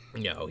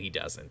 No, he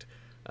doesn't.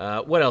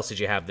 What else did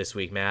you have this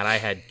week, Matt? I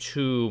had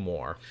 2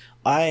 more.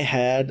 I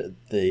had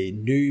the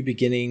new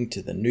beginning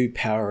to the new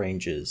Power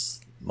Rangers.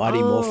 Mighty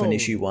Morphin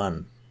issue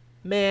 1.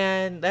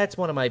 Man, that's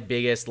one of my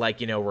biggest,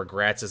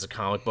 regrets as a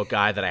comic book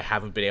guy that I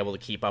haven't been able to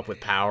keep up with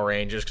Power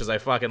Rangers because I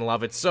fucking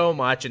love it so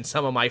much and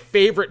some of my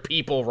favorite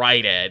people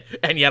write it,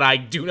 and yet I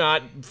do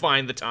not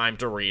find the time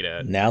to read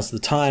it. Now's the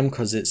time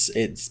because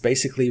it's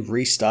basically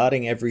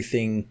restarting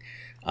everything.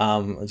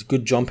 It's a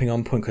good jumping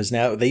on point because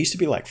now they used to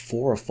be like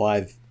 4 or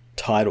 5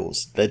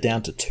 titles. They're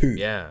down to 2.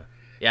 Yeah,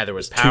 there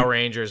was Power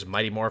Rangers,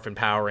 Mighty Morphin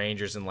Power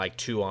Rangers, and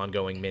 2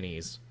 ongoing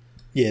minis.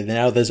 Yeah,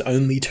 now there's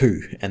only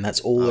 2, and that's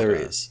all there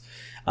is.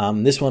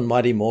 This one,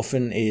 Mighty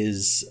Morphin,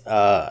 is,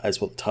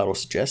 as what the title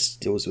suggests,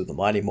 deals with the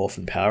Mighty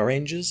Morphin Power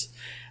Rangers,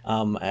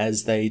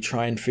 as they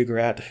try and figure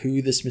out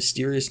who this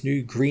mysterious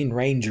new Green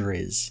Ranger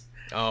is.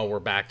 Oh, we're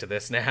back to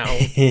this now.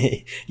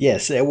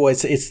 Yes,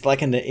 it's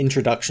like an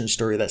introduction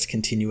story that's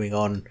continuing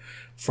on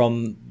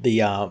from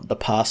the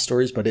past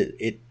stories, but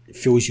it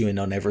fills you in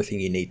on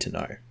everything you need to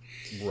know.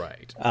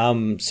 Right.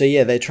 So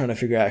yeah, they're trying to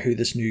figure out who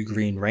this new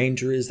Green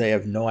Ranger is. They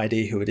have no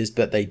idea who it is,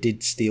 but they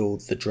did steal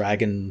the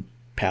dragon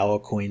power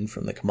coin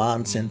from the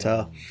command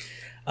center.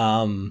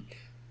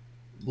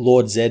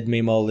 Lord Zed,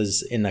 meanwhile,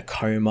 is in a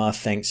coma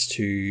thanks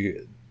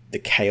to the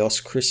Chaos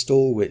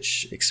Crystal,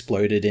 which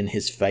exploded in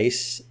his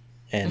face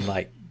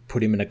and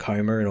put him in a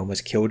coma and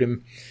almost killed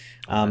him.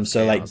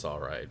 So Chaos, all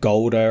right.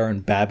 Golda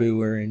and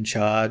Babu are in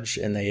charge,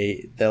 and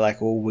they're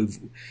like, "Oh,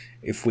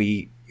 if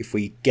we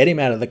get him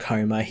out of the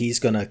coma, he's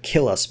gonna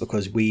kill us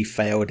because we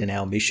failed in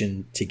our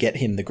mission to get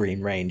him the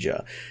Green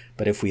Ranger.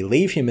 But if we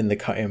leave him in the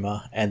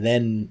coma and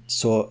then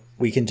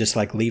we can just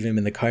leave him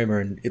in the coma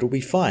and it'll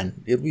be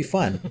fine. It'll be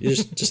fine. You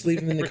just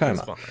leave him in the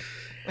coma."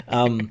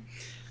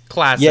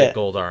 Classic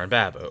Goldar and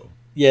Babu.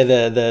 Yeah,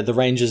 the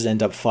Rangers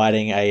end up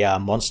fighting a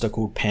monster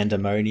called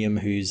Pandemonium,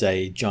 who's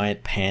a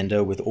giant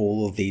panda with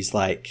all of these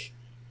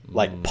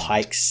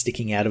pikes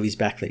sticking out of his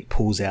back that he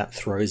pulls out,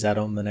 throws at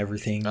them and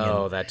everything.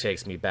 Oh, that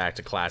takes me back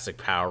to classic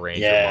Power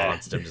Ranger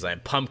monster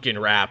design. Pumpkin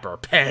Rapper,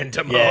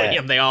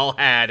 Pandemonium, they all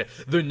had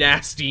the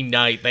Nasty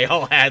Knight. They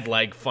all had,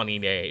 funny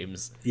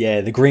names. Yeah,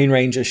 the Green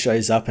Ranger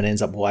shows up and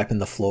ends up wiping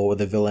the floor with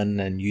the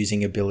villain and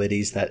using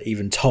abilities that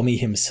even Tommy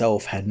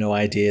himself had no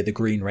idea the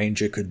Green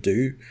Ranger could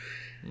do.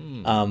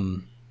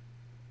 And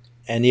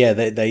yeah,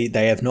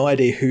 they have no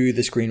idea who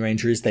this Green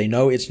Ranger is. They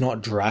know it's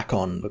not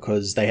Dracon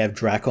because they have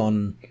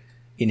Dracon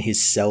in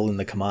his cell in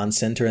the command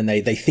center, and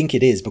they think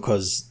it is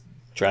because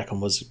Dracon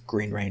was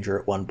Green Ranger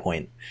at one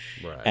point.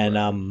 Right,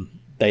 and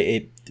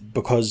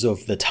because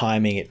of the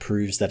timing, it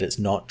proves that it's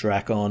not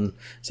Dracon.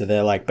 So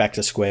they're back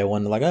to square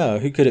one. They're like, oh,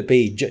 who could it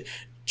be?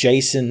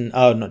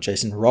 Not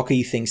Jason.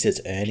 Rocky thinks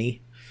it's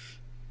Ernie.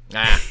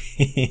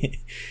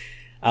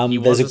 He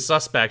was a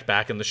suspect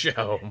back in the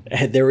show.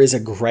 There is a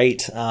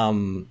great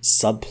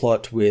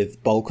subplot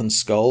with Bulk and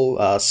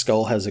Skull.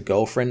 Skull has a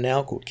girlfriend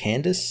now called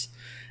Candace,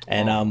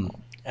 and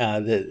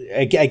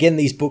again,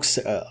 these books,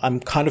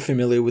 I'm kind of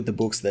familiar with the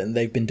books, and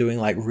they've been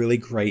doing really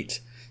great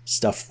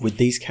stuff with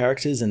these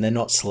characters, and they're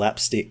not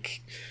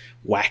slapstick,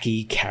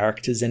 wacky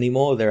characters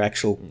anymore. They're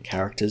actual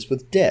characters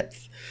with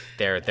depth.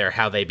 They're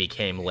how they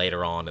became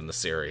later on in the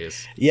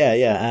series. Yeah,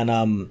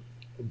 and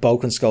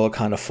Bulk and Skull are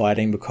kind of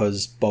fighting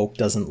because Bulk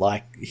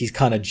he's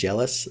kind of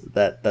jealous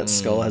that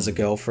Skull has a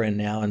girlfriend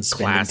now and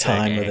spending classic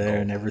time with her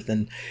and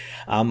everything.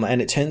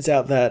 And it turns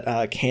out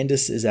that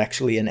Candace is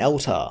actually an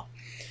Eltar.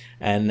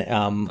 And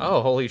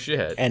holy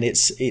shit. And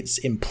it's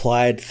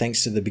implied,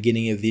 thanks to the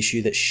beginning of the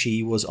issue, that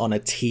she was on a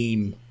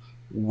team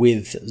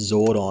with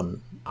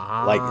Zordon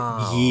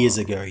years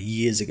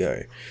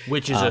ago.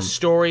 Which is a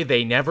story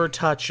they never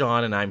touch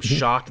on, and I'm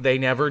shocked they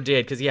never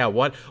did. Because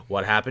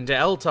what happened to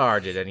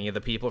Eltar? Did any of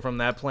the people from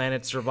that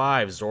planet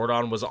survive?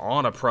 Zordon was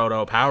on a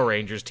Proto Power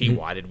Rangers team.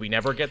 Why did we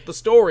never get the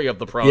story of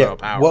the Proto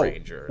Power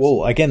Rangers?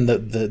 Well, again,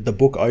 the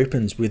book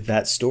opens with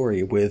that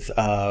story with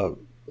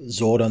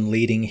Zordon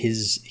leading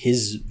his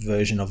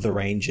version of the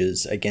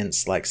Rangers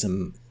against like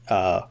some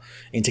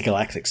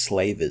intergalactic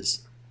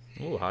slavers.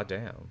 Ooh, hot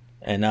damn.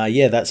 And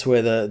that's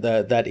where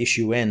that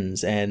issue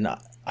ends. And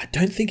I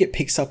don't think it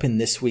picks up in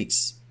this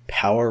week's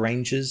Power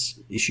Rangers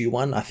issue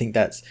 1. I think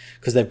that's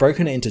because they've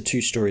broken it into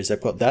 2 stories. They've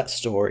got that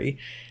story,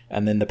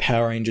 and then the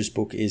Power Rangers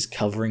book is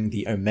covering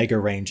the Omega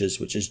Rangers,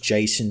 which is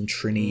Jason,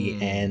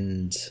 Trini,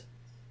 and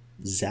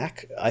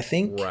Zach, I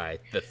think.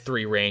 Right. The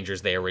 3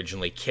 Rangers they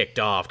originally kicked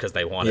off because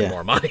they wanted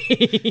more money.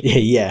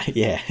 Yeah.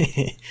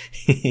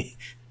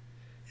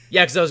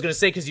 Yeah, because I was going to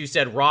say, because you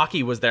said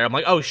Rocky was there. I'm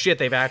like, oh shit,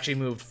 they've actually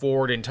moved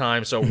forward in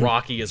time, so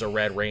Rocky is a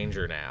Red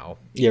Ranger now.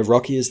 Yeah,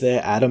 Rocky is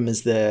there. Adam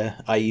is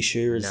there.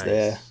 Aisha is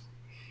there.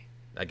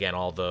 Again,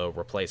 all the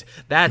replace.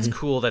 That's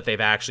cool that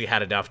they've actually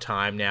had enough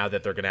time now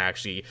that they're going to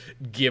actually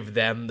give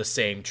them the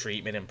same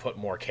treatment and put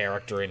more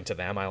character into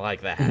them. I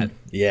like that.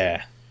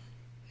 Yeah.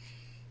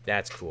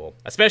 That's cool.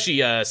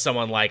 Especially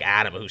someone like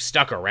Adam, who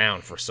stuck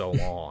around for so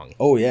long.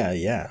 Oh,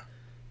 yeah.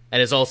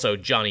 And is also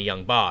Johnny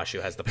Young Bosch, who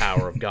has the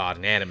power of God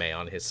and anime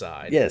on his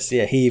side. Yes,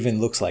 yeah, he even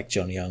looks like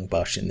Johnny Young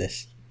Bosch in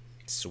this.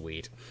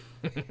 Sweet.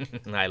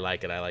 I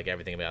like it. I like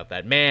everything about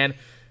that. Man,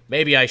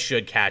 maybe I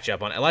should catch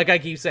up on it. Like I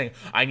keep saying,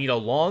 I need a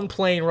long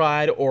plane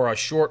ride or a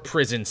short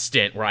prison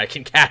stint where I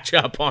can catch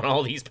up on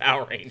all these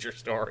Power Ranger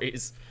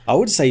stories. I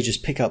would say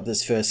just pick up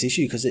this first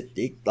issue because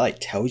it like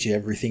tells you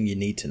everything you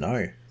need to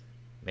know.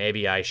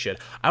 Maybe I should.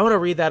 I want to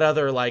read that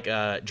other like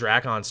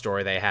Drakon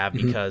story they have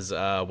because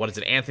what is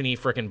it? Anthony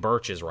frickin'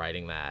 Birch is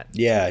writing that.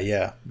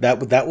 Yeah.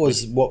 That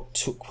was what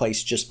took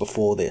place just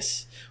before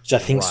this, which I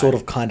think sort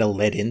of kind of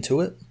led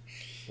into it.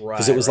 Right.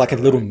 Because it was like a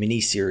little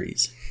mini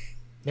series.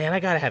 Man,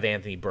 I gotta have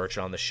Anthony Birch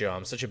on the show.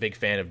 I'm such a big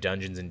fan of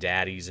Dungeons and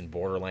Daddies and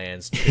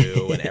Borderlands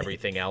 2 and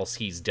everything else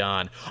he's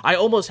done. I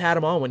almost had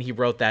him on when he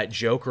wrote that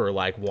Joker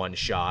like one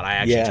shot. I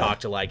actually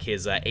talked to like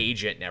his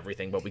agent and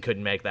everything, but we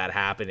couldn't make that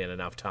happen in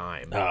enough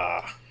time.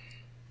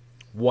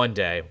 One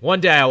day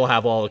I will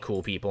have all the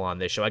cool people on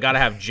this show. I gotta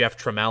have Jeff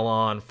Trammell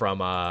on from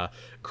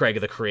Craig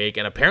of the Creek,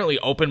 and apparently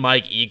Open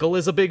Mike Eagle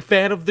is a big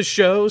fan of the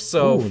show,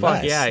 so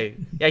fuck nice.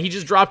 Yeah, he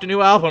just dropped a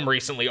new album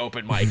recently,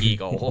 Open Mike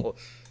Eagle.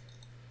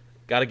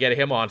 Got to get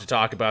him on to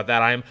talk about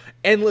that. I'm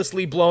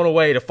endlessly blown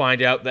away to find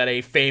out that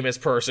a famous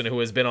person who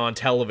has been on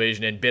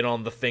television and been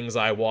on the things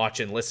I watch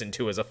and listen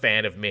to is a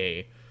fan of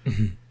me.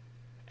 And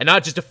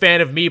not just a fan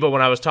of me, but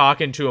when I was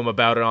talking to him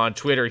about it on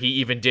Twitter, he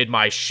even did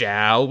my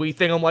shall we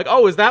thing. I'm like,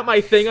 oh, is that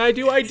my thing I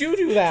do? I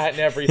do that and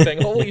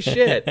everything. Holy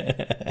shit.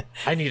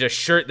 I need a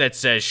shirt that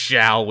says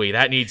shall we.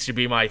 That needs to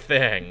be my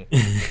thing.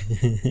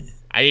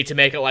 I need to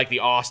make it like the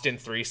Austin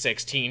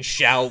 316,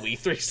 shall we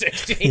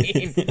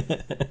 316?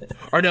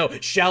 Or no,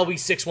 shall we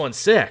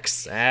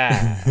 616?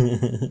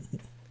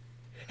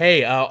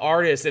 Hey,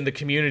 artists in the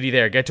community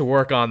there, get to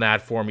work on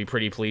that for me,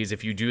 pretty please.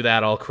 If you do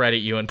that, I'll credit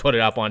you and put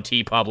it up on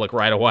TeePublic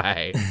right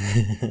away.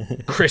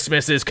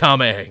 Christmas is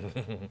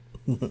coming.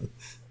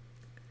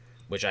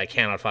 Which I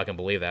cannot fucking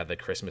believe that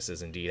Christmas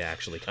is indeed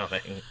actually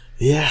coming.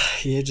 Yeah,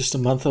 just a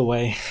month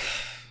away.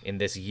 In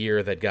this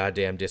year that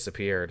goddamn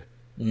disappeared.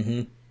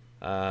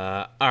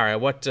 All right,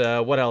 what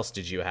else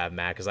did you have,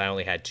 Matt? Because I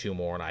only had 2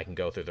 more, and I can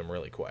go through them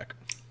really quick.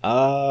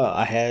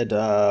 I had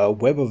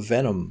Web of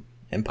Venom,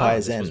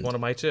 Empire's End. This was one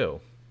of my 2.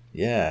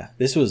 Yeah,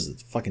 this was a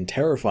fucking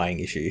terrifying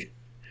issue.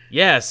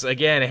 Yes,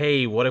 again,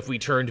 hey, what if we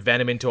turned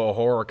Venom into a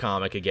horror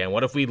comic again?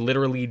 What if we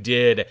literally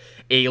did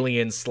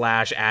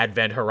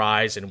Alien/Advent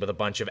Horizon with a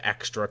bunch of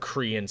extra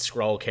Kree and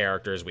Skrull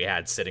characters we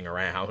had sitting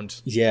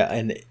around? Yeah,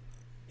 and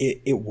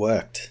it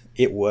worked.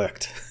 It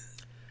worked.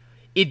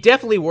 It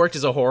definitely worked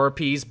as a horror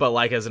piece, but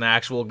like as an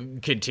actual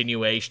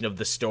continuation of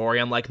the story,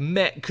 I'm like,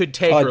 meh, could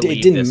take or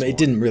leave this one. It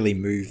didn't really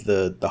move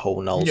the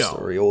whole Null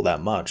story all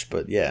that much,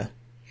 but yeah.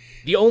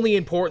 The only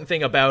important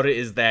thing about it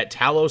is that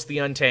Talos the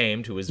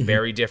Untamed, who is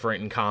very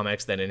different in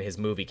comics than in his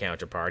movie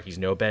counterpart, he's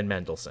no Ben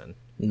Mendelsohn.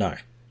 No.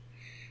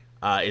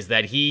 Is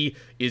that he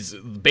is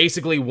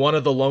basically one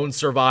of the lone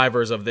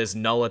survivors of this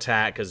Null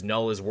attack, because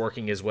Null is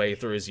working his way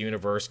through his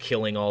universe,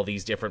 killing all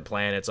these different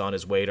planets on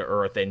his way to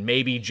Earth, and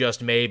maybe,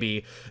 just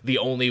maybe, the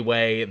only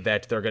way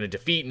that they're going to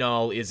defeat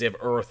Null is if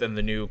Earth and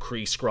the new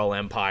Kree-Skrull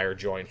Empire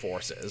join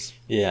forces.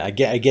 Yeah,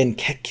 again,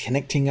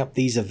 connecting up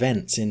these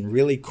events in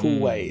really cool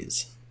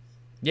ways.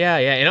 Yeah,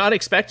 in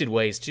unexpected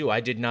ways, too. I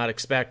did not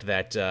expect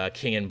that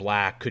King in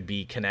Black could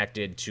be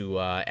connected to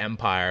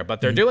Empire,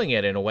 but they're doing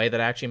it in a way that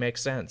actually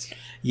makes sense.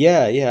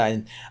 Yeah,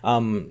 and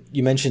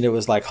you mentioned it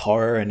was like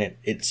horror, and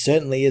it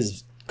certainly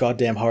is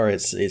goddamn horror.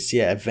 It's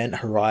Event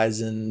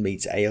Horizon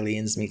meets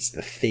Aliens meets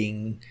The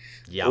Thing.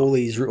 Yep. All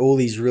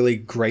these really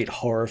great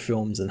horror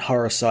films and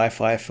horror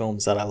sci-fi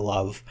films that I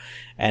love.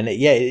 And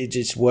it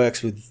just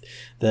works with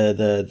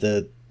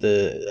the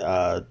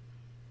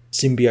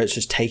symbiotes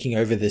just taking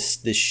over this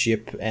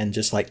ship and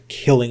just like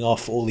killing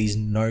off all these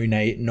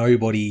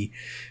nobody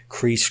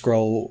Kree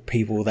Skrull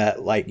people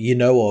that like you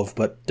know of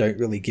but don't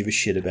really give a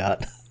shit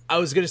about. I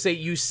was going to say,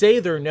 you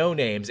say they're no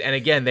names, and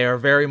again, they are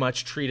very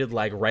much treated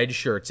like red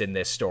shirts in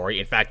this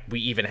story. In fact, we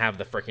even have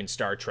the freaking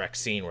Star Trek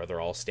scene where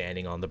they're all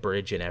standing on the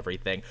bridge and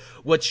everything.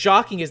 What's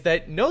shocking is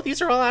that, no,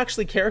 these are all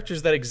actually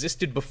characters that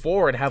existed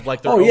before and have,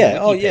 like, their own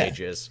wiki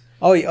pages.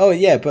 Oh,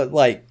 yeah, but,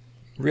 like,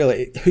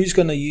 really, who's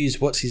going to use,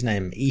 what's his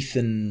name?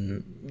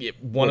 Ethan... Yeah,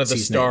 one of the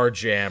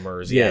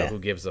Starjammers, who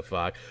gives a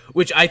fuck?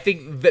 Which I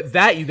think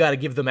that you got to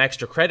give them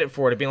extra credit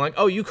for, to being like,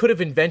 oh, you could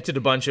have invented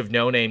a bunch of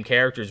no-name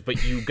characters,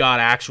 but you got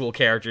actual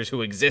characters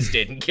who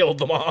existed and killed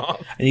them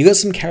off. And you got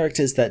some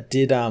characters that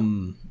did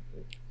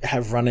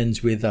have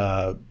run-ins with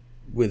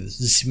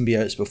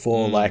symbiotes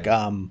before, like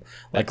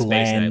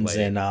Lands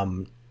and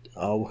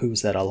who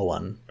was that other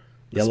one?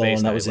 The other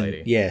one that was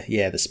in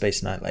the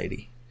Space Knight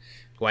Lady.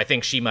 Well, I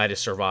think she might have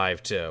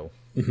survived too.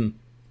 Mm-hmm.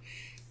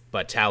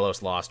 But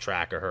Talos lost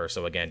track of her,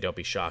 so again, don't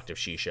be shocked if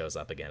she shows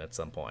up again at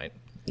some point.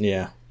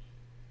 Yeah.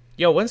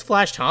 Yo, when's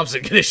Flash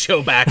Thompson going to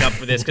show back up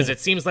for this? Because it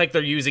seems like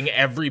they're using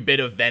every bit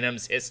of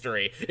Venom's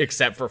history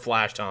except for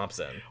Flash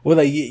Thompson. Well,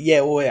 are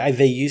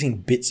they using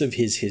bits of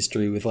his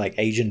history with, like,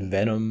 Agent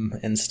Venom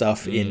and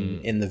stuff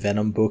in the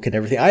Venom book and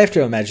everything? I have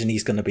to imagine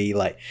he's going to be,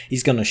 like,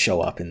 he's going to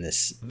show up in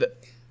this.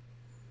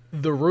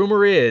 The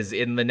rumor is,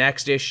 in the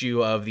next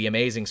issue of The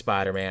Amazing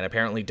Spider-Man,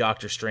 apparently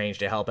Doctor Strange,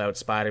 to help out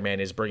Spider-Man,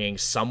 is bringing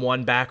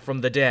someone back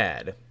from the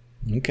dead.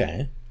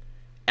 Okay.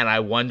 And I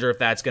wonder if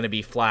that's going to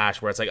be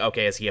Flash, where it's like,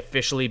 okay, has he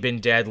officially been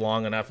dead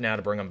long enough now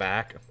to bring him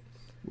back?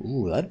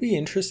 Ooh, that'd be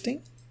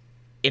interesting.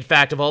 In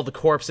fact, of all the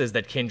corpses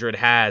that Kindred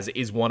has,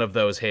 is one of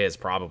those his,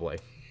 probably.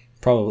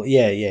 Probably,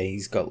 yeah,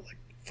 he's got, like,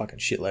 fucking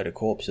shitload of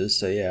corpses,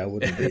 so yeah, I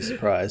wouldn't be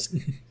surprised.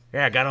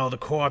 Yeah, got all the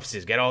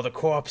corpses. Get all the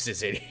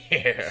corpses in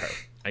here.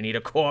 I need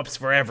a corpse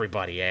for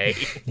everybody, eh?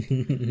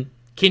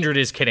 Kindred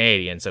is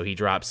Canadian, so he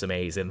drops some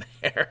A's in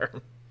there.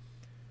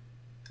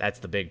 That's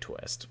the big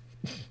twist.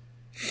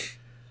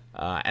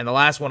 And the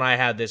last one I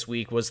had this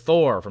week was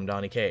Thor from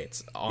Donny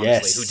Cates,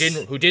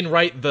 honestly, who didn't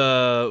write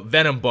the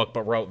Venom book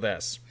but wrote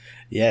this.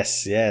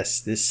 Yes.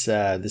 This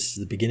is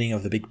the beginning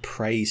of the big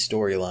Prey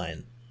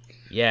storyline.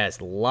 Yes,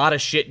 a lot of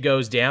shit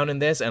goes down in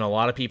this, and a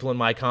lot of people in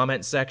my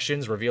comment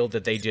sections revealed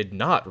that they did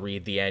not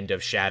read the end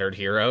of Shattered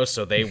Heroes,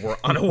 so they were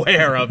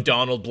unaware of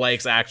Donald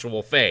Blake's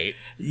actual fate.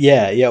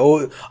 Yeah.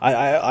 Well,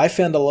 I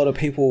found a lot of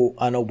people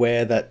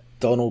unaware that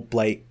Donald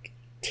Blake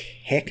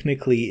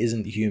technically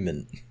isn't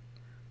human.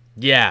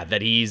 Yeah,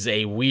 that he's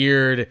a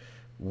weird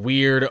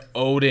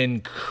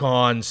Odin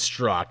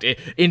construct.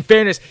 In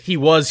fairness, he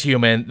was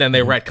human, then they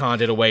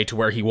retconned it away to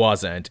where he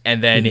wasn't,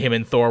 and then him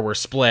and Thor were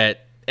split,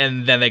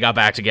 and then they got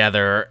back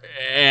together,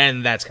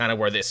 and that's kind of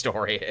where this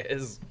story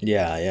is.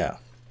 Yeah.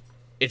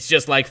 It's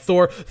just like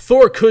Thor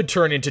could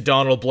turn into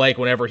Donald Blake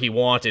whenever he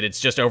wanted. It's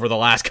just over the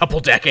last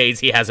couple decades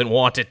he hasn't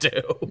wanted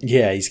to.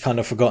 Yeah, he's kind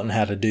of forgotten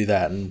how to do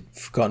that and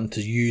forgotten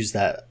to use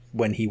that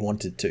when he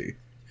wanted to.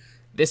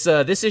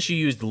 This issue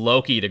used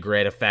Loki to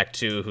great effect,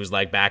 too, who's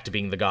like back to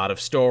being the god of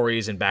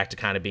stories and back to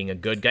kind of being a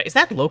good guy. Is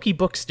that Loki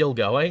book still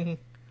going?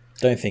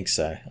 Don't think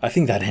so. I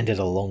think that ended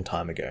a long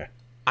time ago.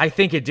 I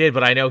think it did,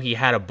 but I know he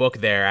had a book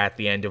there at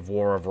the end of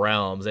War of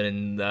Realms,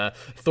 and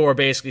Thor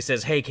basically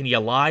says, hey, can you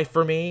lie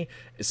for me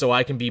so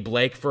I can be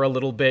Blake for a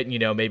little bit,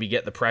 and, maybe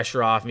get the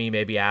pressure off me,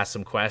 maybe ask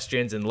some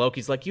questions, and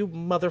Loki's like, you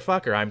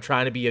motherfucker, I'm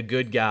trying to be a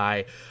good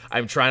guy,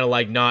 I'm trying to,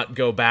 like, not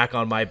go back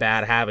on my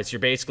bad habits. You're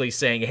basically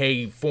saying,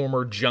 hey,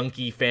 former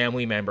junkie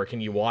family member,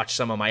 can you watch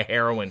some of my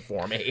heroin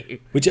for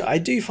me? Which I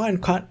do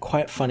find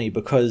quite funny,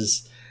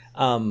 because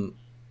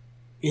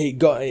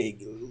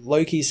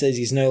Loki says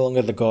he's no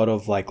longer the god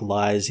of, like,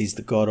 lies, he's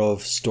the god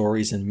of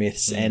stories and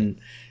myths, and,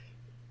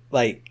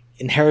 like,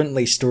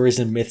 inherently stories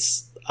and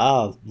myths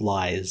are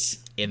lies.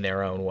 In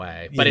their own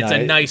way. But it's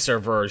a nicer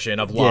version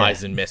of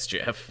lies and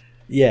mischief.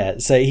 Yeah,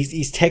 so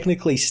he's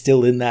technically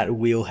still in that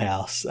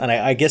wheelhouse, and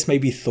I guess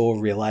maybe Thor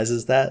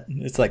realizes that.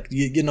 It's like,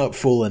 you're not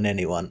fooling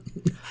anyone.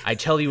 I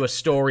tell you a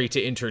story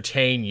to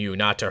entertain you,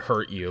 not to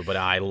hurt you, but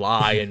I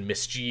lie and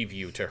mischieve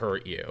you to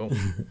hurt you.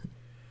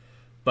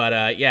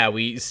 But,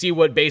 we see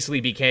what basically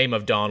became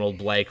of Donald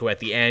Blake, who at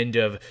the end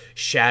of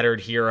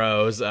Shattered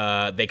Heroes,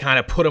 they kind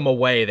of put him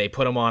away. They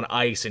put him on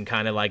ice in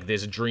kind of like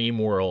this dream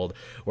world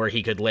where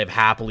he could live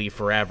happily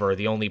forever.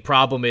 The only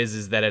problem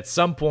is that at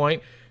some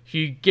point,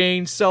 he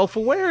gained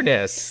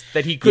self-awareness,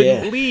 that he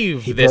couldn't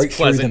leave this pleasant He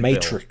broke through the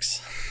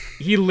Matrix.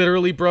 He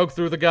literally broke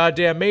through the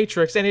goddamn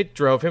Matrix, and it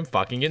drove him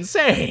fucking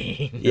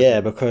insane. Yeah,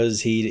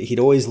 because he'd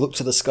always look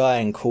to the sky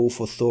and call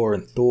for Thor,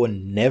 and Thor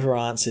never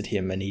answered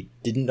him, and he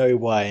didn't know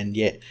why, and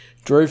yet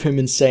drove him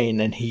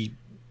insane, and he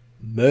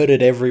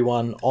murdered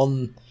everyone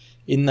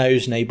in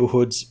those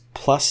neighborhoods,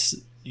 plus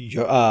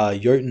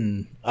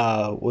Jotun,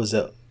 what's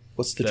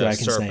the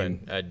dragon's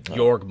serpent, name?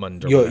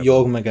 Jormungand.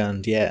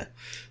 Jormungand, yeah.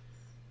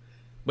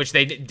 Which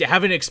they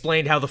haven't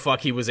explained how the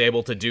fuck he was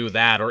able to do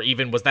that, or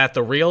even was that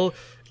the real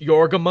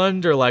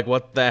Jormungand, or like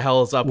what the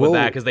hell is up with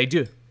that? Because they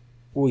do.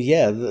 Well,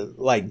 yeah,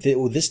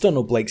 this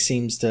Donald Blake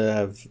seems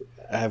to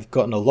have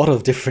gotten a lot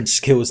of different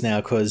skills now,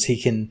 because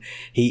he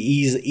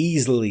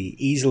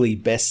easily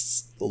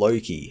bests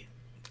Loki.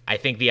 I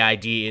think the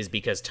idea is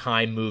because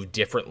time moved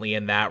differently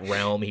in that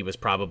realm, he was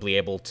probably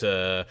able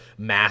to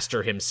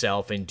master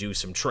himself and do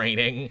some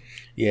training.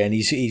 Yeah, and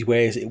he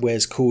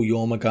wears cool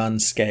Yormungand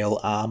scale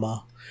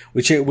armor,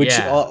 which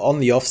on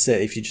the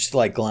offset, if you just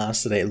like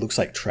glance at it, it looks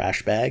like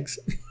trash bags.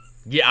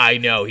 Yeah, I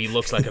know. He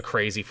looks like a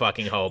crazy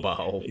fucking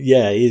hobo.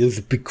 Yeah, he has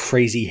big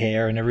crazy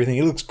hair and everything.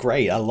 He looks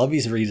great. I love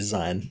his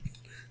redesign.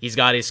 He's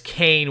got his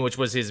cane, which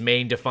was his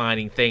main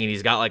defining thing, and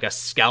he's got like a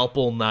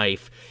scalpel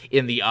knife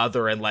in the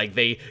other, and like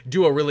they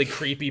do a really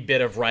creepy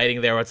bit of writing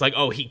there where it's like,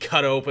 oh, he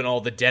cut open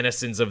all the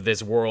denizens of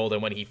this world,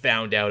 and when he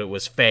found out it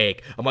was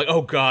fake, I'm like,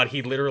 oh god,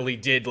 he literally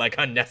did like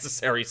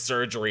unnecessary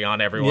surgery on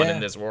everyone in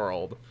this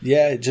world.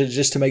 Yeah,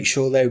 just to make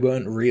sure they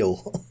weren't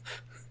real.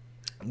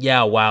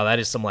 Yeah, wow, that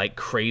is some like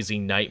crazy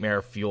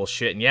nightmare fuel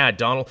shit. And yeah,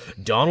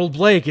 Donald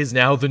Blake is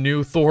now the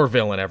new Thor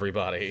villain,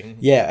 everybody.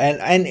 Yeah,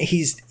 and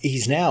he's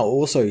now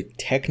also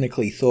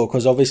technically Thor,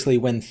 because obviously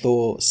when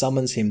Thor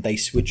summons him, they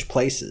switch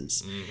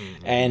places.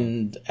 Mm-hmm.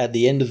 And at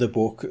the end of the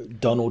book,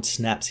 Donald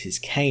snaps his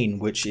cane,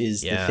 which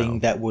is the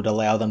thing that would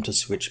allow them to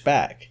switch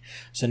back.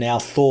 So now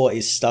Thor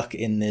is stuck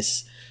in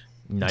this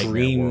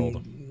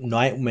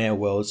nightmare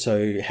world.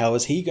 So how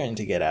is he going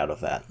to get out of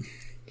that?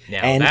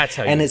 Now,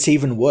 and it's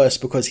even worse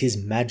because his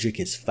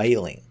magic is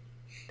failing.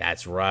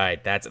 That's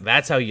right.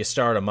 That's how you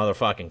start a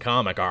motherfucking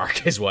comic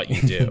arc, is what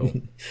you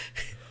do.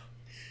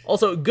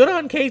 Also, good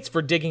on Cates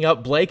for digging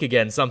up Blake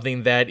again,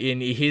 something that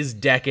in his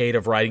decade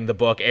of writing the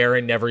book,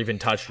 Aaron never even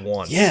touched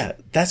once. Yeah,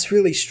 that's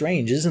really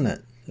strange, isn't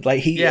it?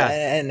 Like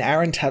and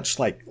Aaron touched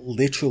like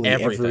literally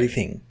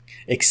everything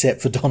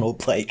except for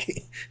Donald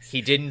Blake.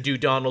 He didn't do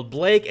Donald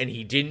Blake, and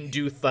he didn't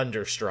do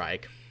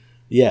Thunderstrike.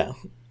 Yeah.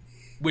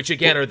 Which,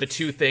 again, are the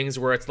two things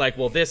where it's like,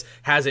 well, this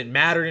hasn't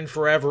mattered in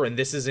forever, and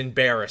this is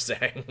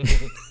embarrassing.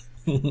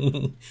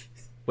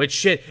 Which,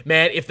 shit,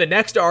 man, if the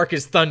next arc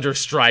is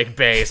Thunderstrike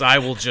base, I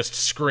will just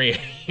scream.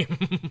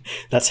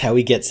 That's how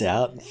he gets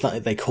out?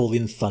 They call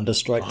in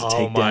Thunderstrike to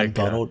take down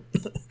Donald?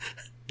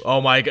 Oh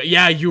my god,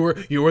 yeah, you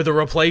were the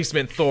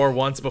replacement Thor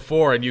once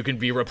before, and you can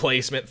be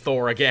replacement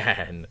Thor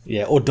again.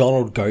 Yeah, or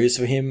Donald goes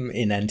for him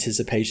in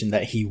anticipation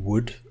that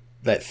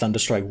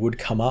Thunderstrike would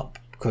come up.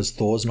 Because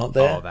Thor's not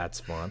there. Oh, that's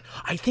fun.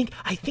 I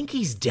think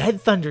he's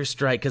dead,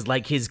 Thunderstrike, because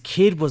like his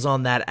kid was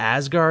on that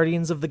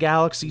Asgardians of the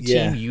Galaxy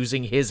team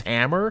using his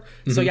hammer.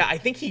 Mm-hmm. So yeah, I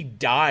think he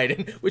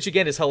died, which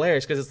again is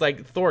hilarious because it's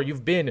like, Thor,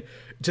 you've been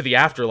to the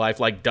afterlife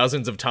like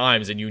dozens of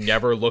times and you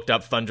never looked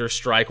up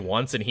Thunderstrike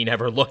once and he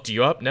never looked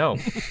you up? No.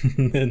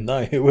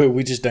 No,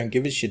 we just don't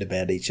give a shit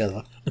about each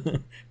other.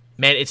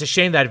 Man, it's a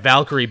shame that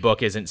Valkyrie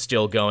book isn't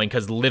still going,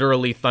 because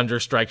literally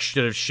Thunderstrike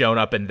should have shown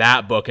up in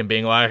that book and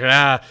being like,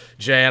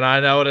 Jane, I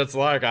know what it's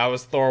like. I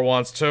was Thor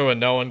once too, and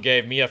no one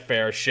gave me a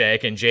fair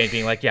shake. And Jane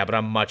being like, yeah, but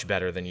I'm much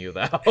better than you,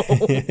 though.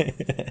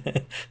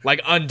 Like,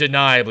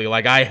 undeniably,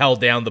 like, I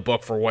held down the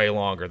book for way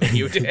longer than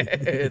you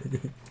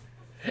did.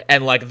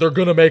 And, like, they're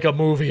gonna make a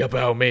movie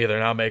about me. They're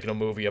not making a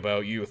movie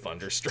about you,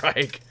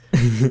 Thunderstrike.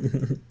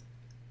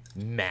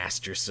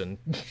 Masterson.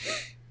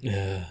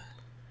 Yeah.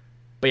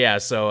 But yeah,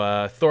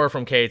 so Thor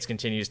from Cates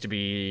continues to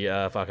be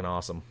fucking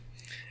awesome.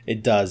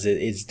 It does.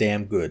 It's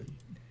damn good.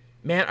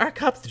 Man, our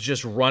cup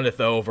just runneth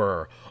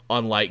over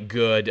on like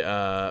good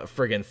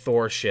friggin'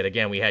 Thor shit.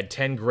 Again, we had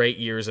 10 great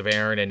years of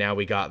Aaron, and now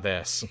we got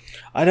this.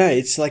 I know,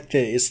 it's like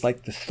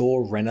the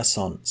Thor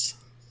Renaissance.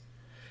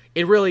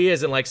 It really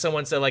is, and like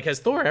someone said, like, has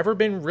Thor ever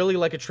been really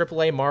like a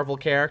AAA Marvel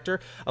character?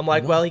 I'm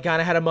like, well, he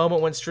kind of had a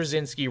moment when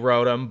Straczynski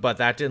wrote him, but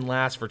that didn't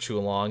last for too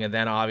long. And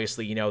then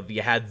obviously,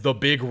 you had the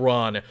big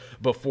run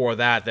before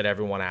that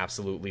everyone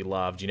absolutely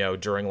loved,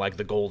 during like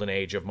the golden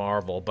age of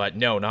Marvel. But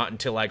no, not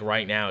until like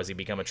right now has he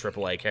become a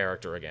AAA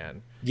character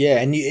again. Yeah,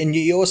 and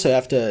you also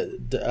have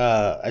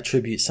to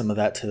attribute some of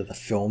that to the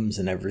films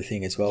and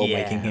everything as well,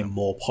 making him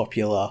more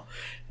popular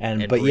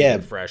and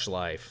fresh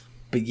life.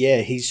 But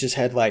yeah, he's just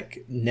had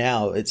like,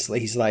 now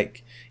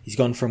he's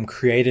gone from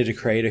creator to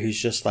creator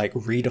who's just like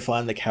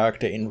redefined the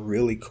character in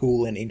really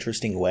cool and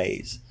interesting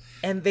ways.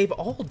 And they've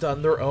all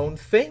done their own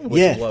thing,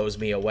 which blows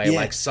me away. Yeah.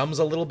 Like, some's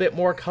a little bit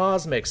more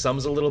cosmic,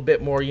 some's a little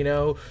bit more,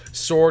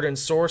 sword and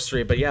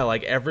sorcery. But yeah,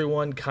 like,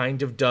 everyone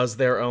kind of does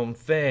their own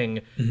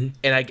thing. Mm-hmm.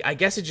 And I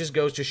guess it just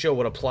goes to show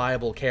what a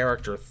pliable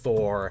character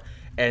Thor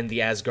and the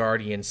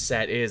Asgardian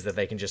set is, that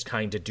they can just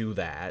kind of do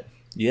that.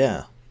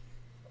 Yeah.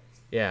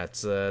 Yeah,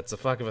 it's a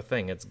fuck of a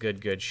thing. It's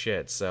good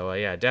shit. So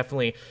yeah,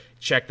 definitely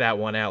check that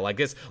one out. Like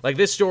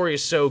this story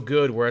is so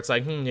good where it's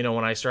like, when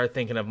I start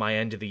thinking of my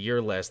end of the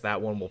year list,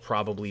 that one will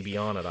probably be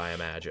on it, I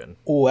imagine.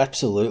 Oh,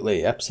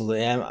 absolutely.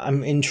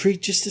 I'm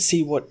intrigued just to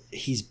see what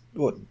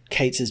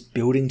Cates is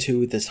building to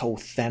with this whole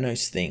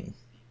Thanos thing.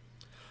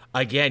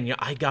 Again,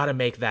 I gotta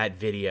make that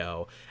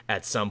video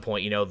at some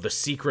point, the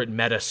secret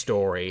meta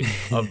story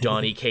of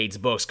Donny Cates'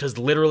 books, because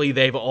literally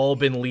they've all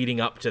been leading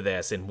up to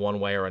this in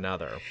one way or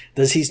another.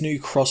 Does his new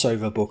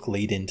crossover book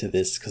lead into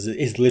this? Because it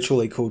is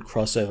literally called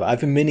Crossover. I've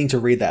been meaning to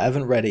read that. I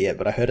haven't read it yet,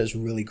 but I heard it's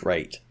really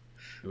great.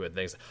 You would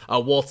think so.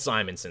 Walt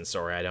Simonson,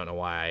 sorry, I don't know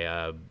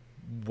why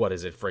brain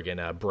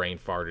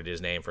farted his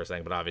name for a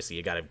second, but obviously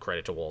you gotta give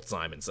credit to Walt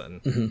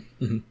Simonson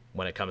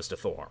when it comes to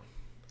Thor.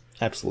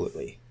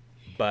 Absolutely.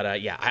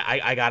 But yeah,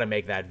 I gotta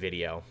make that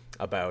video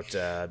about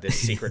this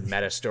secret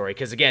meta story,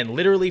 because again,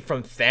 literally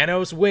from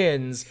Thanos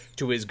wins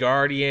to his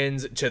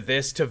Guardians to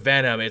this to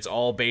Venom, it's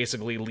all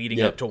basically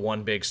leading up to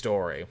one big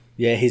story.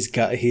 Yeah, his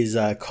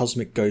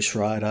Cosmic Ghost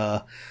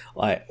Rider,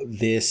 like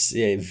this,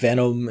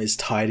 Venom is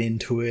tied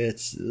into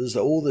it. There's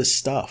all this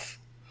stuff.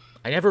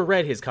 I never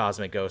read his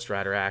Cosmic Ghost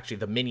Rider, actually.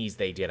 The minis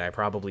they did, I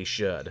probably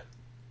should.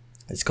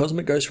 His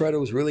Cosmic Ghost Rider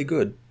was really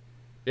good.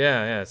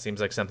 Yeah, it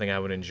seems like something I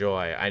would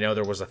enjoy. I know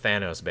there was a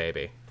Thanos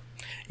baby.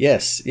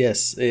 Yes.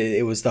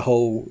 It was the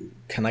whole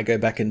 "can I go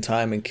back in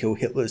time and kill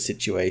Hitler"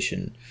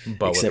 situation,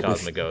 but with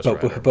Cosmic Ghost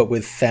Rider. But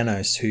with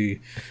Thanos,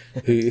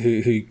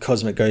 who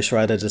Cosmic Ghost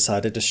Rider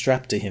decided to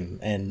strap to him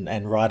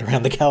and ride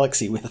around the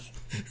galaxy with.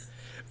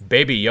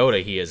 Baby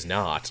Yoda, he is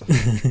not.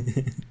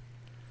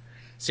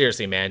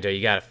 Seriously, Mando,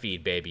 you gotta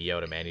feed Baby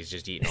Yoda, man. He's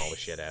just eating all the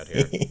shit out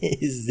here.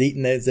 He's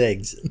eating those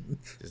eggs.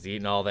 Just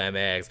eating all them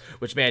eggs.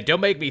 Which, man, don't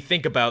make me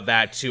think about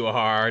that too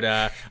hard.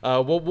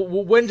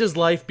 When does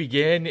life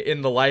begin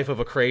in the life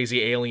of a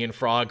crazy alien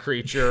frog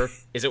creature?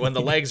 Is it when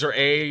the legs are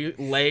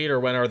laid,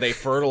 or when are they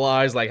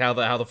fertilized? Like, how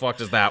the fuck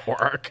does that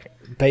work?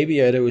 Baby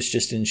Yoda was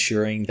just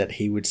ensuring that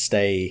he would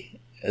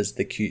stay as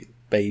the cute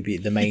baby,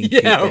 the main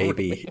cute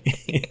baby.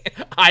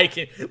 I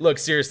can look,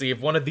 seriously, if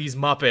one of these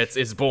Muppets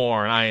is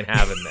born, I ain't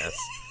having this.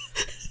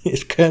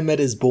 If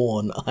Kermit is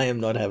born, I am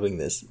not having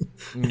this.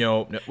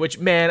 No. Which,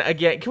 man,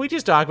 again, can we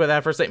just talk about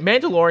that for a second?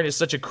 Mandalorian is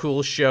such a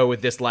cool show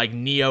with this, like,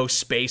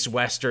 neo-space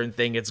western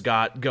thing it's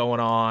got going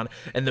on,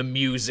 and the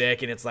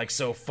music, and it's, like,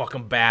 so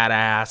fucking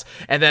badass.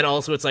 And then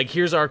also it's like,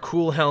 here's our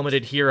cool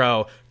helmeted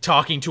hero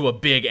talking to a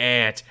big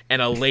ant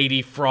and a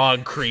lady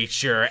frog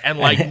creature, and,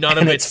 like, none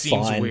of it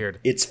seems weird.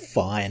 It's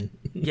fine.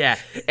 Yeah,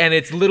 and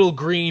it's little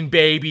green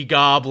baby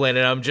goblin,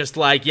 and I'm just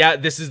like, yeah,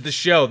 this is the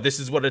show. This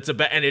is what it's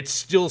about, and it's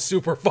still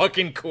super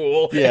fucking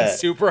cool and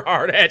super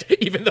hard edge,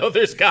 even though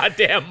there's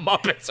goddamn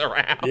Muppets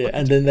around. Yeah,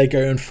 and then they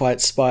go and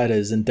fight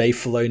spiders, and Dave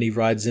Filoni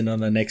rides in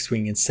on an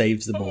X-Wing and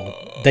saves them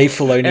all. Dave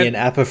Filoni and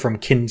Appa from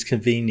Kim's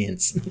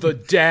Convenience. The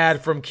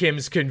dad from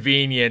Kim's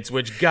Convenience,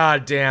 which,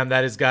 goddamn,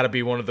 that has got to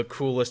be one of the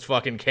coolest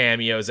fucking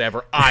cameos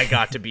ever. I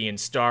got to be in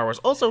Star Wars.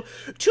 Also,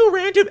 2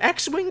 random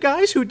X-Wing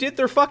guys who did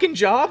their fucking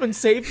job and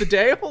saved the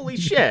day. Holy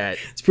shit.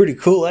 It's pretty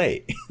cool, eh?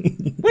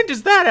 When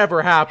does that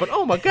ever happen?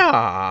 Oh my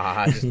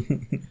god.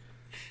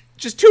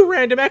 Just 2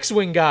 random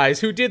X-Wing guys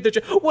who did the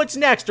job. What's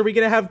next? Are we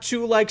going to have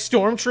 2, like,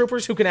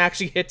 stormtroopers who can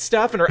actually hit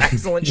stuff and are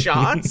excellent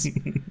shots?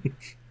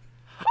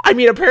 I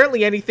mean,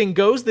 apparently anything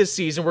goes this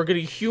season. We're going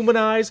to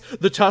humanize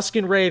the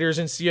Tusken Raiders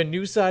and see a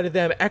new side of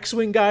them.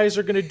 X-Wing guys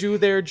are going to do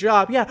their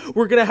job. Yeah,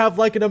 we're going to have,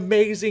 like, an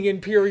amazing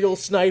Imperial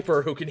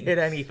sniper who can hit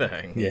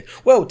anything. Yeah.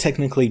 Well,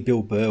 technically,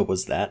 Bill Burr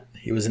was that.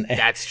 He was an...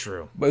 That's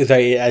true.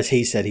 As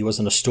he said, he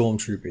wasn't a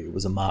stormtrooper. He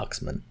was a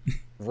marksman.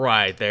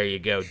 Right, there you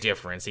go.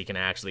 Difference. He can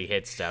actually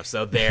hit stuff.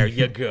 So there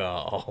you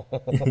go.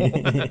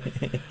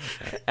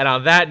 And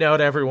on that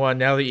note, everyone,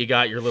 now that you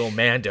got your little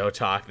Mando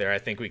talk there, I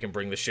think we can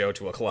bring the show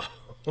to a close.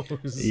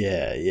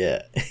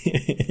 Yeah.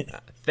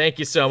 Thank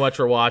you so much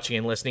for watching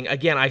and listening.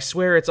 Again, I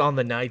swear it's on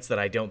the nights that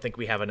I don't think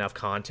we have enough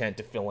content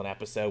to fill an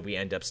episode. We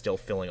end up still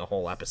filling a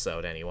whole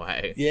episode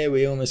anyway. Yeah,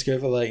 we almost go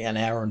for like an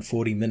hour and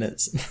 40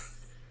 minutes.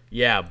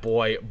 Yeah,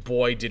 boy,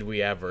 did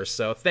we ever.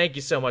 So thank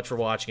you so much for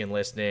watching and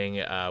listening.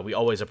 We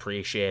always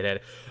appreciate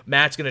it.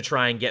 Matt's going to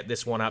try and get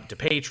this one up to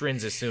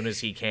patrons as soon as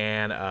he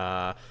can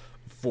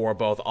for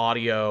both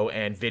audio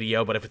and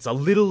video. But if it's a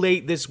little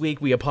late this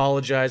week, we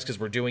apologize because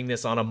we're doing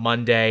this on a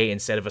Monday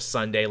instead of a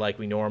Sunday like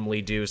we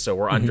normally do. So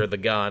we're under the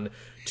gun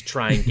to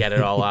try and get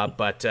it all up.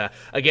 But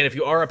again, if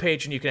you are a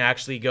patron, you can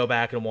actually go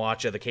back and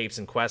watch the Capes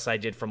and Quests I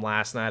did from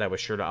last night. I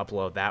was sure to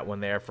upload that one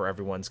there for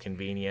everyone's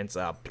convenience.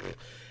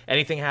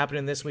 Anything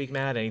happening this week,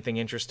 Matt? Anything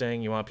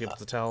interesting you want people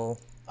to tell?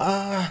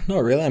 Not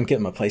really. I'm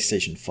getting my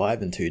PlayStation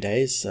 5 in 2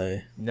 days, so...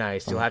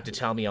 Nice. You'll have to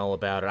tell me all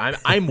about it.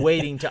 I'm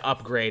waiting to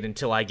upgrade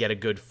until I get a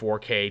good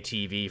 4K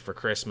TV for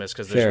Christmas,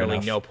 because there's really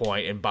no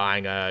point in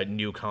buying a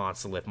new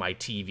console if my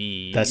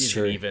TV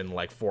isn't even,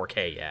 like,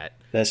 4K yet.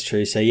 That's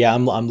true. So, yeah,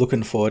 I'm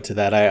looking forward to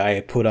that.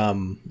 I put,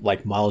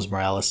 like, Miles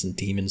Morales and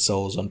Demon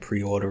Souls on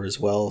pre-order as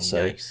well,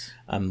 so nice.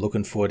 I'm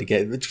looking forward to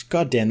getting...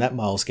 God damn, that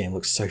Miles game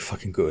looks so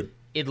fucking good.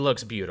 It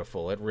looks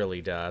beautiful. It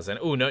really does. And,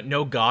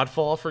 no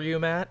Godfall for you,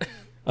 Matt?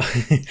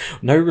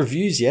 No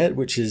reviews yet,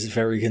 which is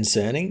very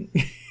concerning.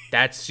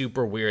 That's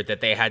super weird that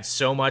they had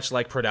so much,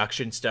 like,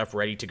 production stuff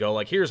ready to go.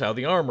 Like, here's how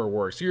the armor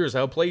works. Here's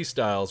how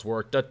playstyles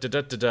work.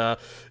 Da-da-da-da-da.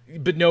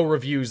 But no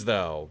reviews,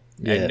 though.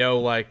 Yeah.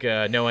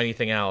 And no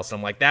anything else.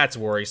 I'm like, that's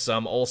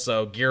worrisome.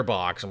 Also,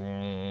 Gearbox.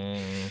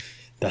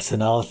 That's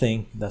another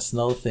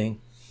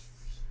thing.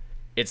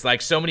 It's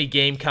like so many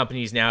game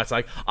companies now. It's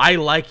like, I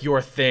like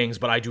your things,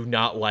 but I do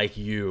not like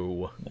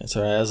you. That's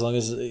all right, as long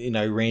as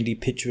Randy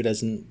Pitchford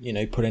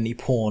doesn't put any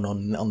porn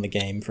on the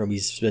game from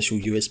his special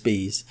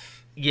USBs.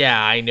 Yeah,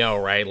 I know,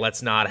 right?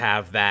 Let's not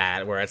have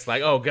that where it's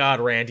like, oh God,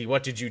 Randy,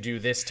 what did you do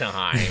this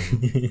time?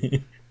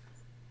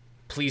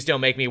 Please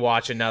don't make me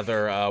watch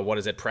another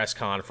press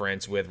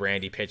conference with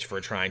Randy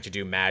Pitchford trying to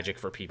do magic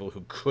for people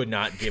who could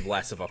not give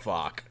less of a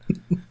fuck.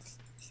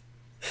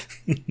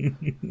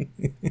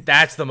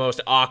 That's the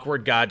most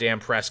awkward goddamn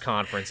press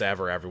conference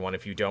ever, everyone,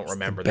 if you don't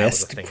remember that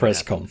was a thing. Best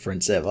press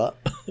conference ever.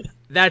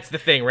 That's the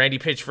thing. Randy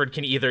Pitchford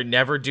can either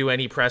never do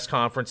any press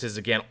conferences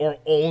again or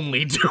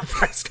only do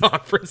press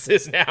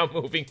conferences now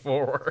moving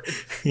forward.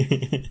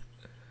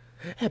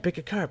 Hey, pick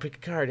a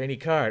card, any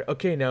card.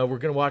 Okay, now we're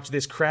going to watch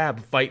this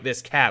crab fight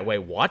this cat.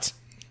 Wait, what?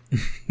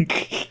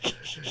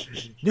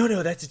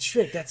 No, that's a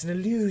trick. That's an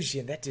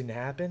illusion. That didn't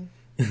happen.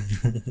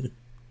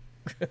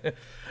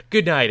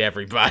 Good night,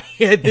 everybody.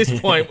 At this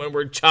point, when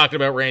we're talking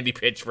about Randy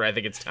Pitchford, I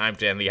think it's time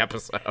to end the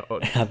episode.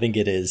 I think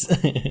it is.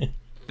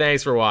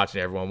 Thanks for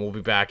watching, everyone. We'll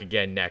be back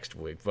again next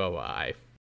week. Bye-bye.